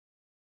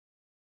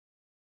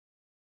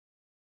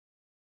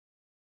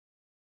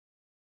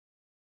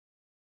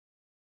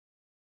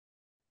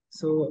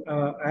So,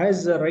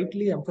 as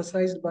rightly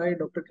emphasized by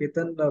Dr.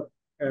 Ketan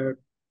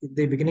in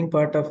the beginning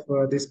part of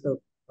this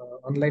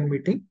online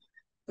meeting,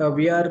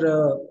 we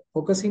are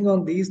focusing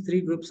on these three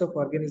groups of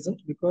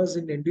organisms because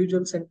in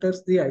individual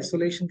centers, the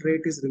isolation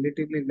rate is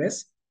relatively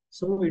less.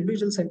 So,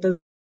 individual centers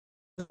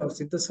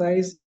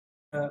synthesize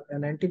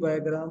an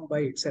antibiogram by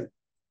itself.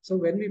 So,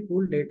 when we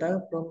pull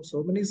data from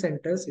so many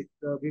centers,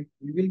 we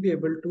will be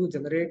able to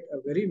generate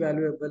a very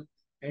valuable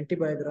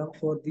antibiogram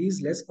for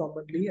these less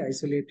commonly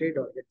isolated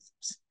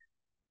organisms.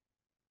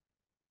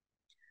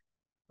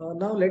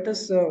 Now let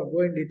us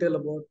go in detail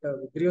about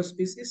Vibrio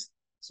species.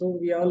 So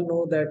we all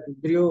know that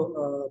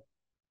Vibrio,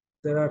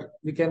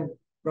 we can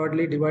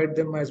broadly divide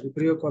them as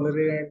Vibrio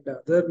cholerae and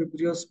other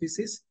Vibrio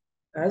species.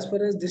 As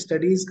far as the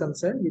study is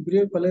concerned,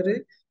 Vibrio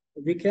cholerae,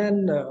 we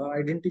can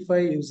identify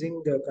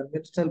using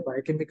conventional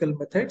biochemical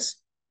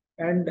methods,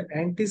 and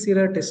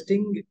anti-sera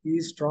testing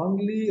is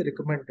strongly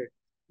recommended.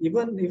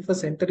 Even if a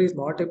center is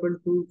not able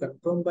to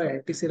confirm by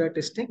anti-sera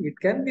testing, it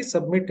can be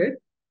submitted.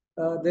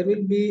 There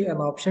will be an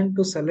option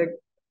to select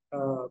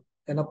uh,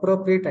 an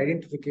appropriate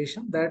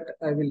identification that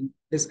I will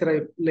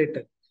describe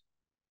later.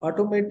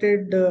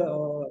 Automated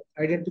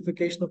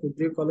identification of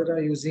Vibrio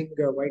cholera using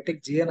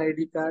Vitek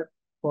GNID card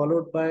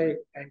followed by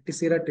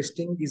anti-sera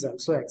testing is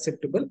also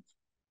acceptable.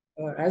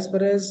 As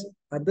far as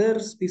other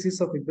species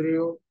of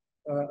Vibrio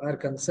are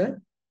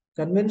concerned,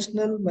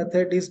 conventional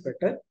method is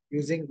better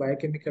using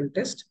biochemical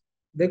test.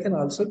 They can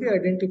also be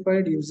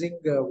identified using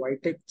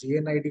Vitek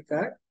GNID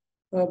card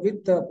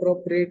with the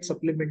appropriate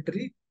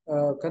supplementary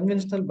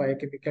conventional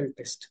biochemical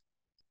test.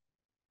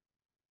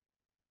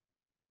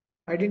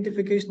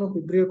 Identification of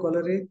Vibrio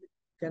cholerae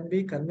can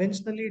be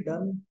conventionally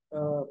done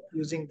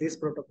using this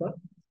protocol.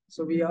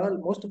 So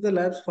most of the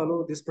labs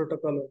follow this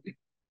protocol only.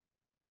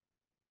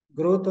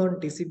 Growth on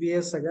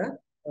TCBS agar,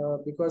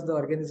 because the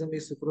organism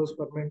is sucrose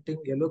fermenting,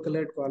 yellow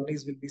colored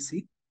colonies will be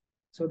seen.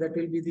 So that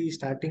will be the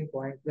starting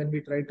point when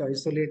we try to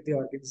isolate the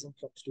organism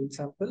from stool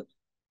sample.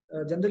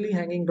 Generally,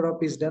 hanging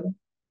drop is done.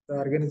 The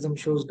organism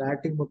shows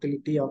diatic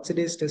motility.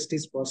 Oxidase test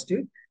is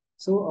positive.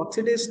 So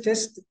oxidase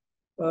test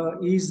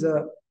is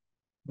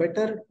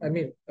better. I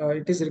mean,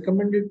 it is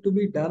recommended to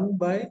be done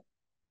by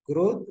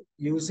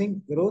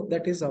using growth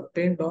that is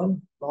obtained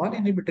on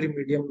non-inhibitory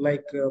medium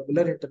like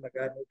Bullerentin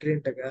agar,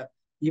 nutrient agar,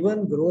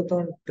 even growth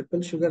on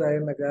triple sugar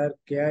iron agar,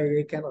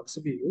 KIA can also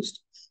be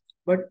used,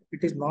 but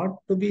it is not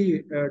to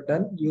be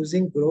done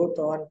using growth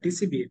on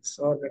TCBS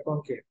or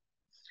Recon-K.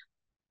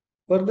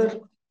 Further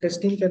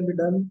testing can be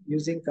done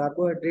using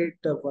carbohydrate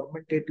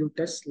fermentative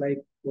tests like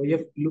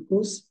OF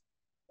glucose.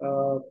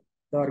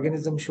 The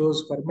organism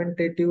shows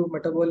fermentative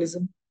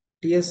metabolism.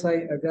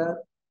 TSI agar,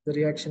 the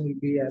reaction will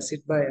be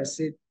acid by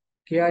acid.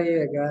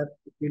 KIA agar,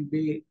 it will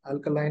be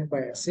alkaline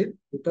by acid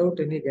without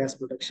any gas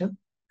production.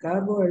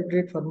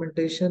 Carbohydrate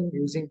fermentation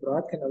using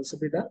broth can also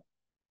be done.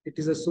 It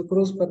is a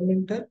sucrose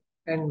fermenter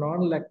and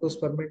non-lactose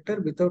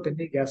fermenter without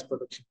any gas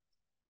production.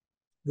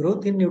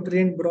 Growth in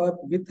nutrient broth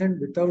with and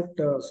without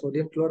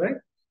sodium chloride.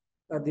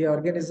 The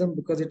organism,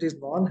 because it is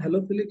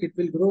non-halophilic, it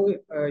will grow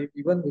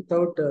even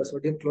without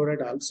sodium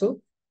chloride also,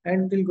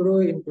 and will grow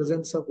in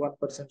presence of 1%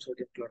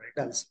 sodium chloride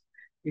also.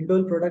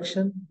 Indole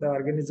production, the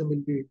organism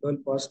will be indole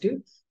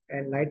positive,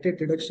 and nitrate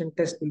reduction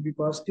test will be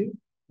positive.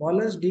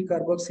 Mollusk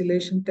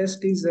decarboxylation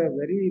test is a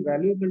very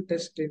valuable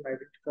test in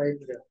identifying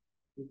the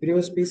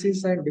Vibrio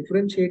species and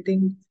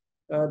differentiating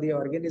the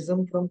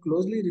organism from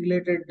closely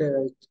related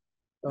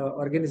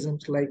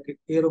organisms like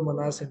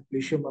Aeromonas and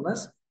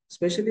Plesiomonas,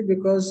 especially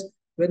because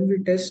when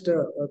we test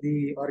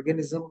the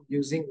organism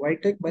using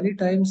Vitek, many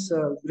times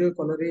Vibrio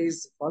cholerae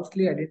is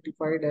falsely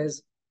identified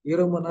as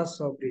Aeromonas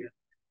sobria.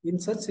 In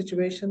such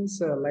situations,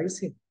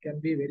 lysine can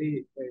be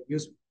very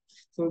useful.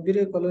 So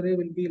Vibrio cholerae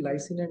will be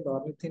lysine and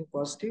ornithine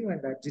positive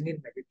and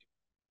arginine negative.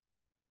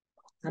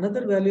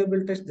 Another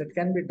valuable test that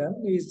can be done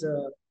is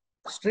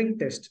string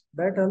test.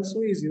 That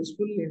also is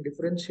useful in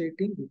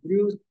differentiating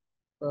Vibrio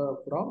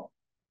from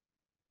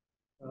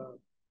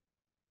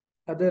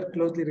other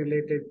closely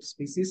related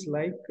species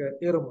like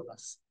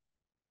Aeromonas.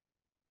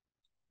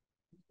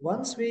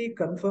 Once we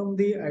confirm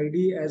the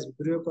ID as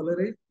Vibrio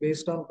cholerae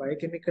based on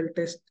biochemical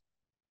test,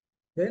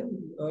 then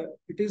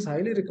it is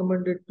highly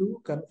recommended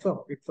to confirm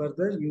it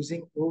further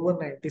using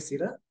O1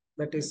 anti-sera,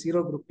 that is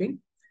serogrouping.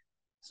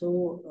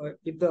 So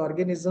if the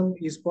organism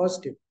is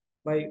positive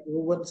by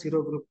O1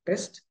 serogroup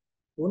test,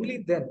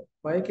 only then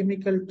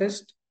biochemical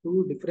test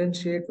to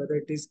differentiate whether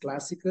it is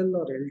classical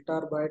or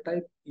LTAR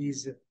biotype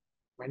is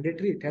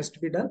mandatory. It has to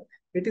be done.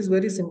 It is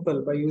very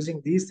simple by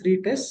using these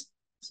three tests.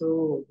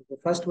 So the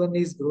first one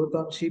is growth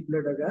on sheep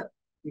blood agar.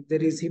 If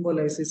there is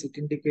hemolysis, it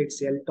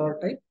indicates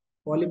LTAR type.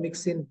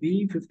 Polymyxin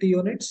B 50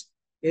 units.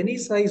 Any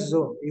size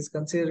zone is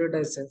considered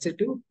as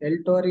sensitive.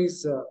 LTAR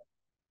is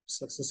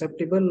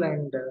susceptible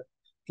and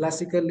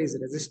classical is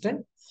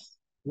resistant.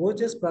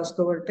 Voges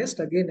Plaskover test,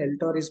 again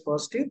LTAR is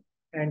positive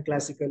and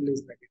classical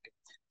is negative.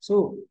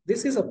 So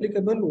this is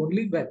applicable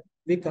only when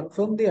we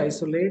confirm the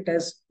isolate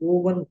as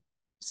O1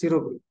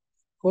 serogroup.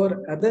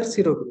 For other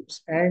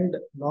serogroups and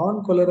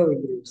non-cholera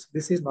vibrios,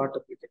 this is not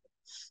applicable.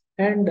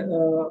 And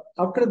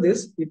after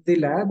this, if the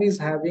lab is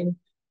having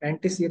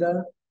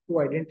antisera to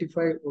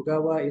identify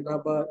Ogawa,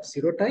 Inaba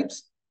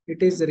serotypes,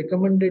 it is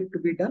recommended to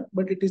be done,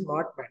 but it is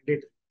not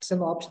mandatory. It's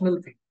an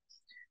optional thing.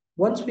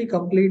 Once we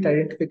complete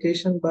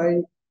identification by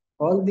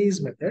all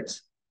these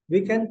methods,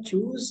 we can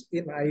choose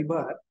in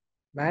IBAR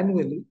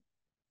manually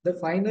the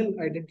final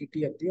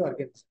identity of the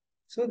organism.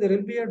 So there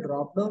will be a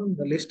drop-down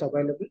list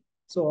available.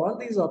 So all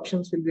these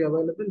options will be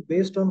available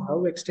based on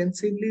how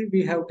extensively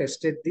we have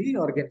tested the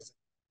organism.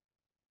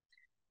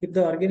 If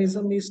the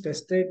organism is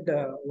tested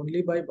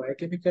only by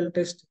biochemical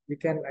test, we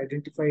can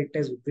identify it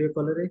as Vibrio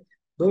cholerae,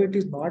 though it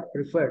is not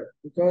preferred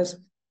because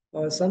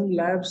some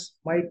labs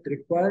might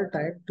require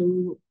time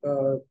to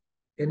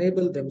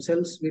enable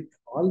themselves with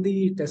all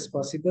the tests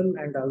possible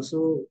and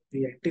also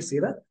the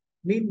antisera.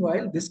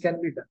 Meanwhile, this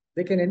can be done.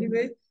 They can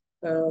anyway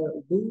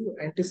do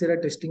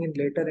antisera testing in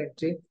later and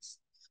change this.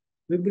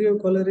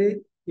 Vibrio cholerae,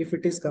 if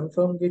it is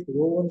confirmed with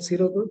O1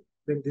 serogroup,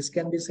 then this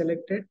can be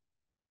selected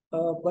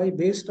by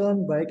based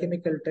on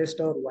biochemical test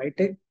or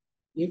YTEC.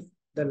 If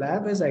the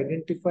lab has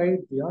identified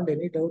beyond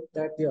any doubt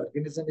that the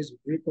organism is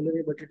Vibrio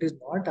cholerae, but it is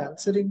not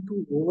answering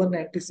to O1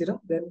 antiserum,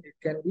 then it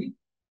can be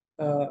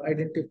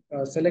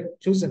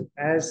chosen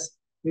as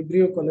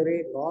Vibrio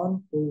cholerae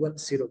non-O1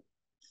 serum.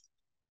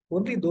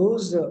 Only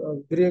those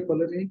Vibrio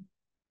cholerae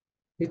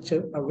which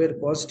were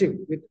positive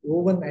with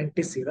O1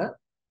 antisera,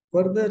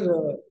 further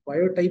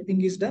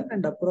biotyping is done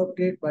and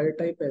appropriate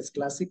biotype as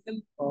classical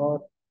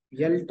or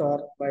YELT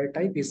or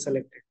biotype is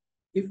selected.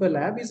 If a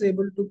lab is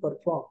able to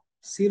perform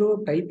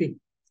serotyping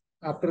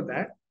after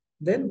that,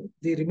 then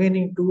the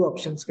remaining two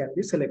options can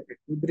be selected.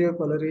 Vibrio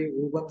cholerae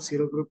O1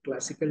 serogroup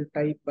classical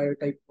type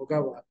biotype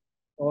Ogawa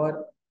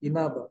or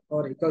Inaba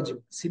or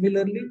Ecogym.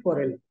 Similarly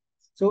for L.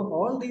 So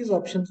all these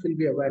options will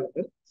be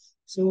available.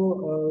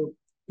 So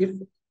if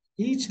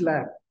each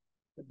lab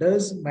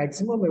does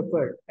maximum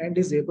effort and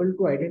is able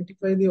to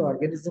identify the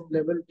organism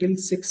level till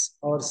 6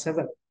 or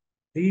 7,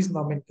 these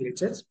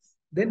nomenclatures,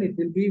 then it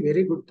will be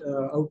very good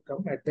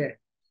outcome at the end.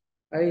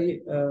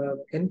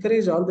 I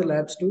encourage all the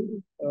labs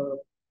to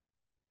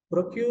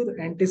procure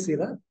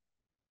antisera,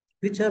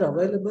 which are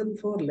available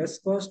for less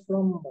cost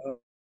from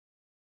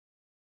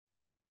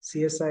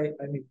CSI,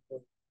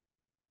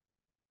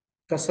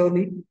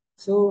 Kasoli.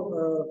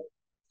 So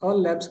all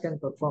labs can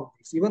perform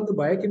this. Even the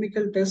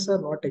biochemical tests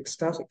are not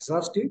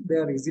exhaustive. They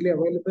are easily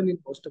available in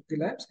most of the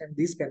labs and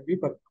these can be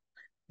performed.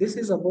 This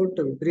is about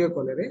Vibrio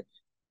cholerae.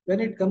 When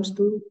it comes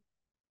to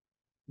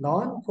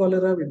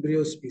non-cholera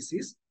Vibrio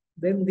species,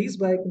 then these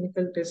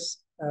biochemical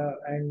tests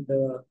and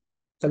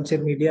culture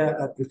media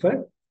are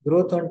preferred.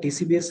 Growth on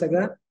TCBS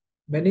agar.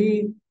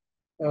 Many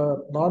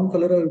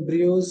non-cholera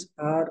Vibrios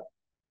are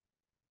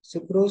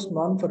sucrose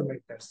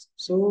non-fermenters.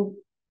 So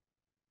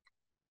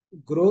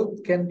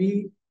growth can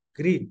be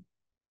green.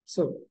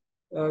 So,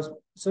 uh,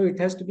 so it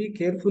has to be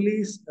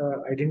carefully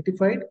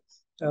identified.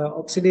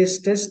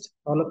 Oxidase test,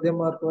 all of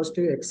them are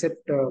positive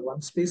except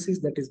one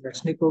species, that is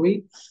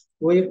Vashnikova.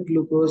 OF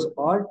glucose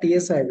or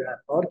TSI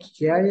agar or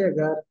KI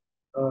agar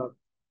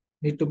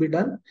need to be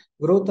done.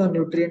 Growth on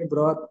nutrient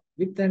broth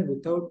with and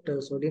without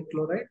sodium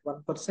chloride,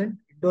 1%.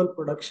 Indole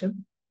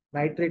production,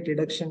 nitrate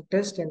reduction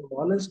test and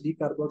Wallace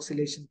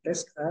decarboxylation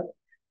test are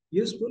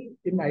useful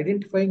in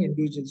identifying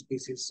individual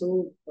species.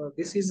 So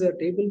this is a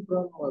table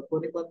from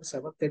Koniman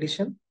 7th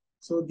edition.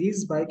 So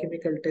these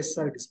biochemical tests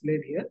are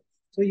displayed here.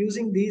 So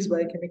using these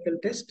biochemical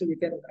tests, we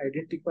can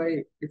identify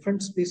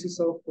different species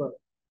of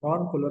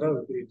non-cholera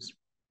vibrios.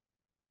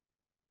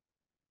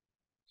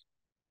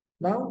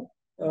 Now,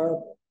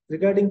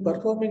 regarding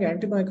performing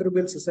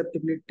antimicrobial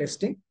susceptibility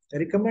testing, the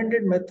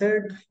recommended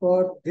method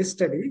for this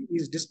study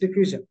is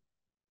diffusion.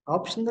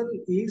 Optional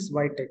is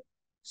YTEC.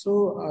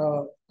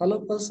 So all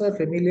of us are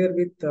familiar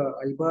with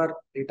IBAR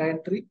data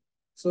entry.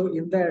 So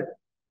in that,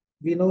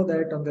 we know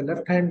that on the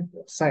left-hand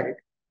side,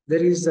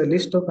 there is a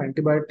list of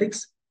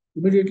antibiotics.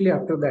 Immediately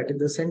after that, in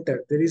the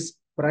center, there is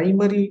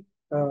primary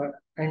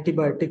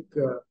antibiotic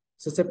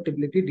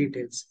susceptibility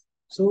details.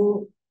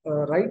 So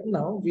right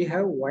now, we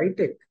have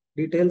YTEC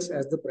details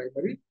as the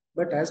primary.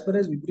 But as far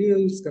as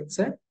Vibrio is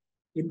concerned,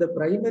 in the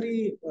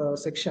primary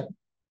section,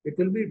 it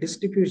will be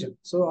diffusion.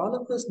 So all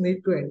of us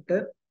need to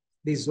enter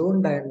the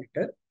zone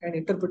diameter and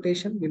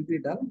interpretation will be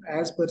done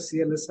as per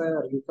CLSI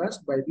or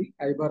UCAST by the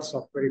IBAR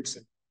software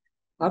itself.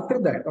 After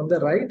that, on the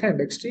right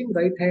hand, extreme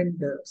right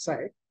hand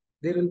side,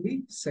 there will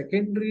be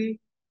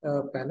secondary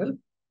panel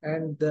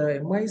and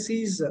the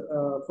MICs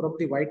from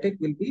the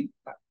YTEC will be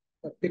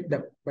picked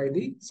up by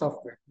the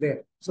software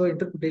there. So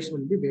interpretation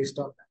will be based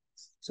on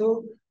that.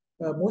 So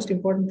most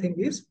important thing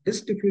is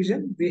disk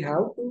diffusion we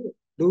have to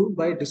do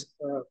by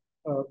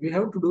we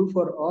have to do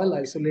for all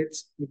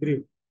isolates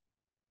Vibrio.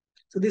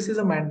 So this is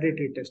a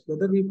mandatory test.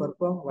 Whether we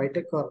perform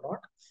YTEC or not,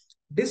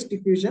 disk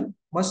diffusion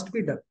must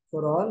be done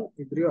for all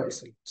Vibrio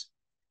isolates.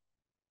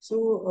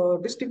 So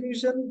disk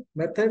diffusion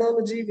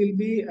methodology will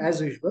be as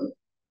usual.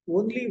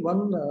 Only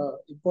one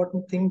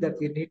important thing that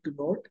we need to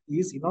note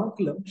is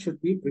inoculum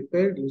should be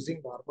prepared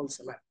using normal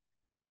saline.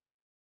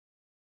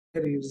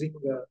 are using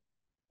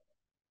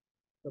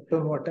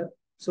tone water.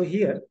 So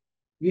here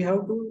we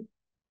have to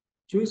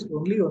choose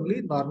only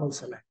normal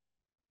saline.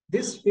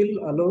 This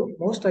will allow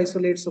most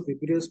isolates of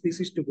Vibrio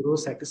species to grow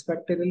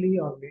satisfactorily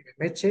on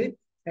MHA,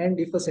 and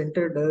if a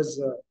center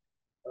does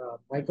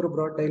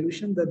microbroth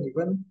dilution, then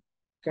even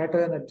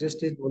cation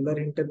adjusted Muller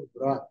Hinton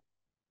broth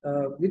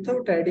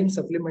without adding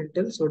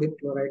supplemental sodium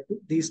chloride to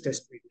these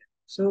test media.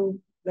 So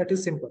that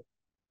is simple.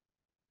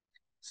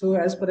 So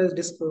as far as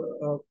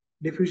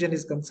diffusion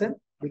is concerned,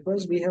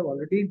 because we have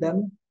already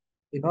done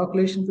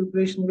inoculation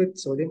preparation with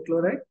sodium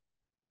chloride,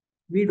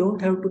 we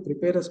don't have to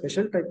prepare a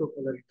special type of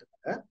Muller Hinton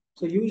agar.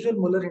 So usual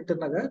Muller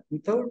Hinton agar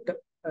without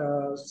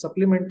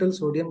supplemental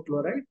sodium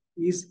chloride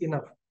is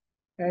enough.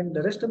 And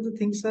the rest of the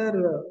things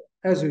are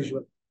as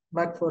usual.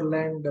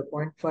 McFarland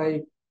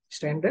 0.5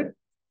 standard,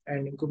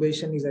 and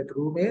incubation is at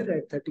room air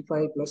at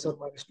 35 plus or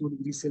minus 2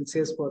 degrees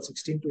Celsius for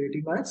 16 to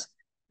 18 hours.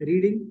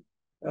 Reading,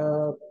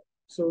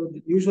 so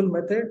the usual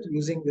method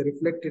using the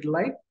reflected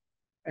light,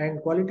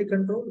 and quality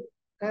control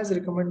as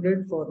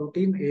recommended for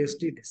routine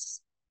AST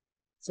tests.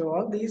 So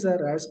all these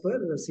are as per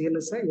the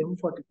CLSI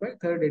M45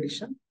 third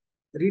edition.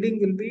 Reading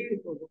will be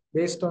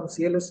based on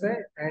CLSI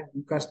and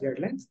UCAST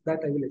guidelines that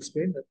I will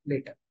explain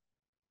later.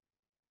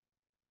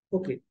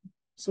 Okay,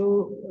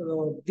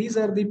 so these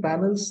are the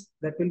panels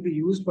that will be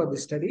used for the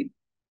study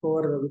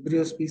for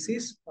Vibrio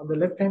species. On the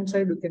left-hand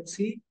side, you can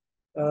see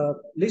a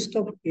list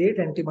of 8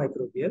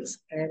 antimicrobials,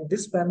 and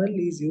this panel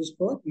is used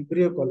for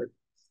Vibrio colony.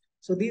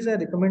 So these are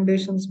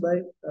recommendations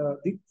by,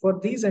 for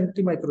these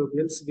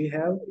antimicrobials, we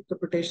have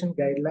interpretation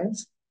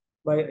guidelines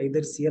by either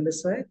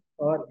CLSI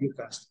or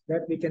UCAST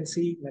that we can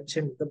see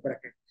mentioned in the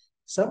bracket.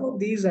 Some of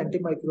these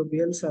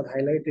antimicrobials are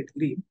highlighted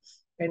green,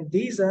 and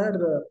these are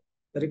the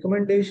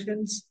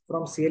recommendations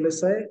from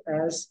CLSI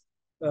as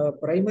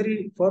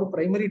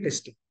primary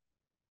testing.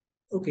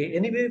 Okay,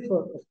 anyway,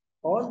 for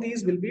all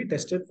these will be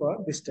tested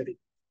for this study.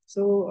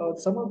 So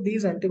some of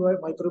these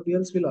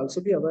antimicrobials will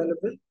also be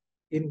available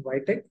in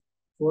Vitek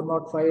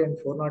 405 and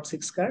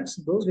 406 cards.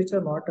 Those which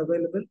are not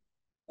available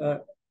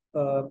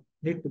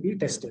need to be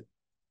tested.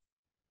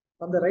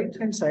 On the right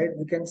hand side,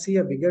 we can see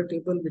a bigger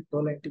table with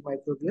 12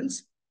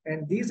 antimicrobials.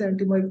 And these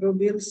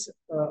antimicrobials,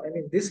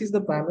 this is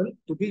the panel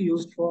to be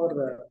used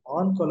for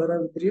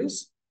non-cholera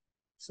vibrios.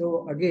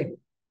 So again,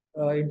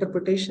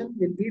 interpretation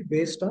will be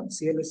based on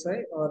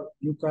CLSI or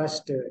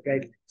UCAST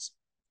guidelines.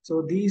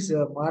 So these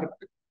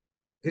marked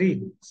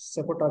green,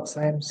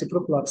 cefotaxime,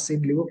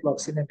 ciprofloxacin,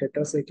 levofloxacin, and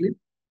tetracycline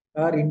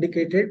are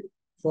indicated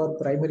for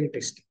primary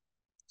testing.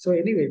 So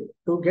anyway,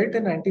 to get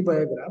an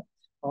antibiogram,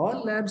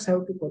 all labs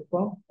have to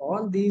perform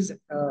all these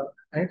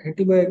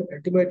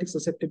antibiotic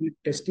susceptibility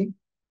testing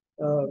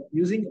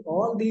using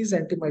all these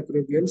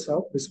antimicrobials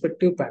of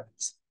respective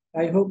panels.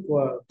 I hope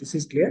this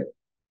is clear.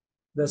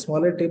 The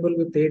smaller table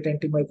with 8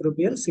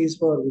 antimicrobials is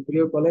for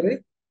Vibrio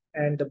cholerae,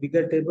 and the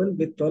bigger table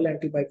with 12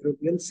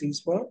 antimicrobials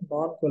is for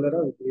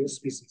non-cholera Vibrio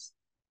species.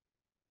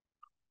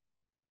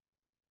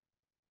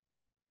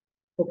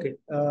 Okay,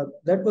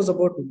 that was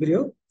about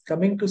Vibrio.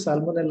 Coming to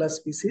Salmonella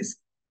species,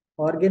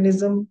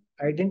 organism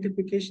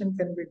identification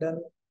can be done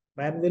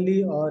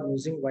manually or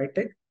using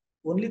Vitek.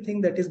 Only thing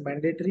that is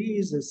mandatory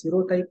is a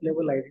serotype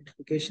level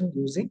identification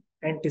using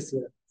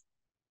antiserum.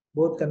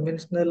 Both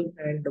conventional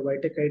and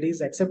Vitek ID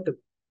is acceptable.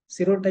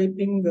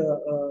 Serotyping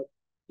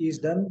is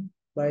done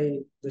by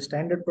the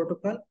standard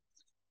protocol.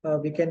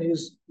 We can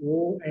use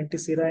O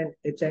antisera and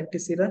H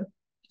antisera.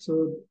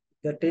 So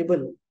the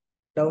table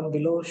down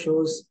below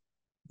shows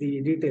the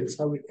details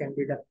how it can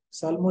be done.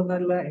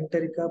 Salmonella,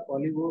 enterica,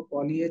 poly-O,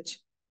 poly-H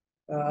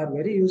are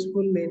very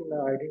useful in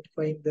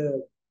identifying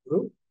the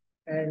group,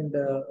 and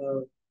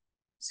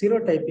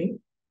serotyping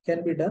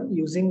can be done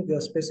using the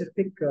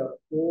specific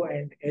O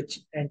and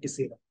H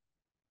antisera.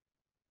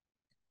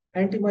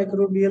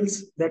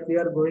 Antimicrobials that we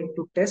are going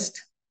to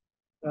test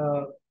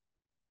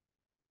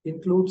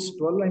includes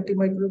 12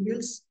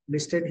 antimicrobials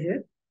listed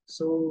here.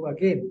 So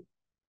again,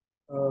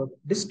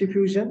 this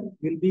diffusion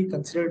will be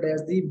considered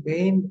as the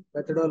main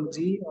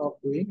methodology of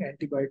doing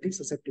antibiotic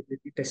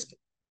susceptibility testing.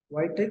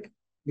 Vitek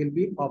will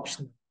be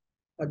optional.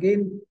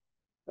 Again,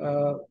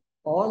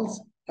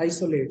 all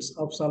isolates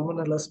of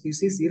Salmonella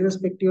species,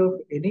 irrespective of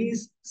any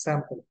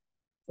sample,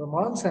 from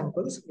all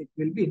samples, it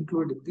will be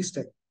included in this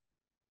study.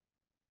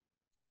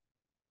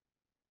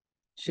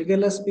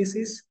 Shigella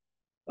species,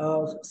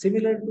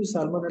 similar to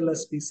Salmonella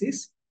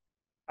species,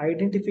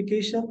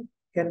 identification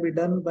can be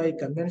done by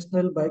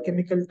conventional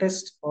biochemical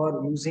test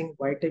or using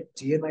Vitek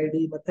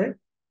GNID method,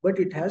 but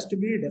it has to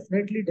be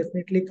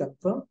definitely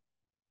confirmed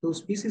to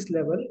species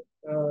level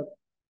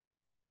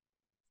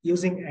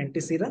using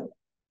antisera,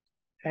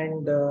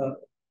 and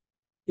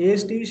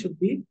AST should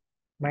be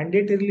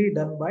mandatorily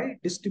done by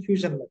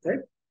diffusion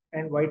method,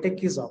 and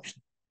Vitek is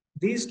optional.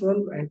 These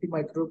 12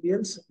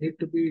 antimicrobials need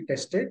to be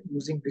tested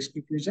using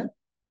diffusion,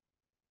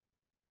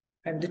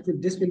 and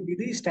this will be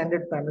the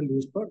standard panel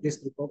used for this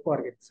group of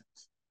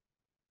organisms.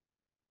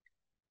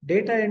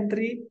 Data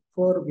entry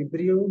for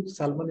Vibrio,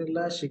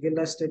 Salmonella,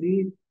 Shigella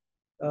study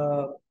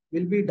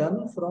will be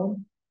done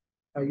from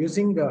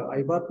using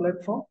IBAR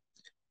platform.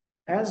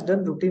 as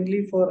done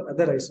routinely for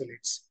other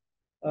isolates.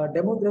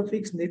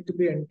 Demographics need to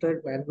be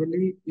entered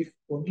manually if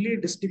only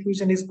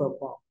distribution is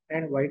performed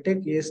and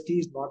Vitek AST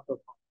is not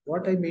performed.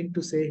 What I mean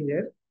to say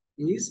here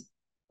is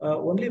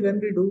only when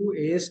we do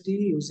AST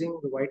using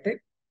the Vitek,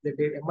 the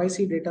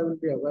MIC data will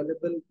be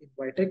available in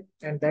Vitek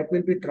and that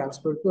will be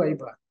transferred to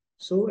IBAR.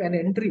 So an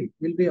entry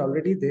will be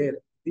already there,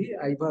 the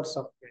IBAR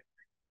software.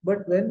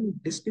 But when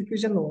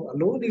distribution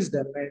alone is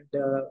done and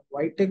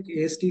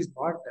Vitek AST is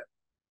not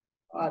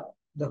done,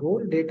 the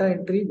whole data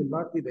entry will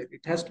not be there.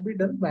 It has to be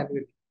done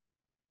manually.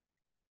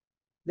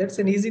 That's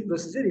an easy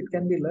procedure. It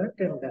can be learned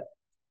and done.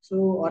 So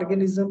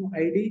organism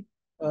ID,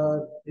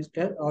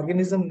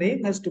 organism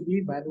name has to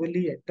be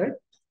manually entered,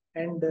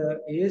 and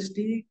AST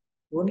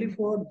only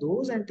for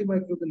those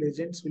antimicrobial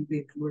agents will be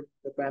included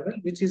in the panel,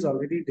 which is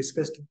already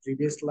discussed in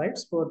previous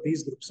slides for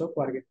these groups of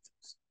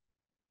organisms.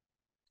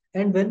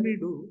 And when we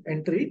do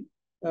entry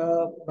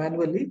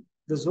manually,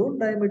 the zone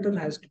diameter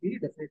has to be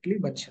definitely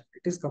mentioned.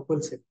 It is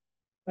compulsory.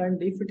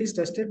 And if it is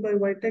tested by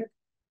Vitek,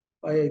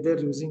 by either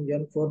using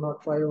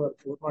N405 or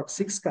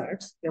 406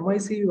 cards,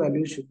 MIC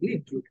value should be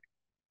included.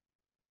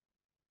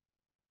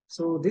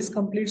 So this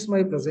completes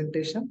my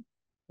presentation.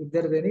 If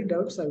there are any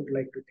doubts, I would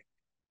like to take.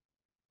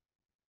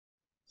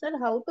 Sir,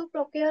 how to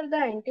procure the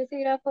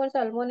anti-sera for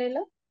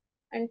Salmonella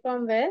and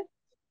from where?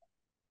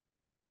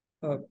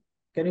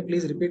 Can you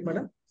please repeat,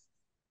 madam?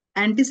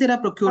 Anti-sera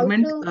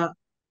procurement.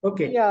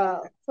 Okay. Yeah,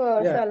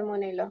 for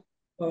Salmonella.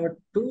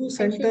 Two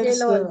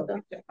centers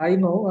I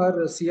know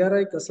are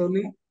CRI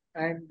Kasoli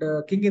and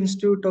King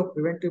Institute of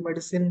Preventive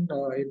Medicine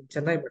in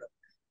Chennai, madam.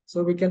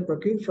 So we can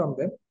procure from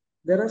them.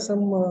 There are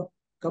some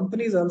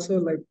companies also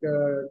like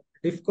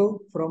DIFCO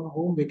from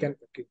whom we can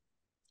procure.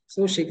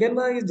 So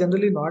Shigella is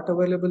generally not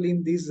available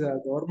in these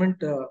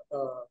government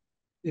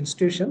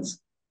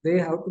institutions. They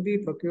have to be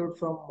procured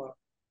from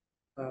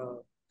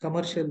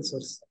commercial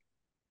sources.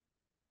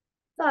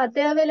 So are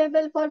they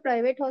available for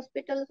private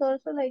hospitals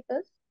also like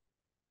us?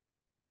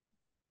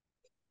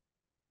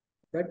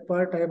 That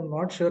part I am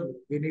not sure.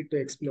 We need to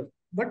explore.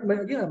 But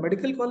yeah,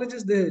 medical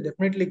colleges they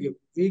definitely give.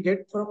 We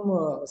get from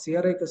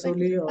CRI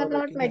Kasoli or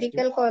not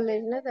medical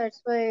college, no?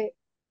 That's why.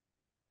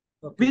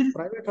 Okay,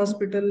 private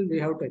hospital we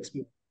have to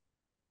explore.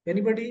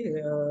 Anybody,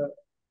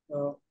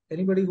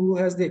 anybody who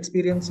has the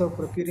experience of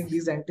procuring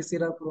these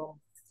anti-sera from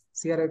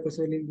CRI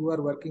Kasoli who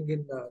are working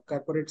in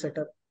corporate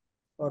setup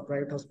or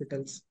private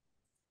hospitals?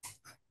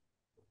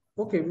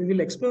 Okay, we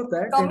will explore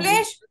that.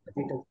 Kamlesh?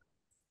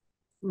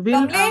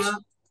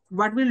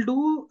 What we'll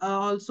do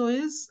also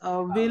is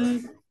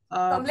we'll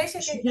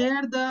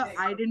share the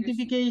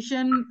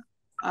identification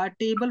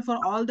table for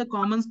all the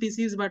common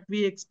species what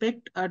we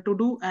expect to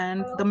do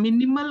and the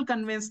minimal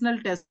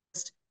conventional test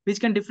which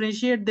can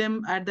differentiate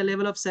them at the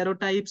level of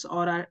serotypes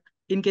or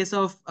in case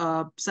of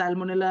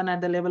Salmonella and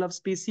at the level of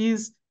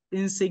species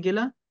in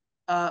Shigella.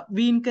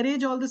 We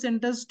encourage all the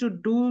centers to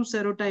do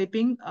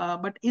serotyping,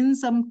 but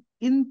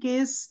in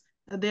case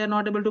they are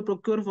not able to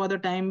procure for the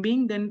time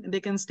being, then they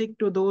can stick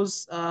to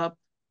those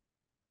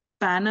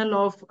panel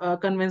of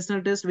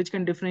conventional tests which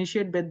can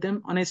differentiate with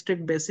them on a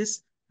strict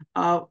basis.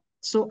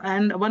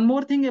 And one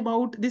more thing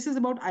about this is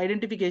about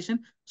identification.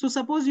 So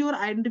suppose your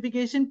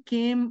identification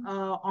came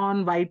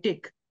on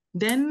Vitek,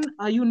 then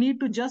you need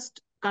to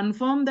just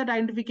confirm that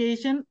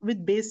identification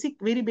with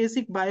very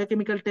basic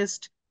biochemical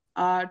test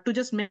to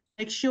just make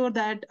sure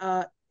that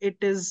it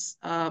is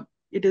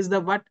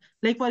the what,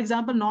 like for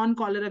example,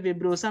 non-cholera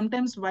vibrio.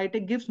 Sometimes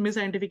Vitek gives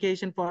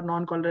misidentification for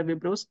non-cholera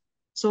vibros.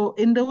 So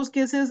in those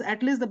cases,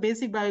 at least the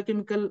basic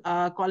biochemical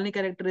colony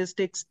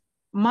characteristics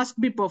must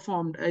be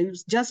performed.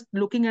 Just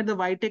looking at the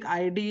Vitek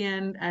ID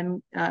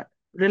and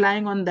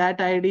relying on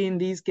that ID in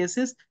these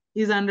cases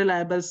is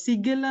unreliable.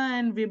 Shigella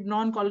and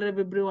non-cholera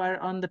vibrio are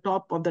on the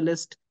top of the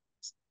list.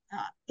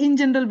 In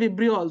general,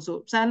 Vibrio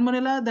also.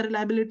 Salmonella, the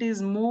reliability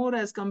is more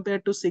as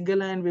compared to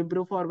Shigella and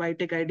Vibrio for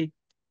Vitek ID.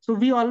 So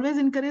we always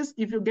encourage,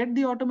 if you get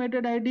the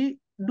automated ID,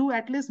 do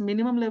at least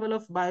minimum level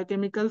of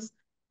biochemicals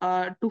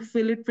to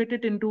fit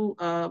it into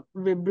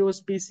Vibrio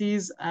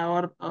species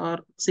or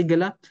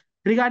Shigella.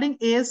 Regarding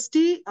AST,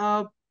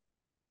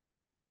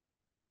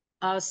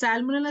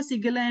 Salmonella,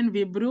 Shigella, and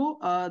Vibrio,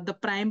 the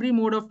primary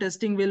mode of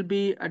testing will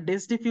be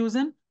disk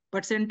diffusion,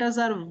 but centers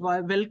are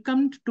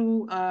welcomed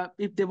to,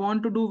 if they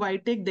want to do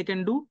Vitek, they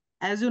can do.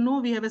 As you know,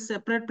 we have a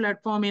separate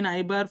platform in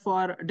IBAR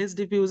for disk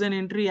diffusion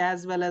entry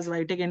as well as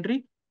Vitek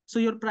entry. So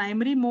your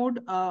primary mode,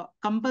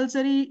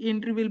 compulsory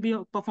entry will be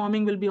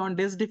on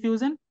disk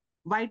diffusion.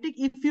 Vitek,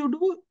 if you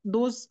do,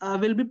 those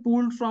will be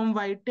pulled from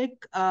Vitek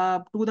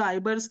to the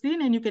IBAR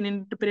screen and you can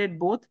interpret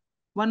both.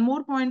 One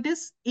more point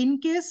is, in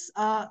case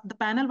the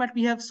panel what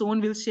we have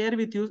shown will share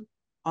with you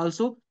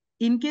also,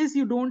 in case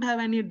you don't have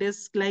any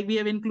disk, like we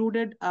have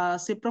included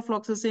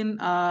ciprofloxacin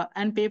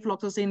and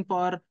pafloxacin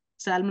for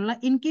Salmonella,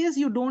 in case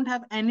you don't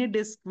have any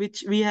disk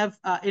which we have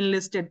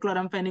enlisted,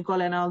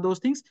 chloramphenicol and all those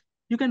things,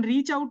 you can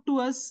reach out to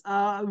us.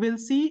 We'll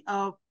see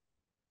how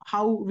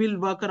we'll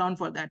work around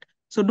for that.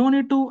 So don't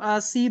need to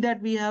see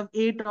that we have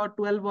 8 or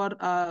 12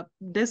 or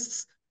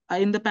disks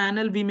in the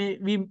panel.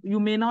 You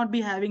may not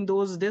be having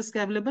those disks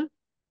available.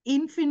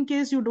 if in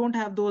case you don't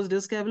have those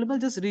discs available,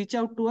 just reach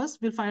out to us.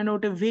 We'll find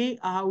out a way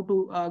how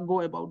to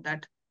go about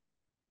that.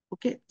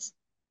 Okay.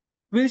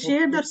 We'll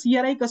share the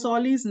CRI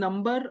Kasoli's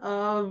number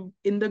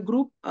in the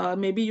group.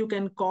 Maybe you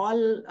can call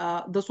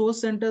the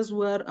source centers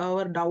who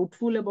are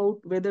doubtful about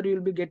whether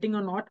you'll be getting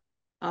or not.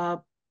 Uh,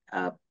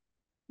 uh,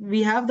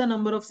 we have the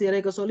number of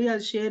CRI Kasoli. I'll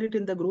share it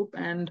in the group,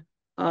 and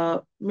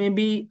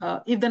maybe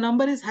if the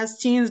number has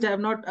changed, I have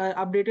not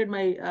updated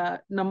my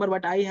number,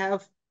 but I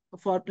have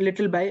for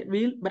little by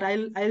wheel. But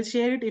I'll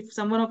share it. If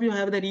someone of you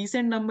have the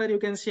recent number, you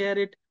can share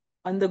it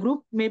on the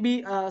group.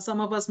 Maybe some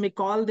of us may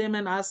call them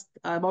and ask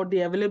about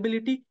the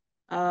availability.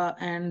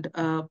 And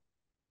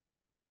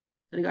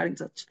regarding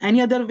such any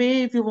other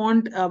way, if you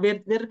want,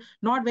 we're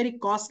not very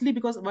costly,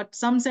 because what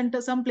some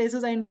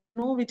places I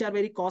know which are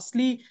very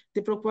costly,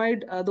 they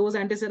provide those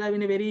antisera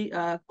in a very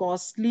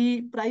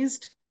costly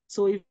priced.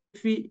 So if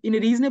we in a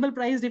reasonable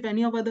price, if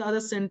any of the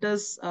other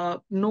centers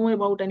know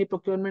about any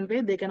procurement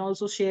way, they can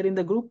also share in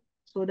the group,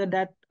 so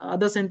that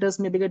other centers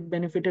maybe get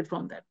benefited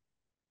from that.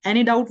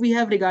 Any doubt we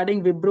have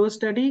regarding Vibrio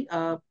study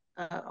or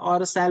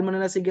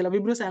Salmonella Sigilla,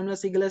 Vibrio Salmonella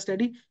Sigilla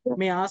study,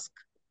 may ask.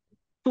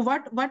 So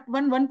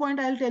one point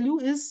I'll tell you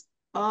is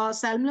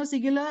Salmonella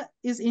Sigilla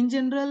is in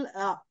general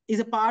is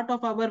a part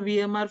of our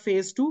VMR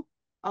phase 2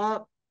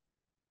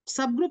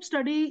 subgroup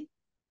study.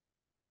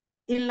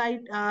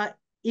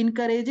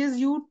 Encourages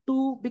you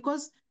to,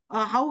 because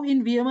how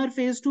in VMR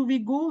phase 2 we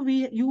go,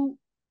 you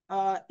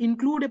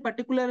include a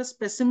particular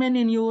specimen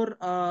in your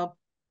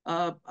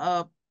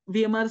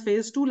VMR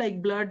phase 2,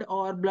 like blood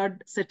or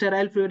blood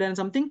sterile fluid and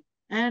something,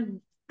 and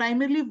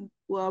primarily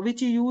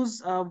which you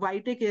use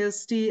Vitek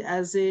AST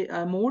as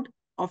a mode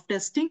of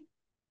testing.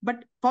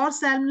 But for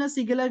Salmonella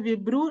Sigilla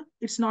Vibrio,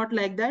 it's not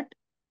like that.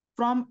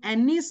 From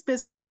any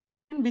specimen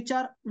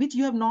which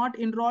you have not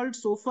enrolled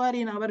so far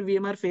in our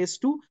VMR phase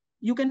 2,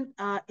 you can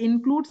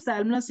include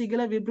Salmonella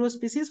Sigilla Vibrio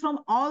species from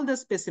all the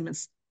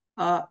specimens,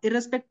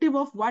 irrespective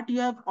of what you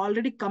have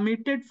already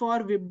committed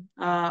for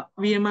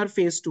VMR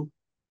phase 2.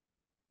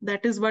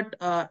 That is what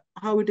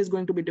how it is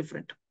going to be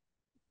different.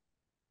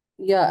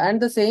 Yeah, and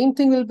the same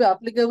thing will be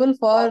applicable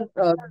for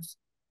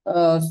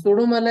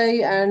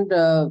pseudomallei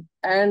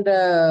and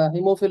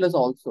Heamophilus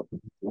also.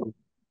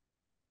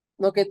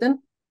 Okay,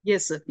 then.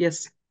 Yes, sir.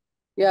 Yes.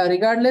 Yeah,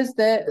 regardless,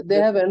 they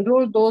have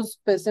enrolled those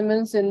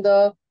specimens in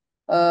the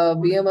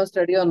VMR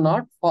study or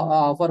not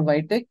for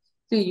Vitek.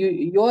 See,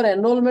 your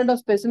enrollment of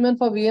specimen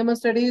for VMR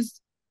study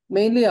is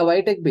mainly a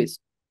Vitek based.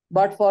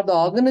 But for the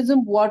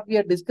organism, what we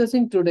are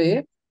discussing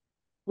today,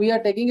 we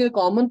are taking a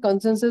common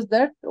consensus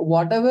that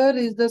whatever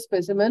is the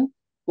specimen,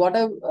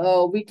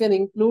 whatever we can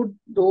include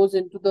those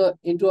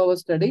into our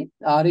study,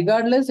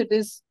 regardless it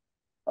is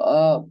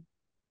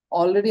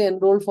already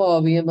enrolled for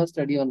a VMR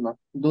study or not,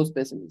 those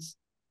specimens.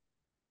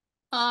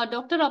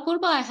 Dr.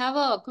 Apurba, I have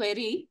a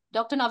query.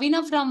 Dr.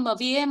 Navina from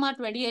VAMR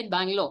 28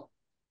 Bangalore.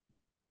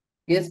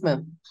 Yes,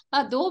 ma'am.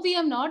 Though we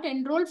have not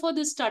enrolled for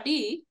this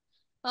study,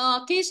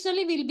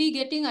 occasionally we'll be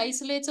getting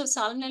isolates of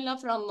salmonella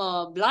from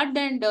blood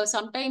and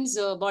sometimes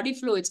body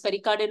fluids,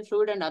 pericardial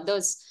fluid and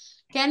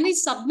others. Can we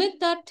submit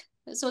that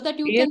so that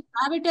you can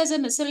have it as a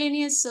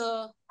miscellaneous?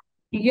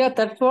 Yeah,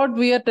 that's what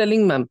we are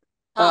telling, ma'am.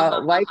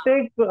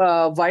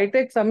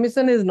 Vitek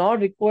submission is not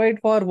required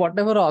for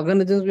whatever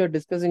organisms we are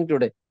discussing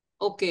today.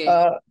 Okay.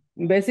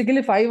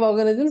 Basically 5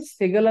 organisms: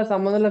 Shigella,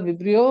 Salmonella,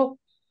 Vibrio,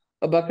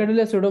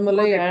 Burkholderia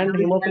pseudomallei, and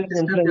Heamophilus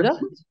influenza.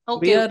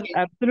 Okay, we are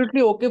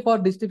absolutely okay for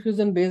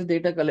distribution based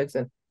data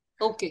collection.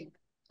 Okay.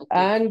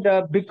 And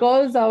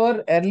because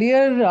our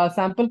earlier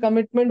sample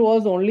commitment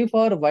was only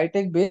for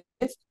Vitek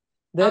based,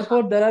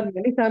 therefore there are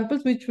many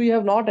samples which we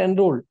have not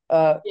enrolled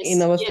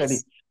in our study.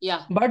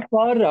 Yeah. But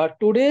for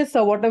today's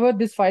whatever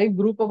this 5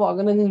 group of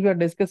organisms we are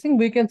discussing,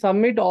 we can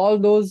submit all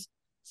those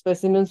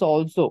specimens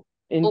also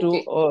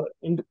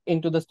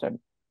into the study.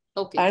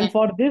 Okay. And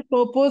for this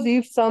purpose,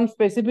 if some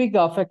specific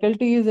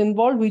faculty is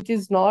involved, who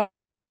is not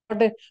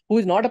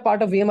a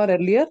part of VMR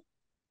earlier,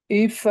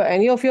 if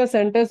any of your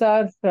centers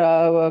are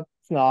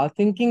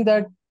thinking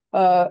that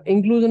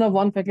inclusion of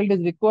one faculty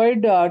is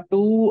required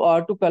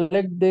to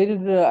collect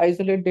their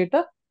isolate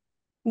data,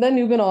 then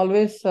you can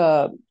always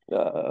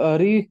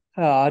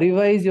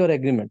revise your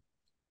agreement.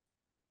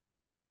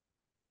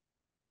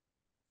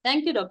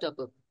 Thank you, Dr.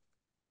 Apurba.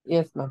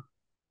 Yes, ma'am.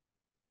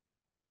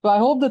 So I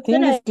hope the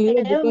thing is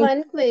clear. I have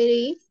one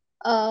query.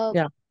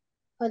 Yeah.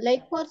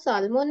 Like for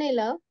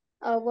Salmonella,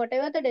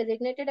 whatever the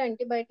designated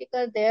antibiotic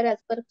are there as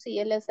per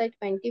CLSI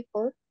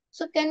 24.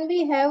 So can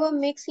we have a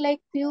mix like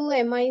few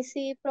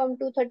MIC from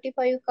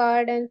 235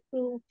 card and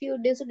few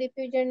disc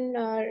diffusion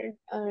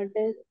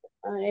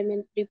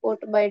report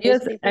by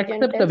disc diffusion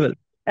test?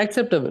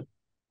 Acceptable.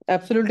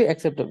 Absolutely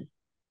acceptable.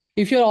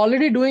 If you're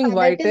already doing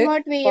That is Vitek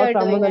what we are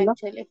doing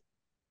actually.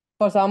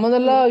 For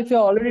Salmonella, if you're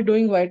already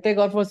doing Vitek,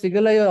 or for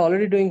Shigella, you're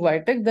already doing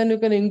Vitek, then you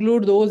can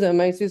include those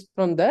MICs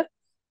from there.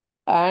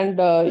 And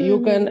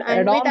you can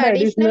add on the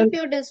additional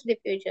few disc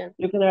diffusion.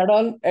 You can add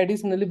on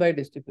additionally by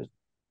distribution.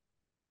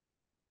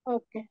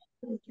 Okay.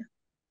 Thank you.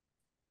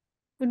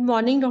 Good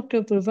morning,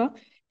 Dr. Apurva.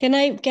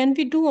 Can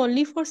we do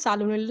only for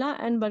Salmonella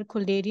and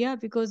Burkholderia?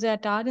 Because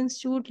at our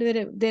institute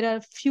there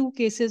are few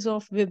cases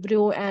of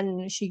Vibrio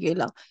and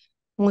Shigella.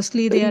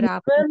 Mostly they are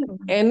Even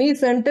any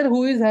center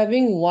who is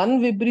having one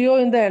Vibrio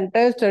in the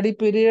entire study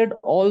period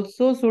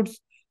also should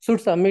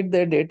submit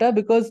their data,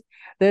 because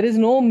there is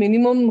no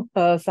minimum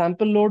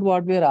sample load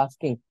what we are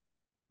asking.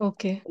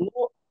 Okay.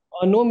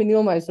 No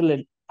minimum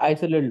isolate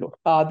load.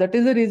 That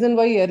is the reason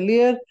why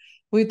earlier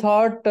we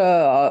thought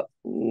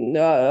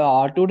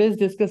today's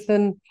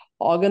discussion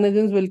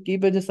organisms will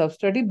keep as a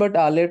sub-study, but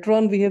later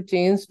on we have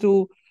changed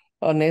to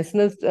a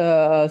national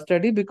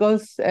study,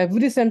 because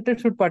every center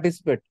should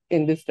participate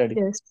in this study.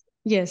 Yes.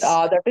 Yes.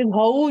 That is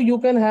how you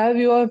can have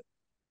your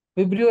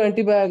Vibrio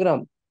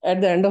antibiogram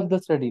at the end of the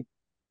study.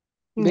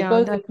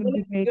 Because that would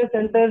be great.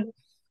 center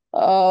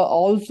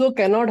also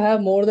cannot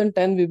have more than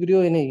 10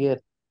 Vibrio in a year.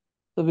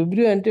 So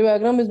Vibrio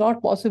antibiogram is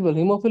not possible.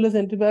 Hemophilus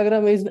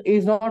antibiogram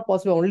is not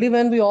possible. Only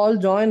when we all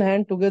join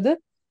hand together,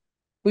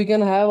 we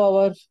can have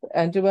our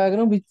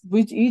antibiogram,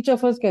 which each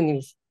of us can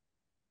use.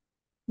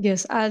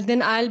 Yes,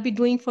 then I'll be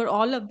doing for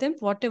all of them.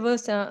 Whatever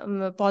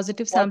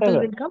positive sample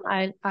will come,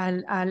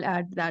 I'll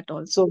add that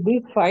also. So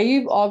these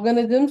 5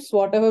 organisms,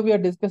 whatever we are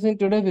discussing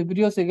today,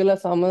 Vibrio, Shigella,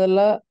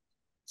 Salmonella,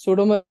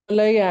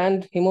 pseudomallei,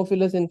 and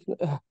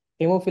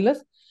Hemophilus.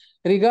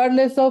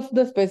 Regardless of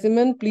the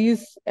specimen,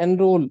 please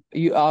enroll.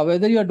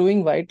 Whether you are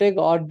doing Vitek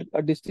or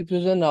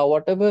Diffusion or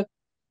whatever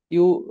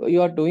you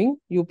are doing,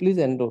 you please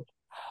enroll.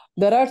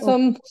 There are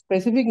some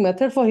specific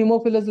methods for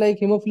Hemophilus, like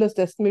Hemophilus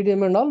test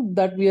medium and all,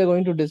 that we are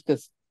going to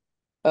discuss.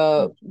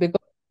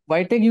 Because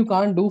Vitek you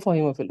can't do for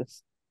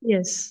Hemophilus.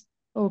 Yes.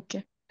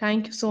 Okay.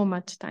 Thank you so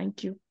much.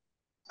 Thank you.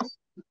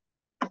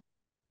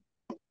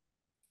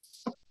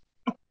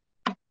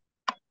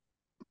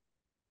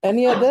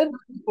 Any other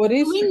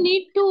queries? Do we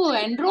need to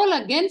enroll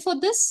again for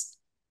this,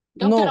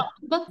 Dr.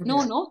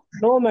 No.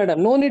 No,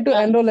 madam. No need to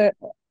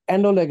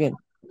enroll again.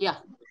 Yeah.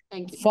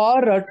 Thank you.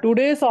 For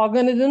today's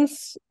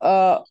organisms,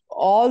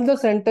 all the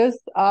centers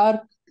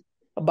are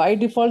by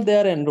default they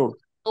are enrolled.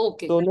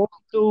 Okay. So no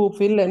need to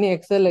fill any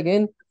Excel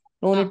again.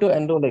 No need to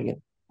enroll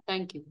again.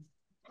 Thank you.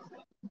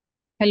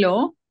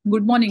 Hello.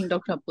 Good morning,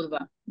 Dr.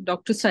 Apurva.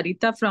 Dr.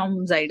 Sarita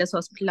from Zydus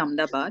Hospital,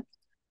 Ahmedabad.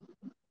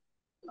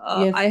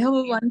 Yes. I have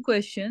one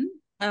question.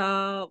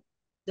 The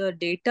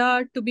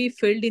data to be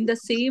filled in the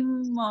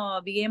same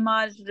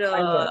VMR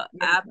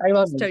app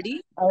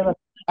study?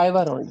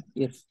 IVAR only,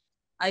 yes.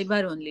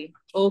 IVAR only.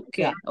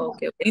 Okay, yeah.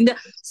 Okay. In the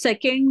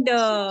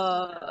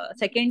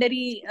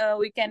secondary,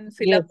 we can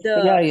fill up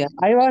the... Yeah.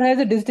 IVAR has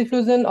a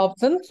diffusion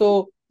option,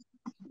 so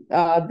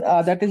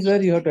that is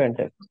where you have to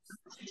enter.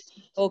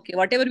 Okay,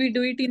 whatever we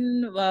do it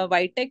in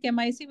Vitek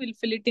MIC, we'll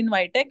fill it in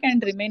Vitek,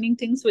 and remaining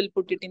things we'll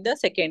put it in the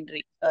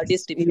secondary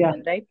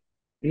diffusion, right?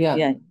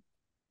 Yeah.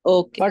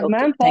 Okay. But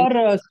ma'am,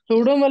 for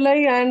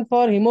pseudomallei and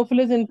for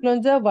Hemophilus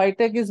influenza,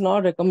 Vitek is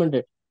not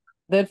recommended.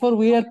 Therefore,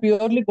 we are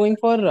purely going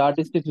for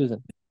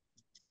diffusion.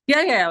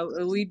 Yeah.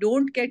 We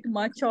don't get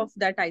much of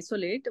that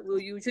isolate.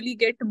 We usually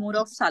get more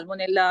of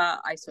Salmonella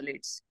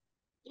isolates.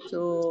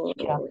 So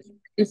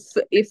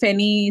if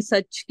any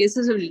such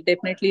cases, we'll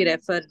definitely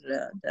refer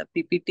the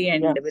PPT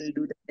and we'll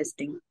do the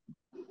testing.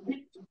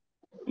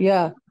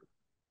 Yeah,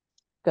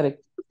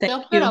 correct.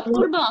 Dr.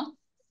 Apurva,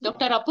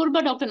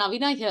 Dr.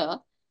 Navina here.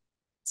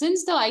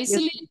 Since the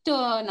isolate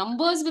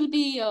numbers will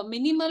be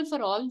minimal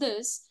for all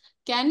this,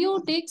 can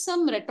you take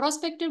some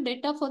retrospective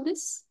data for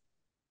this?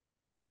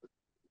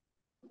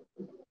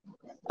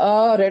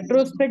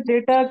 Retrospect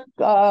data,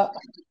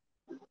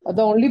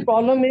 the only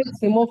problem is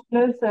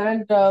Hemophilus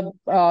and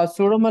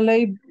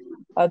pseudomallei.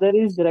 There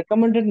is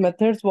recommended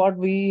methods what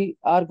we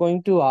are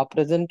going to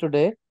present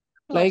today.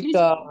 Like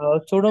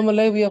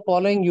pseudomallei, we are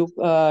following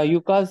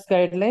UCAS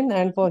guideline,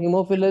 and for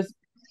Hemophilus,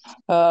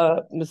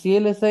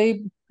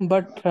 CLSI,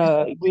 but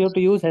we have to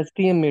use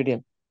STM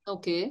medium.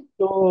 Okay.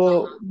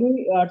 So,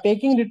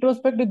 taking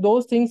retrospect, if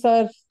those things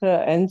are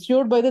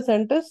ensured by the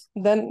centers,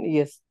 then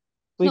yes,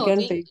 we can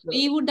take.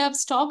 We would have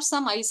stocked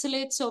some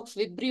isolates of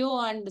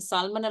Vibrio and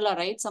Salmonella,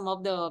 right? Some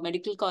of the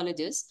medical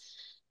colleges.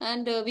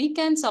 And we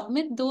can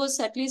submit those,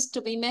 at least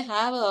we may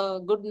have a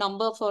good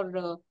number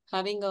for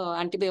having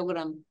an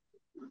antibiogram.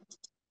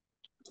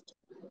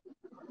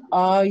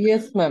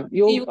 Yes, ma'am.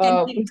 We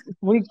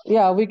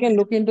can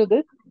look into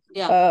this.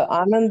 Yeah.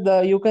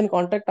 Anand, you can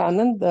contact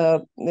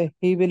Anand.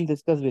 He will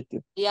discuss with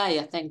you.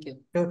 Yeah. Thank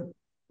you.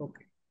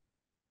 Okay.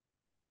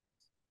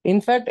 In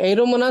fact,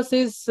 Aeromonas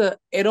is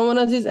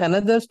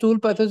another stool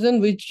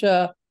pathogen which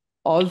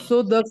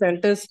also the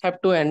centers have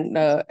to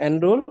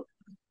enroll.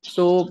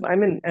 So I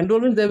mean,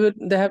 enrollment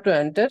they have to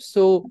enter.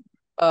 So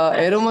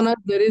Aeromonas,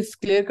 there is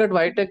clear-cut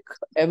Vitek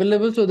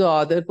available. So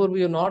therefore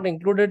we are not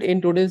included in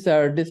today's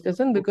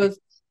discussion, because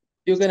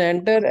you can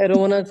enter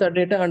Aeromonas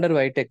data under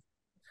Vitek.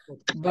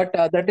 But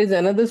that is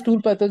another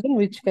stool pathogen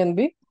which can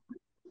be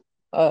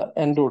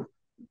enrolled.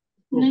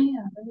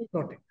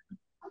 Got it.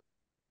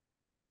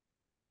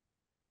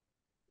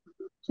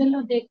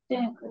 चलो देखते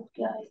हैं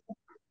क्या आएगा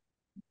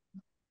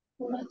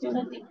थोड़ा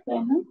दिख रहा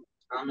है ना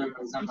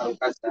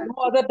No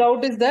other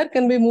doubt is there.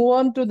 Can we move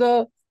on to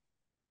the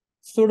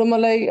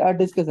pseudomallei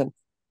discussion.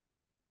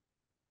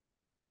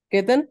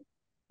 Ketan?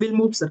 We'll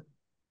move, sir.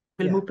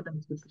 We'll Yeah. move to the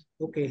next discussion.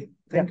 Okay.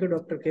 Thank you,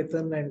 Dr.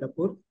 Ketan and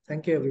Apur.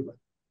 Thank you, everyone.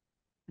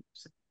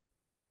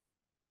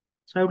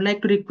 So I would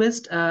like to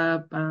request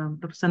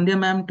Dr. Sandhya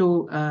ma'am to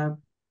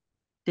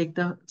take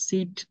the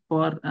seat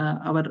for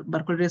our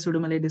Burkholderia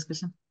pseudomallei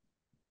discussion.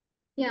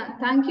 Yeah,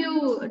 thank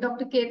you,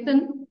 Dr.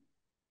 Ketan.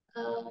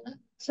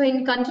 So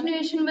in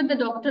continuation with the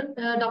Dr.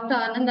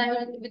 Anand, I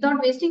will,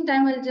 without wasting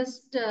time, I'll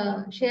just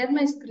share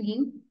my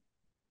screen.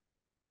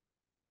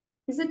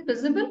 Is it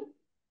visible?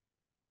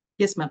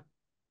 Yes, ma'am.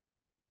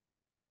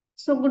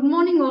 So good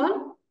morning,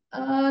 all.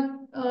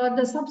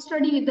 The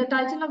sub-study, the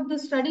title of the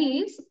study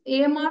is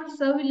AMR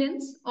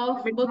Surveillance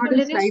of It's not in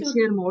Burkholderia slide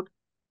share mode.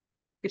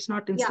 It's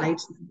not in Yeah.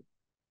 slides.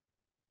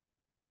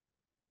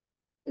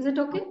 Is it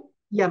okay?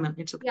 Yeah, ma'am.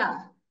 It's okay.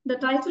 Yeah. The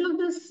title of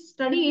this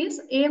study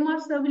is AMR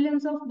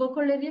Surveillance of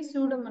Burkholderia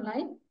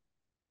pseudomallei.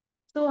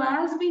 So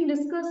as been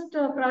discussed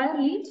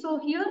priorly, so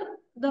here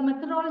the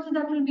methodology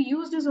that will be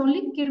used is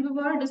only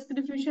Kirby-Bar disk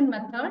diffusion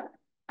method,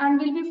 and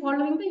we'll be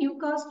following the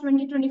UCAS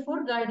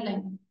 2024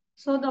 guideline.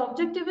 So the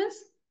objective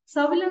is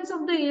surveillance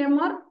of the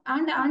AMR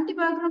and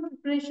antibiogram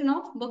preparation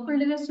of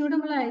Burkholderia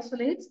pseudomallei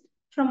isolates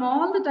from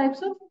all the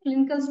types of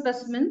clinical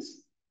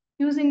specimens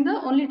using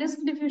the only disk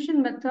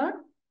diffusion method,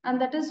 and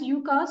that is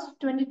UCAS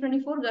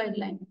 2024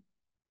 guideline.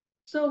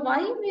 So why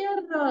we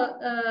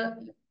are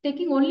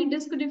taking only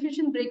disk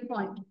diffusion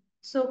breakpoint?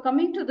 So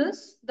coming to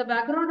this, the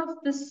background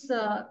of this,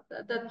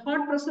 the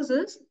thought process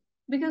is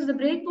because the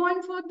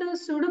breakpoint for the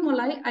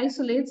pseudomallei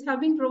isolates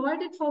have been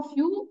provided for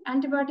few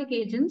antibiotic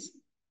agents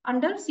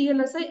under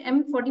CLSI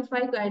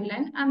M45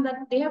 guideline, and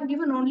that they have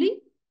given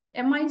only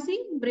MIC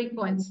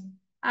breakpoints.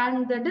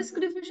 And the disk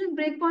diffusion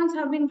breakpoints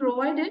have been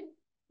provided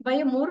by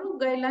a Moru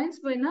guidelines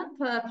by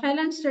a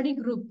Thailand study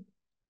group.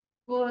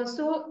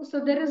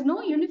 So there is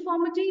no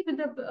uniformity with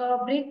the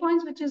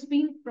breakpoints which is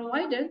being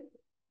provided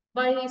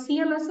by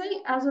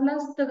CLSI as well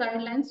as the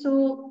guidelines.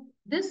 So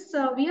this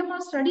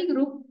VMR study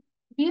group,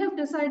 we have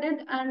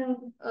decided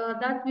and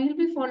that we will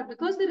be followed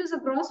because there is a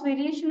gross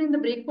variation in the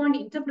breakpoint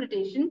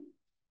interpretation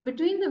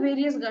between the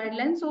various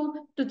guidelines.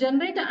 So to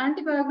generate an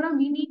antibiogram,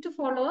 we need to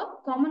follow a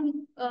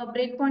common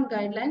breakpoint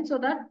guideline so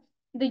that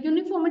the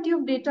uniformity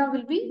of data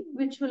will be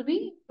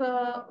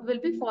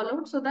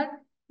followed so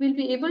that we'll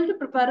be able to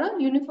prepare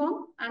a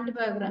uniform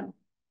antibiogram.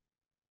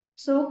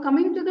 So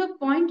coming to the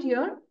point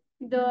here,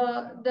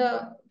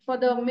 why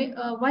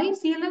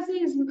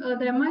CLSI is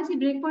the MIC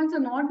breakpoints are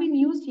not being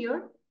used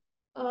here.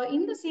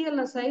 In the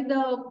CLSI,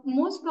 the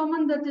most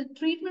common the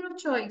treatment of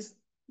choice,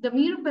 the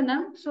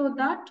meropenem. So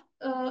that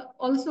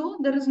also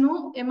there is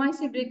no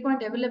MIC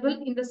breakpoint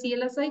available in the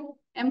CLSI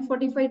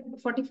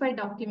M45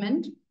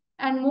 document,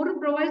 and Moru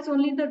provides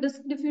only the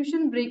disk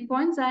diffusion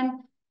breakpoints,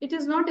 and it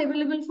is not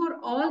available for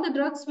all the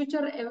drugs which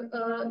are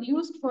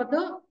used for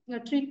the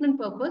treatment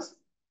purpose.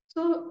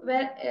 So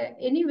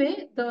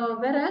anyway,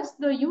 whereas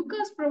the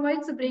UCAS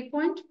provides a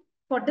breakpoint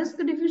for disk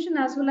diffusion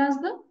as well as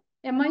the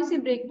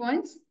MIC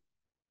breakpoints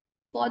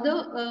for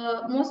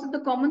the most of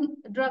the common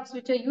drugs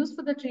which are used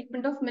for the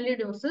treatment of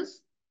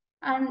melioidosis.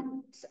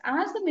 And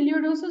as the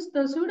melioidosis,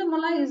 the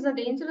pseudomallei is a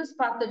dangerous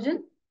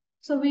pathogen.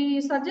 So we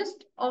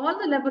suggest all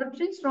the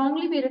laboratories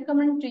strongly we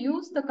recommend to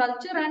use the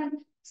culture and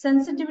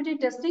sensitivity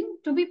testing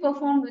to be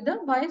performed with the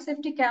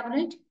biosafety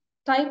cabinet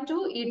type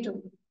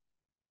 2A2.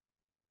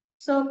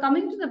 So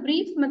coming to the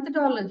brief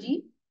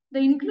methodology, the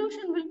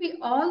inclusion will be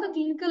all the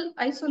clinical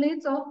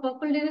isolates of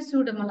Burkholderia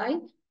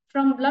pseudomallei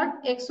from blood,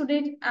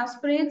 exudate,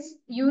 aspirates,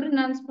 urine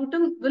and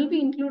sputum will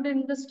be included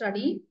in the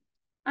study.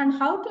 And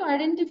how to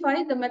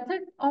identify the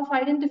method of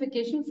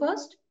identification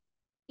first,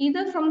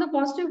 either from the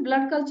positive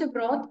blood culture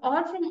broth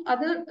or from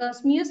other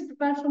smears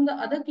prepared from the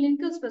other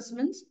clinical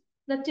specimens,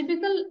 the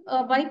typical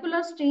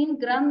bipolar stain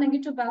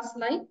gram-negative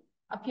bacilli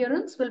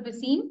appearance will be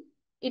seen.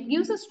 It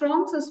gives a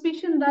strong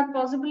suspicion that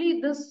possibly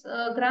this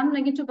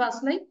gram-negative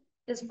bacilli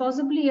is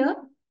possibly a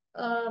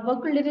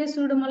Burkholderia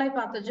pseudomallei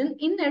pathogen.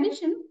 In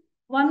addition,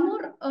 one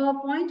more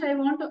point I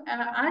want to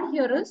add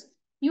here is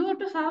you have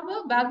to have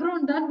a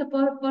background that the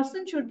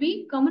person should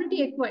be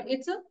community acquired.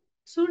 It's a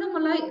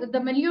pseudomallei, the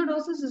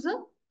melioidosis is a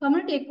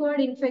community acquired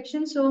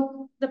infection.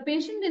 So the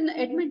patient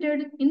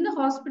admitted in the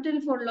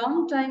hospital for a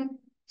long time.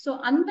 So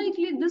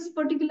unlikely this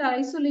particular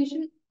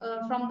isolation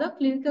from the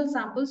clinical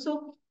sample.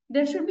 So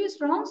there should be a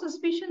strong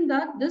suspicion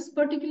that this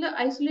particular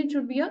isolate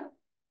should be a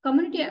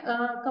community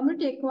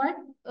acquired,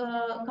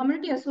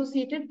 community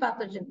associated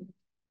pathogen.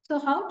 So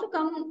how to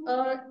come,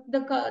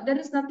 there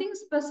is nothing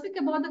specific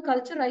about the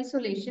culture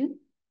isolation.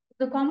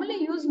 The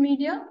commonly used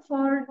media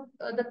for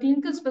the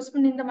clinical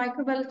specimen in the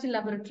microbiology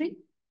laboratory,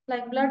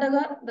 like blood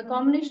agar, the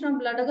combination of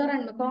blood agar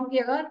and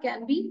McConkey agar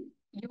can be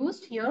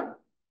used here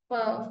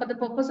for the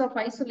purpose of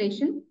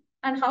isolation.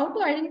 And how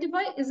to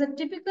identify is a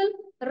typical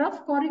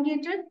rough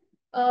corrugated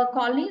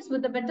colonies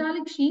with the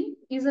metallic sheen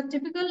is a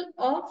typical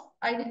of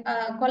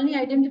colony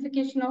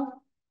identification of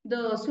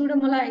the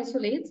pseudomallei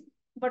isolates.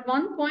 But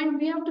one point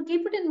we have to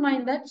keep it in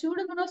mind that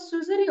Pseudomonas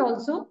susseyi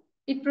also,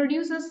 it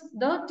produces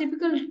the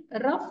typical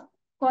rough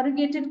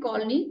corrugated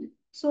colony.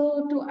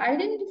 So to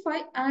identify,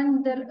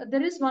 and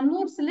there is one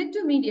more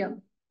selective media,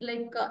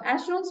 like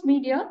Ashron's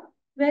media,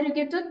 where you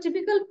get a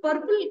typical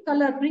purple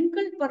color,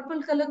 wrinkled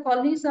purple color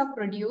colonies are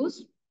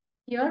produced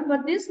here.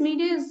 But this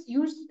media is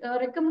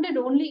recommended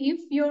only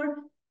if you're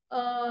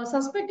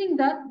suspecting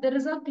that there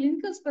is a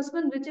clinical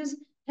specimen which is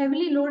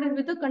heavily loaded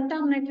with the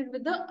contaminated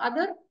with the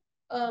other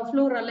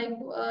flora, like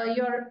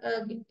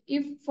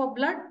if for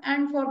blood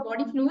and for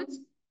body fluids,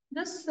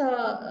 this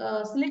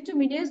selective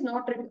media is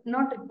not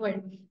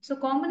required. So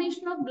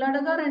combination of blood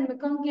agar and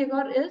McConkey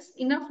agar is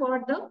enough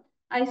for the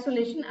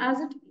isolation as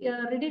it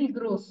readily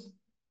grows.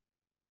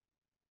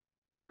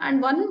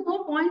 And one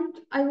more point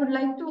I would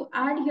like to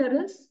add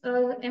here is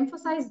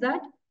emphasize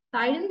that the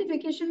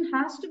identification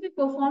has to be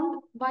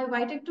performed by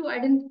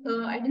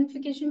Vitek2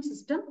 identification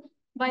system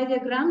by the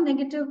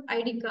gram-negative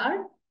ID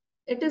card.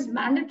 It is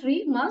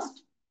mandatory,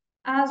 must,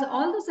 as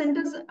all the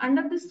centers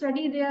under this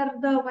study, they are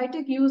the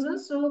Vitek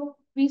users. So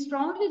we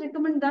strongly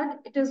recommend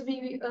that it is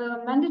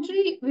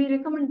mandatory. We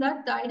recommend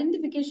that the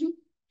identification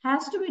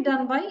has to be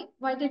done by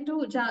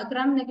Vitek2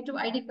 gram-negative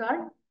ID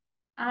card.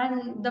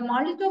 And the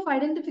Marlitov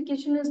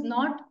identification is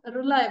not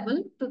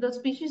reliable to the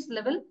species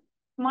level.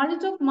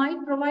 Marlitov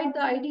might provide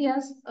the ID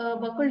as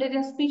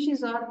Burkholderia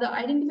species, or the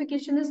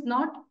identification is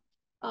not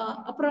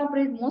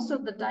appropriate most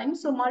of the time.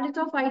 So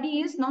Marlitov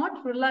ID is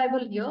not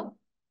reliable here.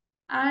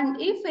 And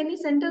if any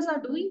centers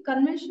are doing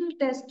conventional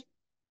tests,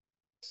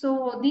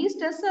 so these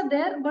tests are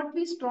there, but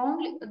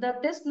the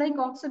tests like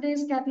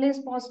oxidase,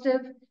 catalase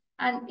positive,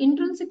 and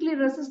intrinsically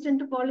resistant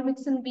to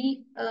polymyxin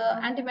B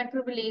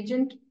antimicrobial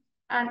agent,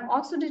 and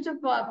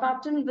oxidative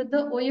pattern with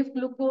the OF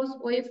glucose,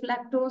 OF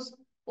lactose,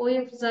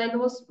 OF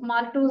xylose,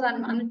 maltose,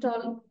 and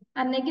mannitol,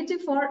 and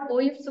negative for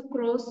OF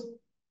sucrose,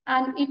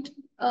 and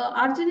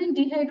arginine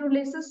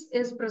dehydrolysis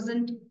is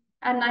present,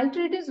 and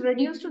nitrate is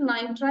reduced to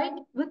nitrite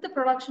with the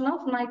production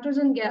of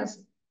nitrogen gas.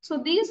 So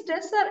these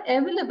tests are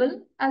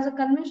available as a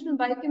conventional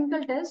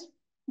biochemical test,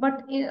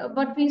 but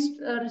we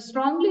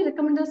strongly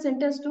recommend the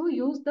centers to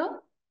use the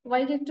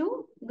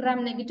Vitek2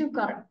 gram-negative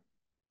card.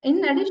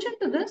 In addition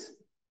to this,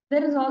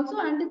 there is also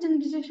antigen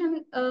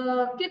detection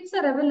kits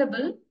are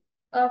available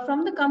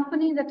from the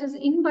company that is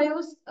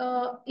InBio's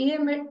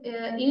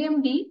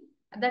AMD,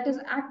 that is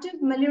active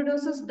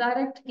melioidosis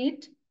direct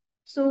kit.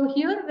 So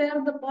here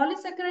where the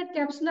polysaccharide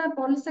capsular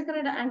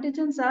polysaccharide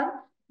antigens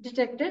are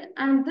detected,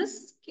 and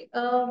this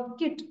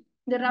kit,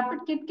 the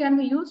rapid kit, can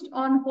be used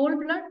on whole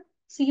blood,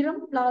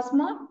 serum,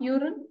 plasma,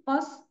 urine,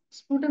 pus,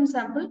 sputum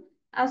sample,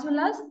 as well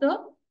as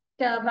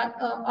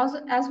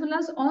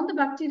on the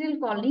bacterial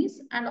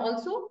colonies, and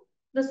also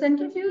the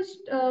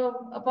centrifuged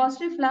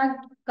positive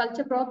flagged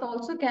culture broth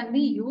also can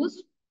be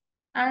used.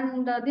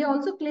 And they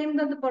also claim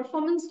that the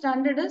performance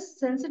standard is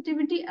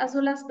sensitivity as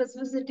well as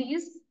specificity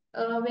is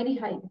very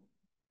high.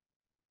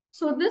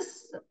 So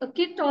this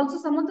kit also,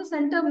 some of the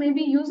center may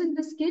be using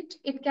this kit.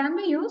 It can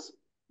be used,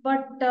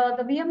 but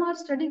the VMR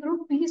study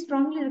group, we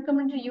strongly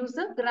recommend to use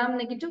the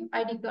gram-negative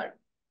ID card.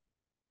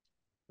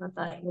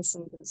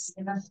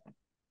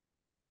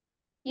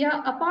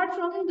 Yeah, apart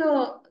from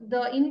the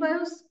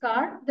InBio's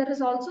card, there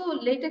is also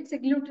latex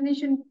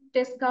agglutination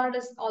test card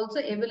is also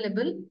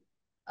available.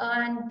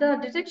 And the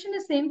detection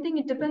is same thing.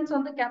 It depends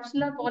on the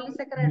capsular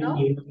polysaccharide of,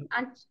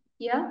 and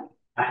yeah.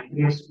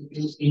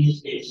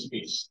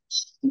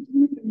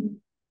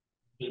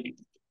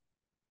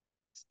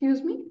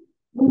 Excuse me.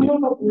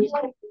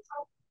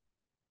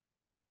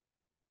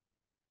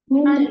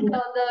 And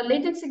the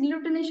latex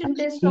agglutination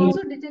test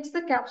also detects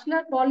the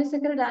capsular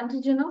polysaccharide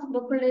antigen of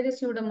Burkholderia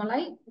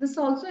pseudomallei. This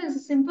also is a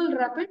simple,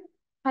 rapid,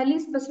 highly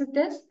specific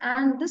test,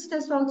 and this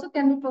test also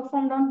can be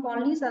performed on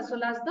colonies as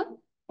well as the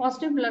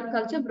positive blood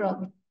culture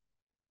broth.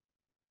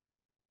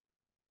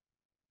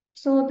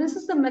 So this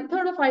is the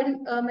method of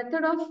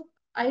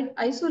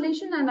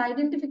isolation and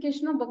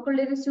identification of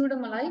Burkholderia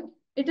pseudomallei.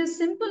 It is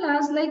simple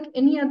as like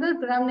any other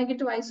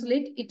gram-negative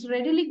isolate. It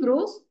readily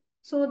grows.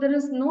 So there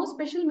is no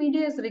special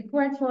media is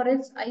required for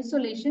its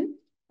isolation.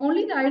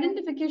 Only the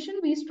identification,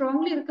 we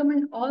strongly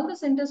recommend all the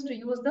centers to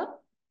use the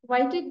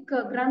Vitek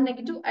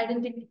gram-negative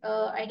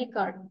ID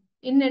card.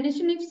 In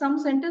addition, if some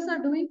centers are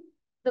doing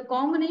the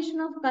combination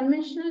of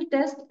conventional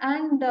test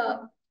and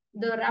the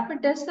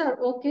rapid tests are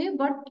okay,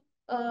 but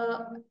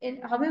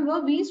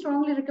however, we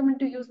strongly recommend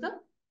to use the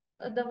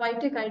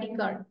Vitek ID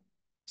card.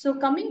 So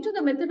coming to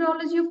the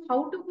methodology of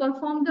how to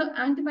perform the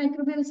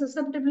antimicrobial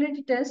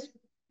susceptibility test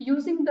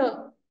using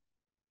the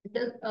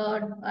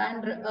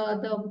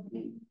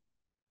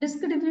disk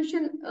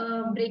diffusion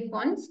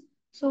breakpoints.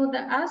 So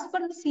as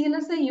per the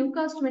CLSI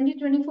UCAS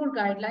 2024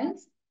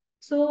 guidelines,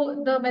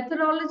 so the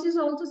methodology is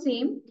also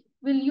same.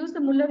 We'll use the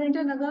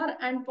Muller-Hinton agar,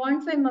 and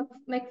 0.5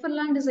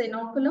 McFarland is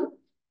inoculum,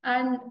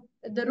 and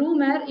the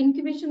room air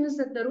incubation is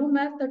at the room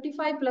air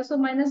 35 plus or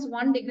minus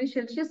 1 degree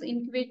Celsius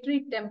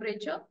incubatory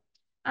temperature,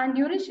 and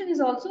duration is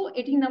also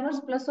 18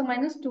 hours plus or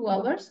minus 2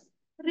 hours.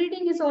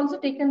 Reading is also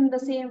taken in the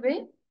same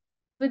way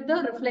with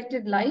the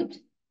reflected light.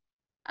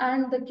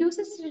 And the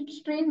QC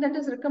strain that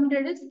is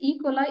recommended is E.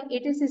 coli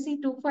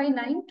 80cc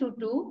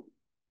 25922.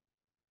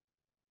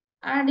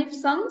 And if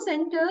some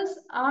centers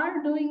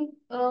are doing,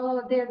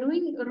 they are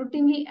doing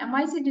routinely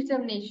MIC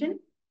determination,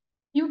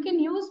 you can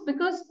use,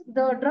 because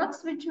the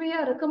drugs which we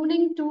are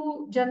recommending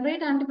to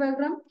generate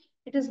antibiogram,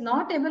 it is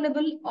not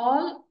available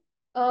all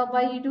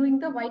by doing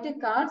the Vitek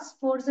cards,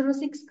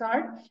 406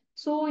 card.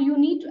 So you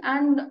need to,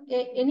 and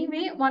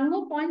anyway, one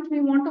more point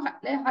we want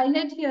to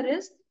highlight here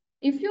is,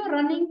 if you're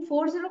running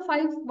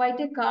 405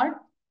 Vitek card,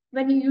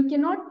 when you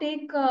cannot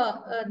take,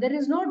 there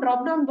is no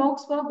drop-down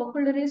box for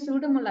Burkholderia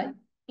pseudomallei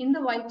in the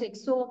Vitek.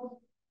 So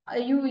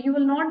you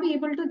will not be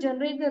able to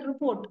generate the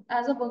report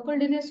as a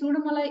Burkholderia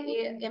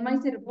pseudomallei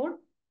MIC report.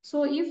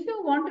 So if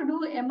you want to do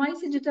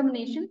MIC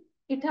determination,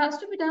 it has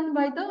to be done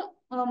by the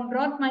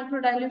broth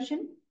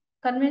microdilution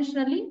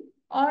conventionally,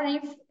 or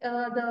if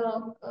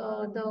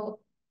the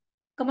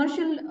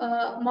commercial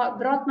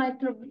broth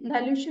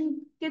microdilution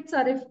kits,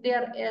 or if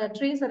their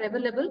trays are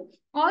available,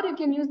 or you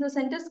can use, the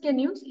centers can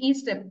use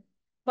E-step.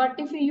 But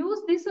if you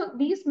use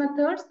these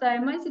methods, the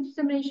MIC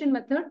determination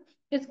method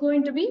is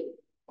going to be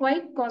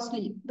quite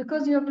costly,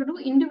 because you have to do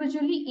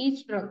individually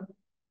each drug.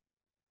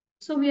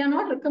 So we are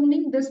not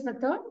recommending this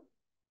method.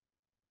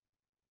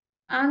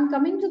 And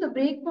coming to the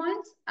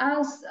breakpoints,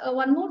 as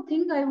one more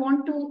thing I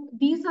want to,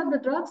 these are the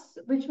drugs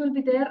which will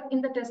be there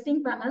in the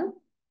testing panel: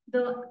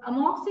 the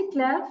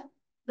amoxiclav,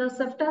 the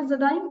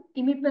ceftazidime,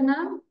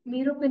 imipenem,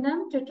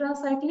 meropenem,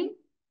 tetracycline,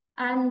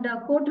 and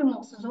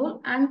cotrimoxazole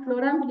and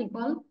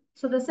chloramphenicol.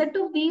 So the set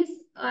of these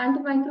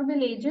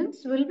antimicrobial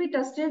agents will be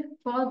tested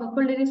for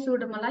Burkholderia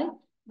pseudomallei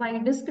by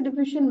disc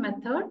diffusion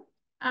method.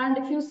 And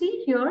if you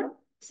see here,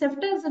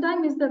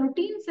 ceftazidime is the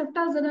routine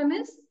ceftazidime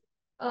is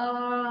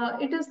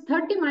it is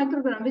 30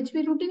 microgram, which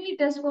we routinely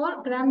test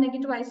for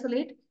gram-negative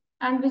isolate,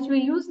 and which we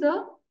use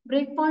the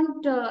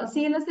breakpoint,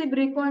 CLSA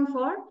breakpoint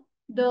for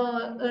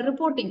the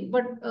reporting.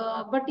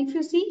 But if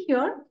you see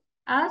here,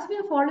 as we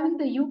are following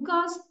the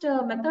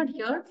UCAST method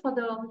here for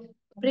the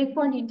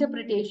breakpoint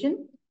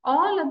interpretation,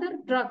 all other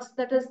drugs,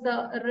 that is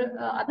the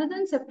other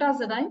than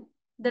ceftazidime,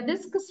 the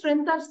disc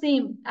strength are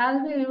same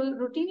as we are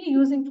routinely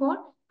using for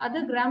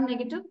other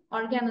gram-negative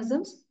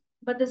organisms.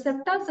 But the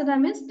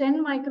ceftazidime is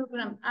 10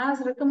 microgram as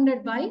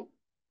recommended by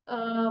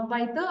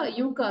the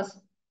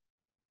UCAS.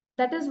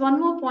 That is one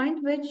more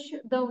point which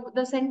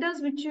the centers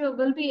which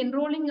will be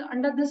enrolling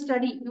under this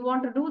study, you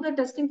want to do the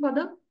testing for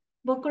the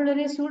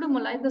Burkholderia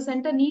pseudomallei, the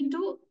center need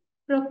to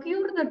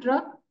procure the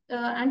drug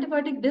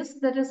antibiotic disc,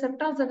 that is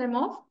ceftazidime,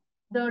 of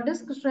the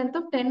disc strength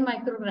of 10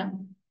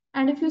 microgram.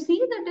 And if you see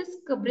the disc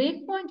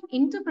breakpoint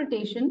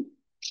interpretation,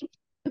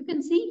 you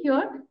can see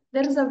here,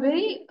 there is a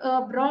very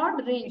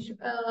broad range,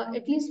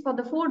 at least for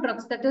the 4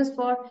 drugs, that is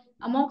for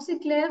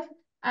amoxiclav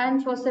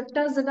and for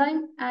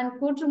ceftazidime and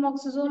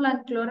cotrimoxazole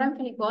and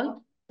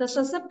chloramphenicol. The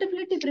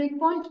susceptibility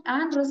breakpoint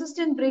and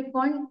resistant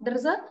breakpoint, there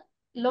is a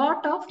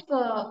lot of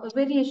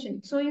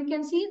variation. So you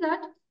can see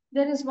that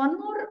there is one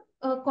more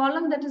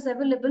column that is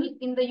available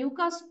in the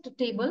UCAST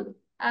table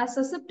as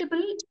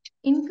susceptible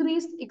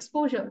increased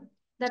exposure.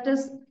 That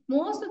is,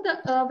 most of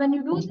the, when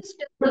you do this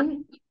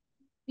testing,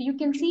 you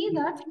can see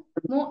that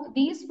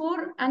these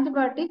 4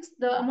 antibiotics,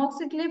 the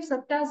amoxiclav,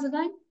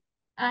 ceftazidime,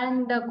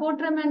 and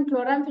cotrim and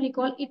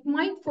chloramphenicol, it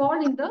might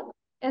fall in the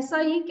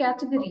SIE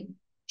category.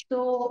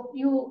 So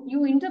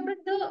you interpret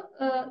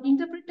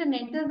and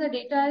enter the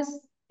data as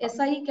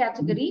SIE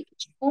category.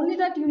 Only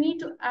that you need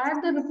to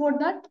add the report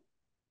that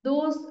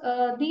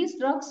these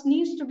drugs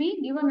needs to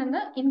be given in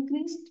the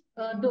increased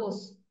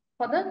dose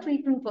for the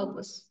treatment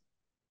purpose.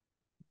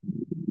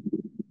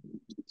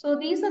 So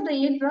these are the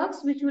 8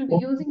 drugs which we'll be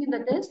using in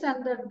the test,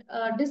 and the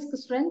disc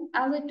strength,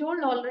 as I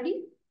told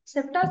already,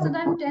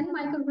 ceftazidime 10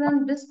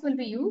 microgram disc will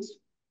be used.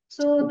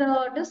 So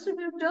the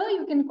distributor,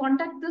 you can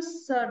contact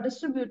this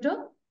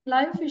distributor,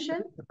 Live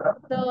Fission.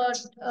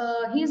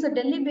 He is a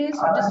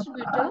Delhi-based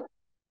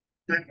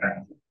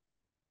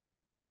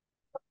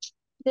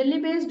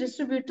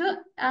distributor.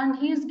 And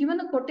he is given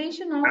a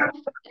quotation of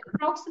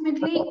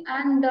approximately,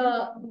 and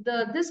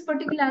this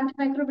particular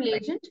antimicrobial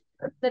agent,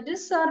 the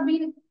discs are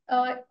being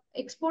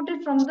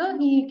exported from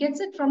he gets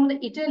it from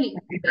Italy.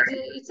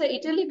 It's a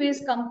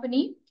Italy-based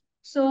company.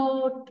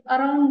 So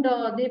around,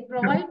 they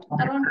provide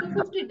around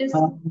 250 discs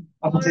for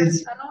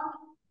around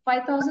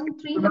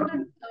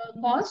 5,300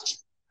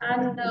 cost,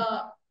 and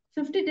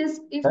 50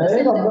 discs, if the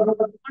center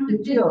want to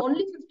take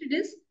only 50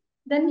 discs,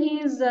 then he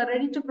is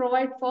ready to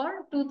provide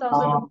for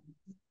 2,000.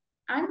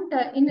 And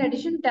in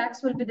addition,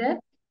 tax will be there.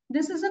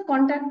 This is a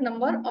contact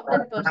number of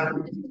that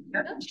person.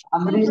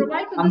 We'll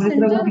provide to the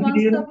center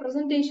once the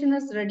presentation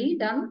is ready,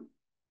 done.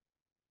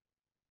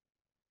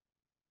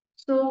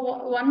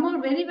 So one more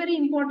very, very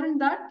important,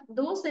 that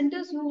those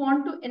centers who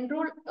want to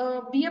enroll,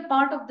 be a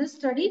part of this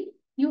study,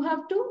 you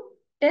have to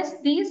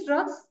test these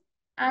drugs.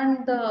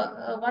 And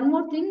one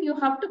more thing, you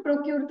have to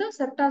procure the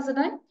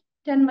ceftazidime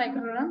 10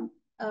 microgram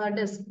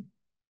disc.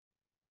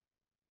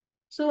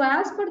 So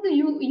as per the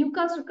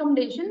UCAS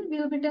recommendation, we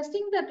will be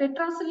testing the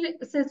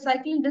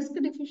tetracycline disc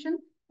diffusion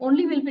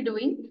only will be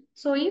doing.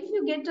 So if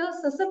you get a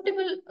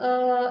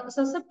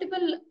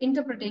susceptible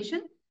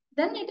interpretation,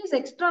 then it is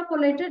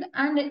extrapolated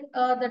and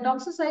the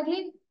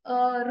doxycycline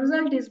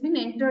result is been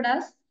entered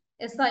as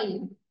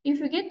SIE. If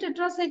you get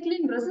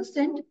tetracycline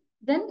resistant,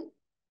 then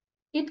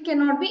it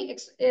cannot be,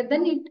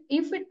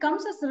 if it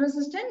comes as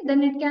resistant,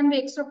 then it can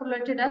be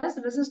extrapolated as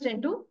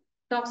resistant to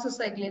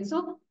doxycycline.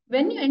 So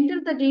when you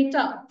enter the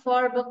data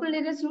for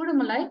Burkholderia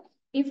pseudomallei,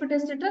 if it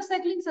is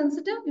tetracycline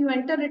sensitive, you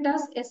enter it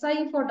as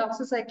SIE for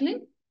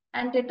doxycycline,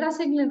 and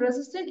tetracycline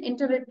resistant,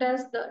 enter it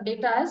as the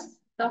data as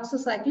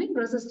doxycycline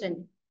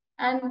resistant.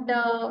 And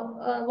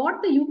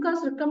what the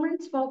UCAS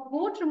recommends for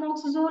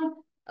co-tremoxazole,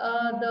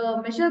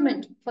 the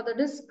measurement for the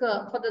disc,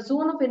 for the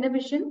zone of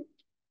inhibition.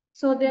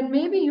 So there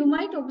may be, you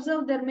might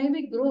observe there may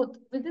be growth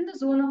within the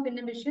zone of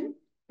inhibition.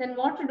 Then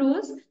what to do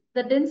is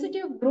the density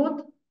of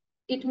growth,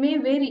 it may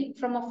vary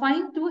from a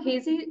fine to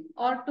hazy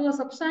or to a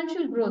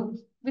substantial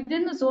growth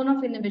within the zone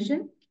of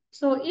inhibition.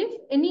 So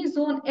if any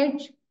zone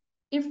edge,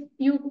 if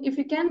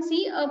you can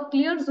see a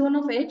clear zone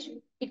of edge,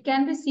 it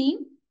can be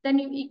seen, then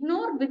you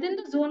ignore within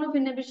the zone of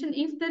inhibition.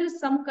 If there is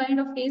some kind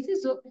of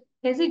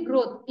hazy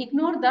growth,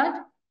 ignore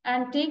that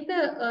and take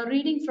the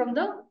reading from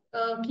the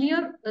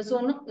clear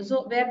zone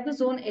where the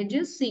zone edge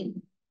is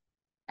seen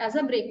as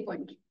a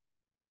breakpoint.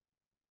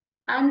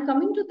 And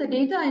coming to the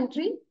data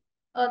entry,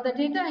 the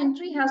data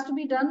entry has to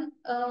be done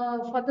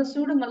for the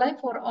pseudomallei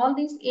for all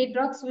these 8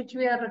 drugs which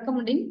we are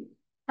recommending,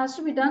 has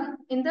to be done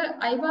in the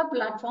IVA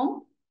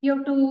platform. You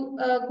have to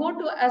go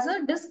to as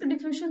a disk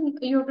diffusion,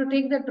 you have to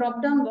take the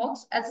drop down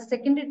box as a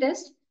secondary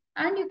test,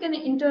 and you can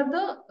enter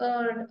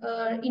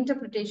the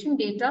interpretation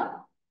data.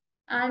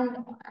 And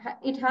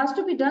it has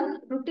to be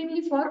done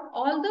routinely for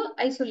all the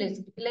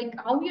isolates, like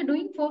how you're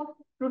doing for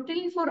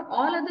routinely for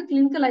all other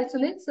clinical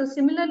isolates. So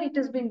similarly, it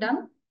has been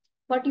done.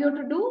 But you have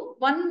to do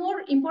one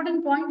more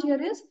important point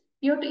here is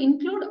you have to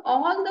include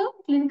all the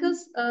clinical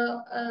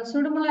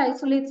pseudomallei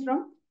isolates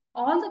from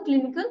all the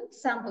clinical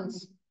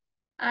samples.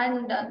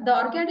 And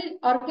the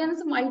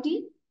organism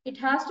ID, it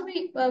has to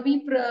be,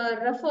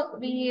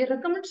 we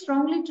recommend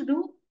strongly to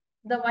do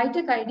the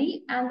Vitek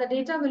ID, and the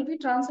data will be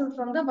transferred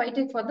from the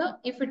Vitek for the,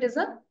 if it is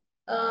a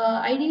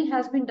ID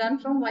has been done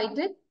from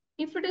Vitek.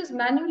 If it is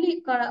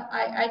manually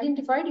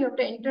identified, you have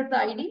to enter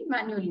the ID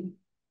manually.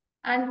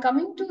 And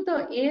coming to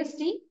the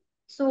AST,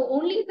 so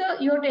only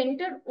you have to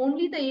enter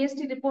only the AST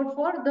report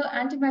for the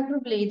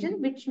antimicrobial agent,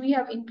 which we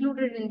have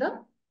included in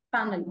the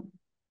panel.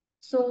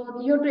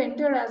 So you have to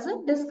enter as a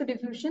disk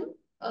diffusion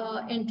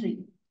entry.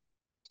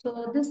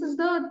 So this is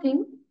the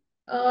thing.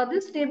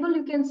 This table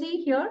you can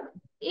see here.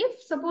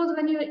 If suppose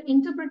when you are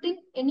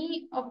interpreting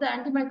any of the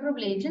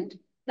antimicrobial agent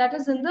that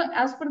is in the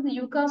as per the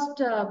UCAST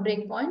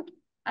breakpoint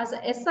as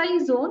a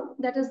SI zone,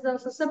 that is the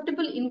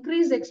susceptible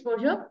increased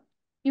exposure,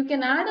 you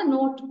can add a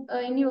note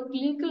in your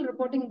clinical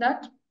reporting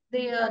that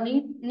they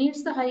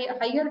needs the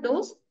higher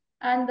dose,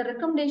 and the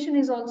recommendation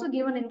is also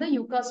given in the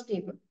UCAST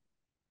table.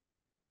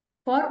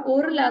 For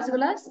oral as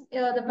well as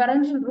the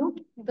parenteral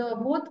route,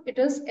 both it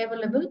is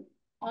available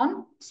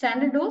on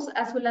standard dose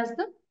as well as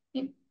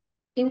the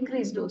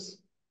increased dose.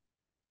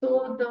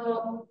 So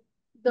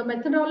the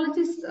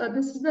methodologies,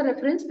 this is the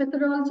reference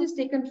methodology is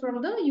taken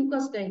from the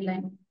UCAST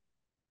guideline.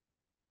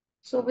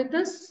 So with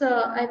this,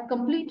 I've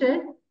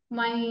completed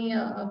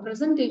my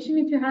presentation.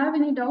 If you have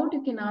any doubt,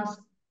 you can ask.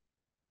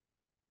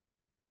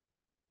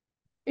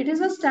 It is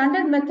a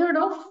standard method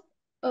of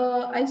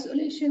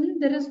isolation.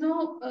 There is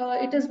no,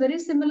 it is very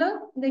similar.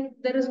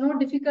 There is no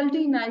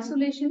difficulty in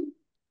isolation.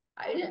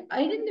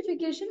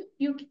 Identification,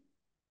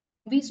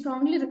 we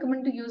strongly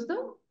recommend to use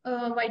the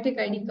Vitek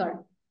ID card.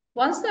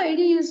 Once the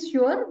ID is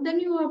sure, then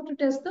you have to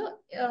test the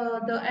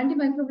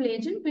antimicrobial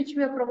agent which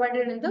we have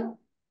provided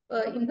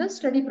in the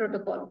study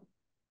protocol.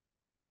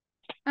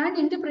 And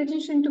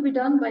interpretation to be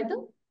done by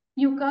the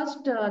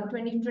UCAST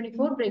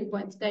 2024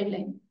 breakpoints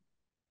guideline.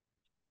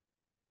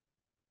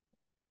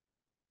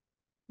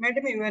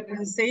 Madam, you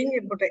were saying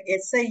about a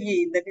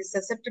SIE, that is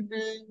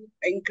susceptible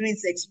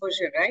increased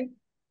exposure, right?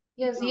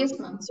 Yes, yes,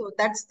 ma'am. So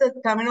that's the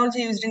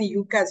terminology used in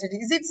UCAS.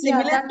 Is it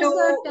similar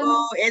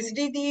to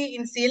SDD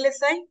in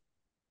CLSI?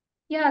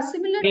 Yeah,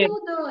 similar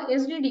to the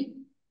SDD,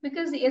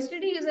 because the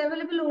SDD is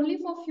available only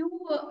for few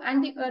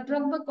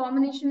drug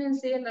combination in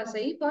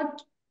CLSI, but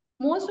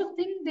most of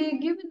things they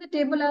give in the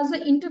table as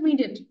an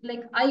intermediate,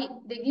 like I,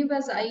 they give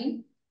as I.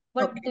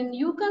 But in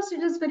UCAS,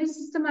 it is very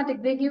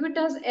systematic. They give it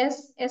as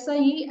S,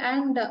 SIE,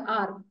 and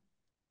R.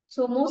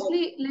 So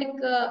mostly like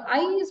I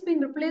has been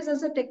replaced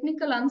as a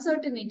technical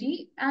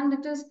uncertainty, and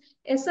it is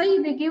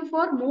SIE they give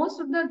for most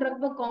of the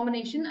drug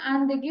combination,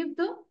 and they give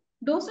the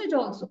dosage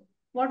also.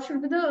 What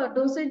should be the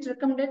dosage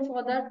recommended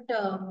for that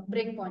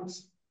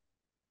breakpoints?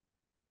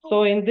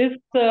 So in this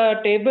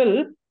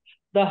table,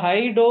 the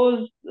high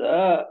dose,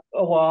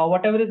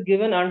 whatever is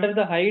given under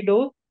the high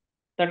dose,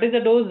 that is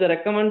the dose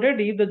recommended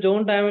if the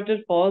zone diameter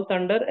falls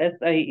under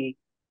SIE.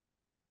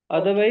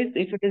 Otherwise,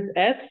 if it is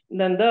S,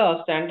 then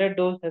the standard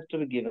dose has to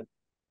be given.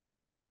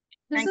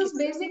 This is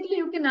basically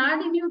you can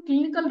add in your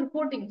clinical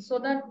reporting so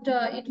that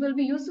it will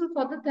be useful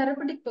for the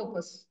therapeutic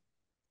purpose.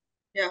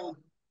 Yeah,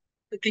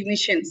 the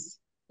clinicians.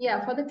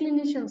 Yeah, for the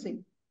clinicians.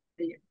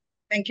 Yeah.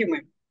 Thank you,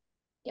 ma'am.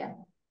 Yeah.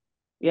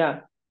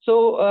 Yeah.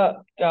 So,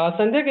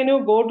 Sandhya, can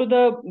you go to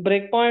the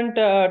breakpoint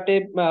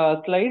tape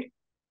slide?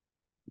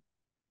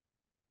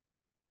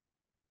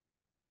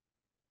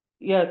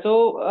 Yeah.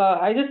 So,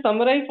 I just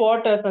summarize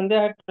what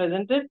Sandhya had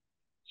presented.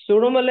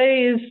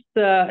 Pseudomallei is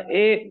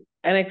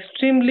an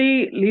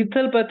extremely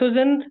lethal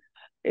pathogen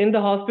in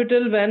the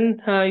hospital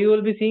when you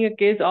will be seeing a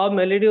case of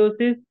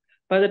melioidosis.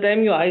 By the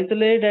time you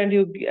isolate and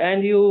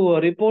you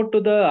report to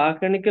the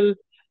clinical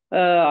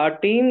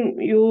team,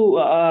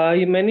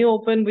 many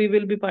often we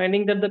will be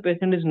finding that the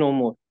patient is no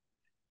more.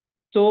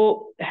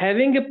 So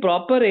having a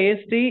proper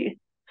AST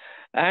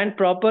and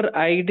proper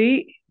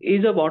ID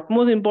is of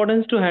utmost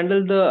importance to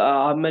handle the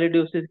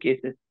melioidosis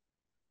cases.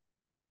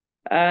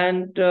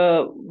 And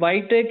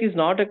Vitek is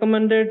not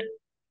recommended.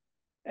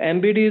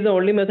 MBD is the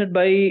only method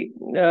by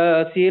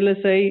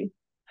CLSI,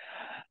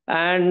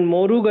 and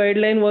MORU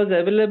guideline was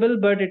available,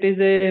 but it is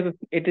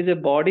a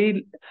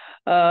body,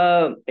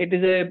 it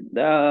is a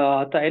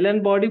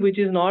Thailand body which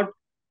is not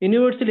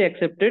universally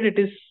accepted. It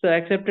is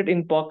accepted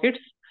in pockets.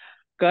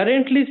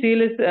 Currently,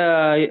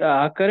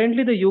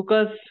 currently the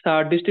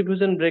UCAS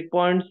distribution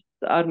breakpoints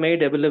are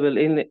made available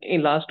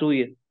in last 2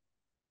 years.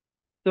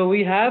 So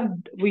we have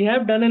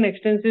done an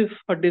extensive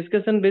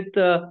discussion with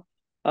the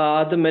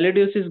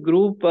melioidosis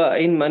group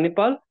in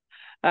Manipal,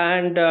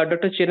 and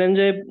Dr.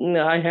 Chiranjay,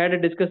 I had a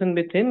discussion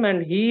with him,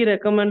 and he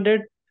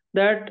recommended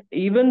that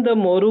even the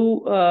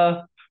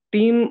MORU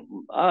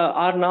team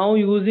are now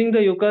using the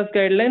UCAS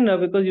guideline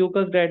because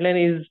UCAS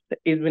guideline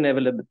is been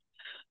available.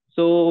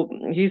 So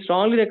he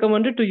strongly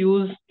recommended to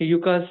use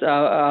UCAS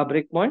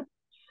breakpoint.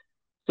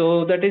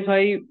 So that is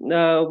why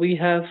we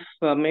have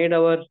made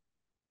our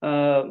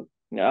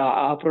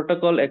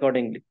protocol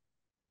accordingly.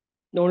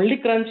 The only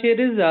crunch here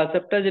is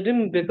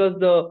ceftazidime because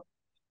the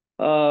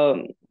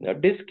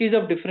disc is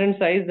of different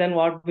size than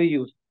what we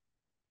use.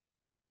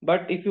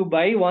 But if you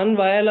buy one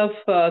vial of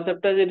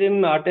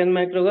ceftazidime 10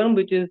 microgram,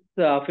 which is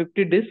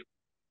 50 discs,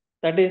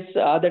 that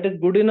is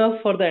good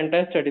enough for the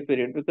entire study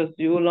period because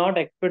you will not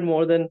expect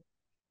more than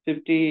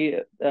 50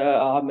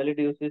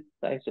 melioidosis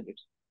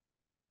isolates.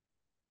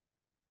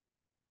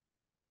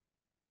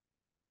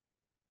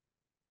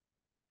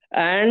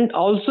 And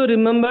also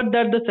remember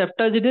that the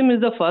ceftazidime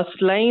is the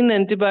first line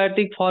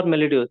antibiotic for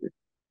melioidosis.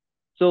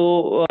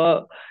 So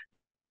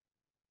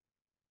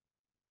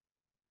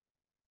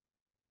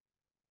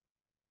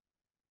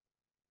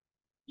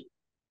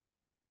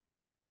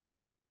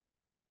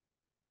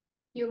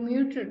You're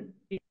muted.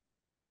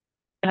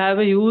 Have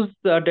a huge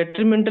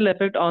detrimental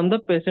effect on the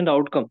patient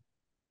outcome.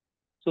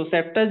 So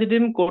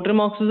ceftazidime,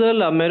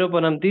 cotrimoxazole,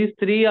 meropenem, these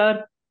three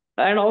are,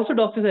 and also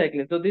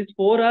doxycycline. So these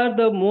four are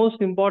the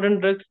most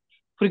important drugs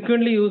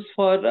frequently used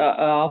for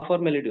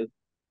melioidosis.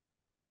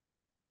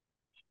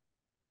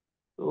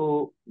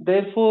 So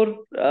therefore,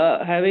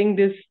 having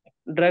these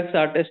drugs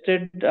are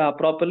tested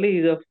properly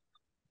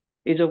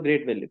is of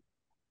great value.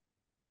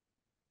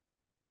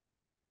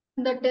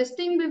 The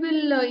testing we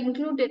will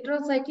include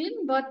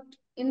tetracycline, but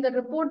in the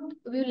report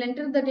we will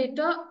enter the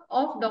data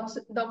of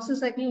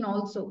doxycycline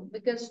also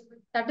because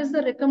that is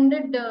the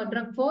recommended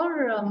drug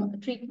for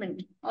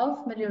treatment of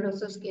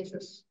melioidosis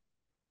cases.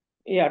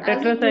 Yeah,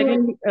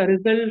 tetracycline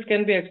result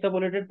can be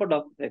extrapolated for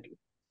doxycycline.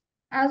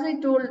 As I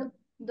told,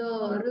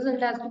 the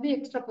result has to be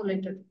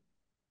extrapolated.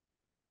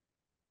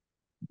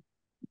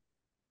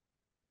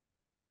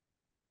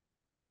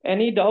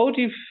 Any doubt?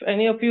 If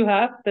any of you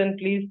have, then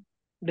please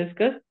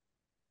discuss.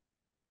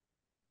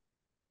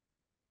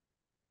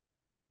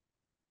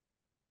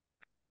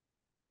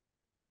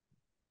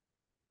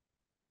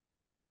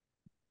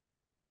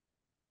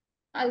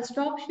 I'll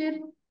stop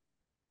sharing.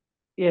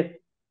 Yes.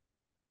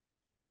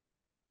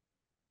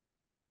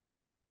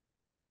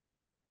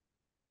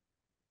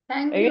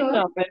 Thank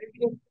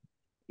you.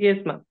 Yes,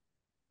 ma'am.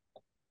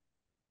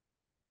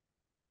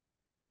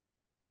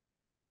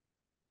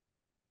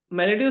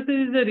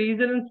 Melioidosis is a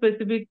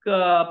region-specific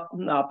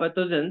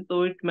pathogen,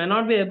 so it may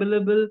not be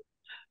available.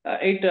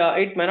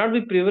 It may not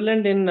be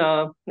prevalent in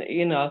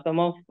some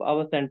of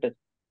our centers.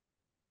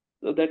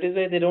 So that is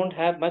why they don't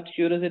have much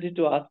curiosity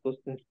to ask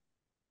questions.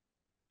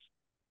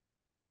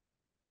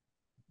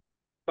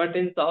 But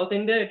in South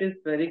India, it is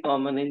very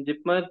common. In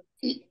Jipmer,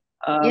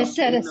 yes,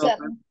 sir.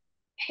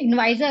 In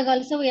Vizag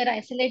also, we are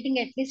isolating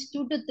at least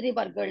 2 to 3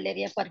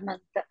 Burkholderia per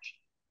month.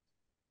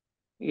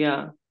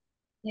 Yeah.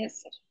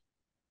 Yes, sir.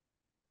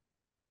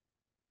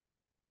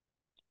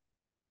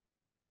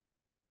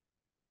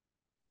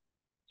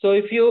 So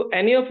if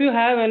any of you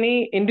have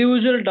any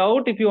individual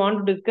doubt, if you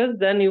want to discuss,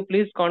 then you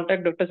please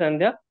contact Dr.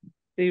 Sandhya.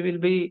 She will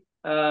be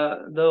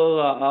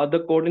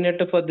the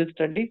coordinator for this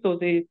study. So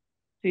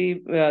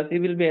she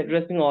will be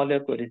addressing all your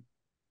queries.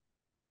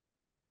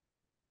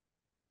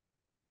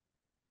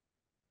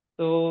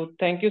 So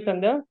thank you,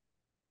 Sandhya.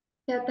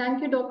 Yeah,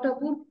 thank you, Dr.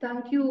 Abu.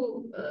 Thank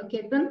you,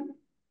 Ketan.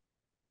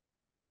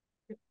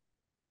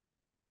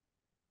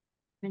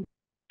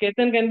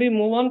 Ketan, can we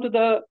move on to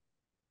the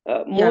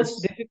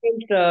most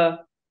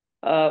difficult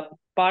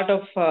part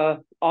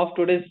of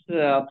today's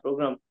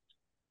program?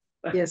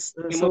 Yes.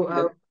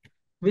 So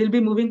we'll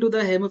be moving to the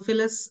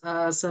Hemophilus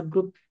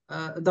subgroup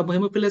the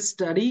Hemophilus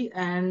study.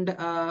 And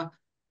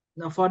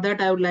now for that,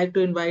 I would like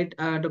to invite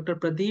Dr.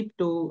 Pradeep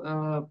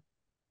to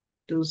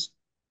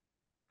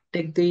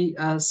take the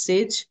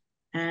stage.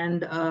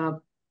 And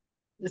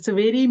it's a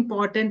very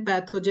important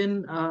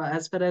pathogen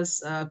as far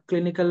as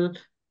clinical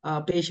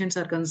patients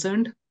are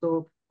concerned.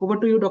 So over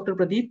to you, Dr.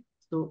 Pradeep.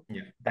 So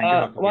yeah, thank you,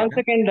 Dr. One Ketan.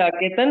 second,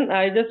 Ketan.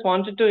 I just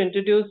wanted to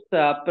introduce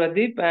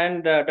Pradeep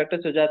and Dr.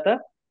 Sujata.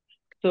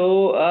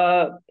 So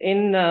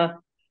in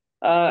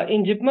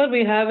JIPMER,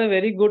 we have a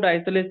very good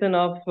isolation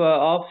of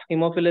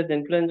Hemophilus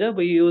influenza.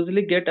 We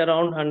usually get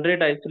around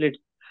 100 isolates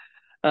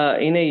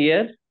in a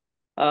year,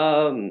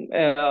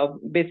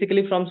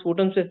 basically from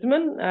sputum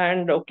specimen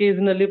and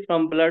occasionally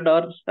from blood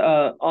or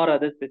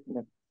other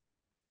specimens.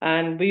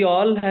 And we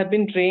all have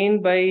been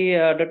trained by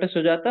Dr.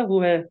 Sujata,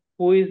 who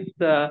is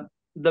the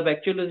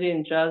bacteriology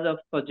in charge of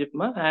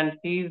JIPMER, and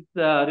she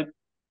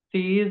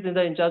is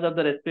in charge of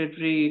the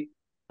respiratory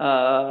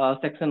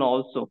section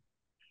also.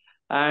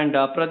 And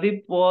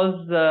Pradeep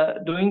was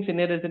doing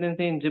senior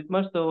residency in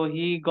JIPMER, so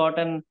he got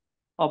an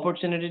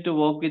opportunity to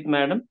work with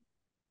madam.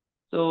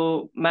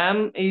 So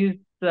ma'am is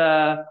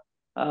available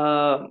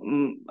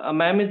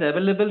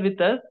with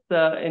us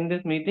in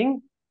this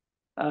meeting.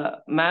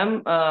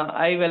 Ma'am,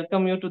 I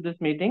welcome you to this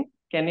meeting.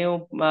 Can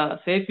you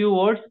say a few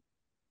words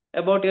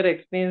about your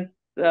experience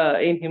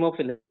in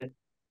Hemophilus?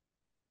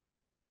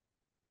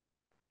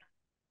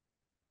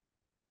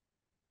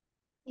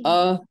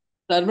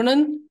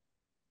 Sarvanan?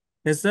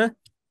 Yes, sir.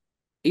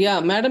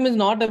 Yeah, madam is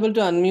not able to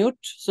unmute.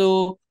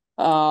 So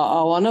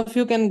one of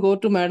you can go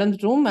to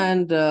madam's room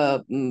and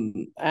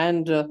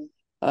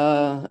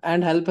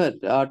help her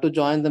to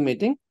join the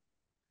meeting.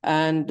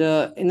 And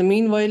in the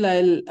meanwhile,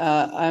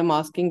 I'm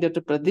asking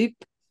Dr. Pradeep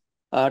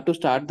to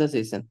start the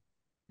session.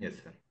 Yes,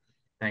 sir.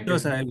 Thank Sure, you.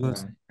 sir, I'll go.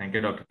 Thank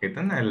you, Dr.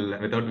 Ketan.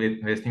 Without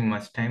wasting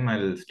much time,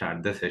 I'll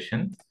start the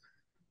session.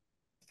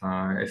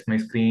 Is my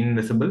screen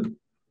visible?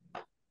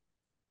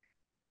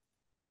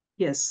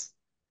 yes.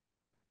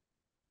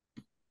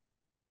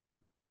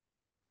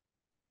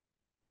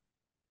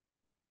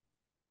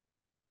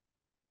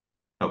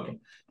 Okay,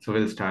 so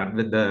we'll start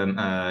with the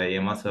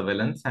AMR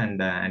surveillance and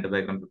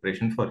antibiogram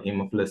preparation for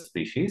Hemophilus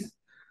species.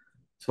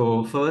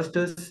 So first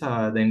is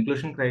the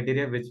inclusion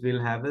criteria which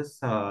we'll have is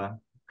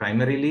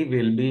primarily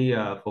we'll be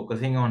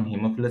focusing on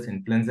Hemophilus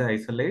influenza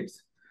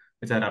isolates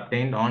which are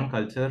obtained on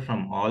culture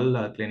from all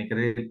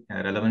clinically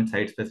relevant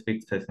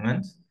site-specific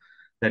specimens.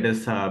 That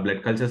is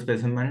blood culture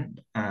specimen,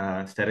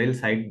 sterile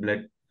site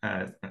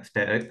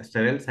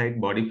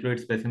body fluid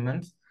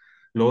specimens,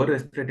 lower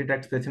respiratory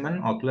tract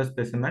specimen, ocular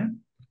specimen,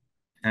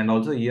 and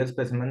also ear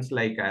specimens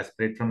like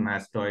aspirate from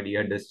mastoid,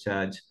 ear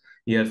discharge,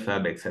 ear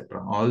swab,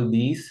 etc. All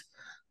these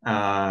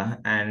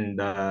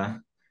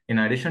in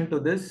addition to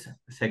this,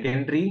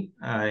 secondary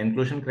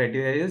inclusion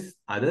criteria is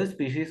other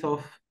species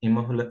of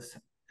Hemophilus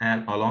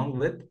and along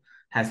with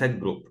HACCP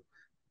group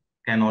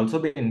can also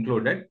be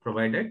included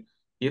provided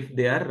if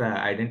they are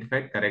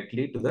identified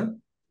correctly to the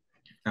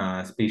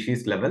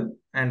species level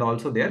and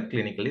also they are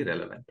clinically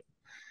relevant.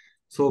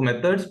 So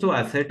methods to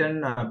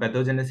ascertain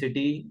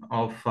pathogenicity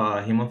of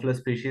Hemophilus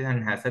species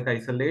and HACCP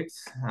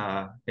isolates,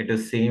 it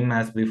is same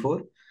as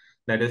before.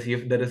 That is,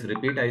 if there is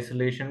repeat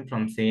isolation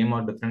from same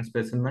or different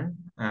specimen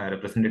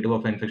representative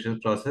of infectious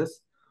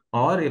process,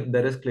 or if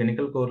there is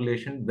clinical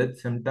correlation with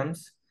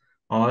symptoms,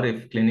 or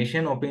if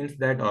clinician opines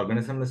that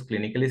organism is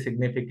clinically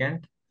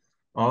significant,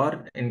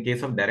 or in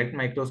case of direct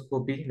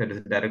microscopy, that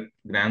is direct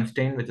gram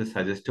stain, which is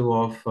suggestive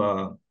of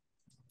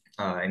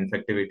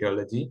infective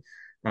etiology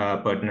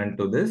pertinent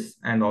to this,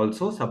 and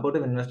also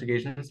supportive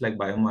investigations like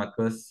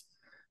biomarkers.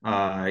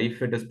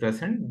 If it is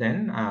present,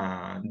 then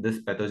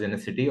this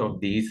pathogenicity of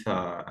these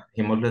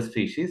Hemophilus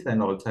species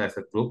and also as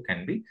a group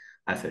can be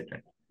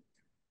ascertained.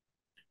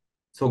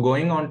 So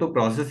going on to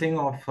processing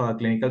of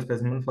clinical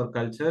specimen for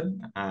culture,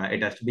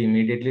 it has to be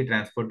immediately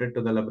transported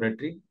to the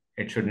laboratory.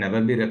 It should never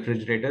be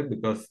refrigerated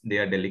because they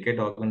are delicate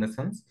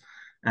organisms,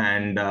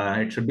 and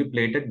it should be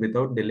plated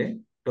without delay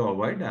to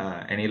avoid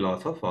any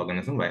loss of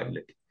organism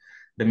viability.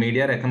 The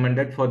media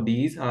recommended for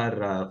these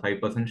are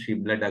 5%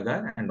 sheep blood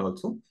agar and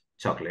also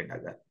chocolate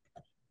agar.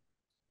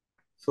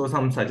 So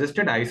some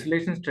suggested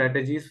isolation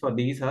strategies for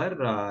these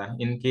are,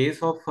 in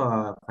case of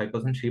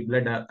 5% sheep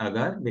blood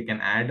agar, we can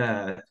add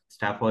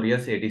Staph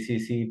aureus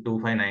ATCC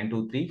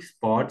 25923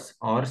 spots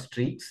or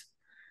streaks.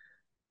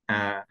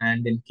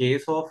 And in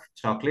case of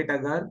chocolate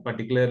agar,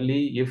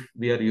 particularly if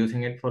we are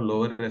using it for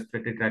lower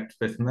respiratory tract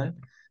specimen,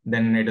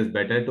 then it is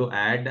better to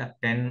add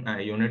 10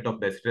 unit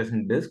of dextrose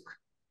disc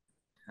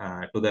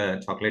to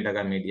the chocolate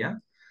agar media.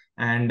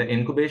 And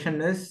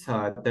incubation is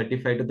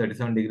 35 to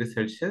 37 degrees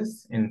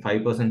Celsius in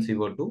 5%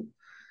 CO2.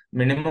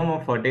 Minimum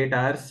of 48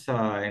 hours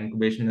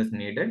incubation is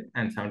needed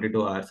and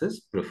 72 hours is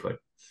preferred.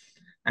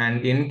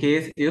 And in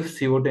case if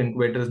CO2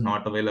 incubator is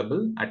not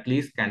available, at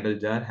least candle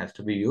jar has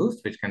to be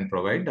used, which can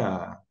provide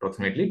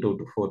approximately 2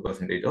 to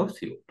 4% of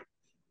CO2.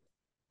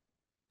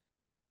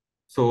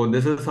 So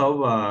this is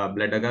how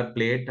blood agar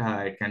plate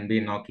it can be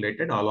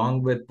inoculated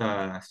along with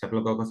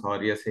Staphylococcus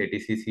aureus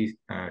ATCC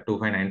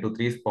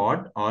 25923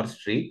 spot or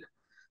streak.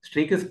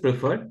 Streak is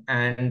preferred,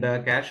 and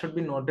care should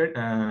be noted.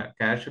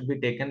 Care should be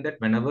taken that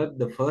whenever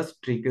the first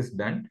streak is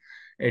done,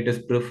 it is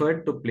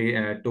preferred to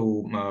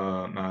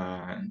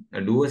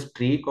do a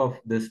streak of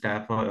the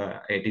staph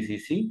or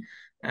ATCC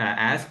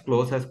as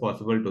close as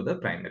possible to the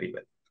primary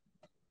well,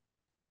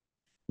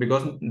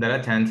 because there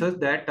are chances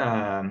that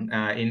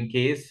in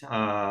case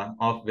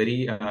of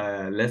very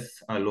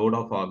less load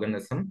of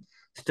organism,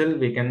 still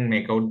we can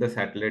make out the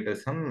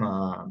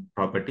satellitism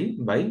property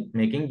by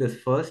making this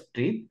first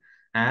streak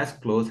as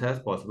close as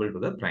possible to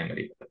the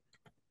primary well.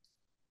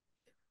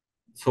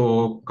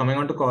 So coming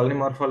on to colony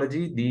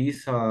morphology,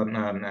 these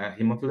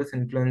Hemophilus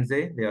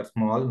influenzae, they are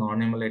small,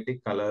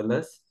 non-hemolytic,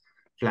 colorless,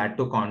 flat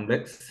to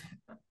convex,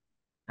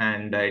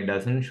 and it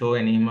doesn't show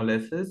any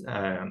hemolysis,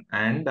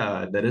 and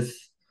there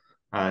is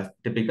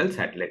typical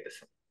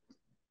satellitism.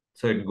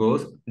 So it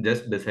goes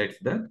just besides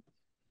the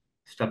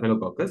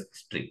Staphylococcus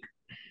streak.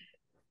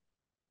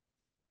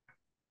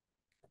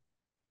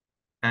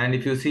 And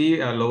if you see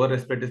a lower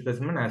respiratory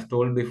specimen, as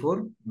told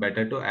before,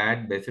 better to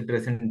add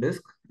bacitracin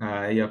disc.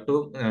 You have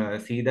to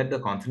see that the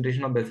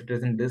concentration of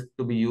bacitracin disc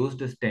to be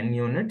used is 10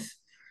 units.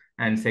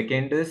 And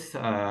second is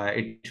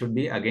it should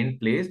be again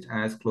placed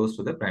as close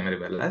to the primary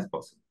well as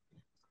possible.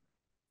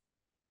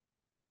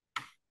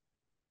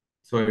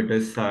 So it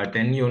is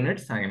 10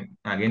 units. I am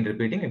again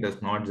repeating, it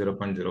is not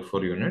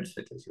 0.04 units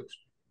which is used.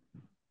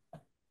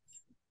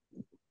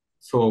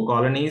 So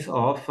colonies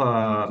of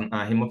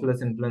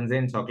Hemophilus influenzae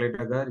in chocolate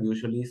agar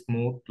usually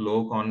smooth,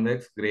 low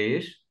convex,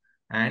 grayish,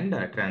 and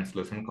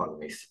translucent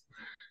colonies.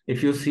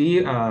 If you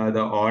see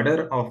the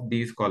order of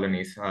these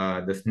colonies,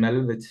 the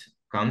smell which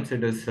comes,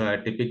 it is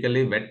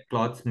typically wet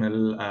cloth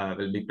smell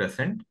will be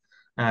present.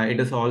 It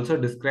is also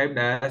described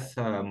as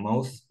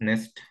mouse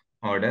nest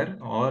order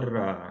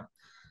or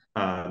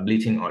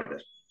bleaching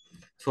order.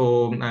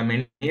 So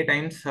many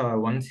times,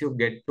 once you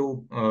get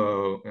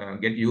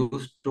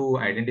used to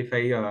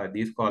identify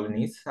these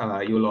colonies,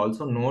 you will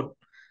also note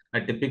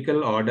a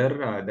typical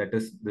order that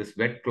is this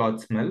wet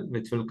cloth smell,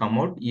 which will come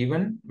out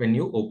even when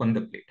you open the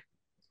plate.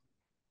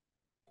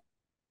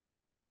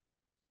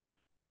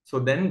 So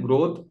then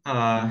growth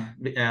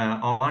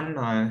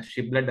on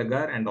sheep blood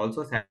agar and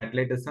also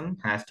satellitism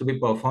has to be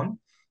performed.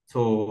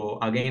 So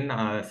again,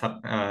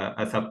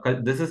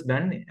 this is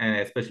done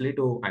especially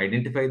to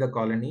identify the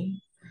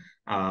colony.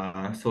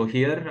 So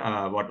here,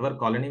 whatever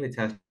colony which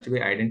has to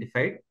be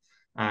identified,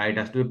 it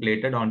has to be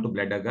plated onto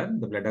blood agar.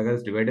 The blood agar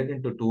is divided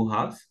into two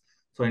halves.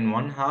 So in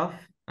one half,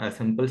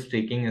 simple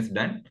streaking is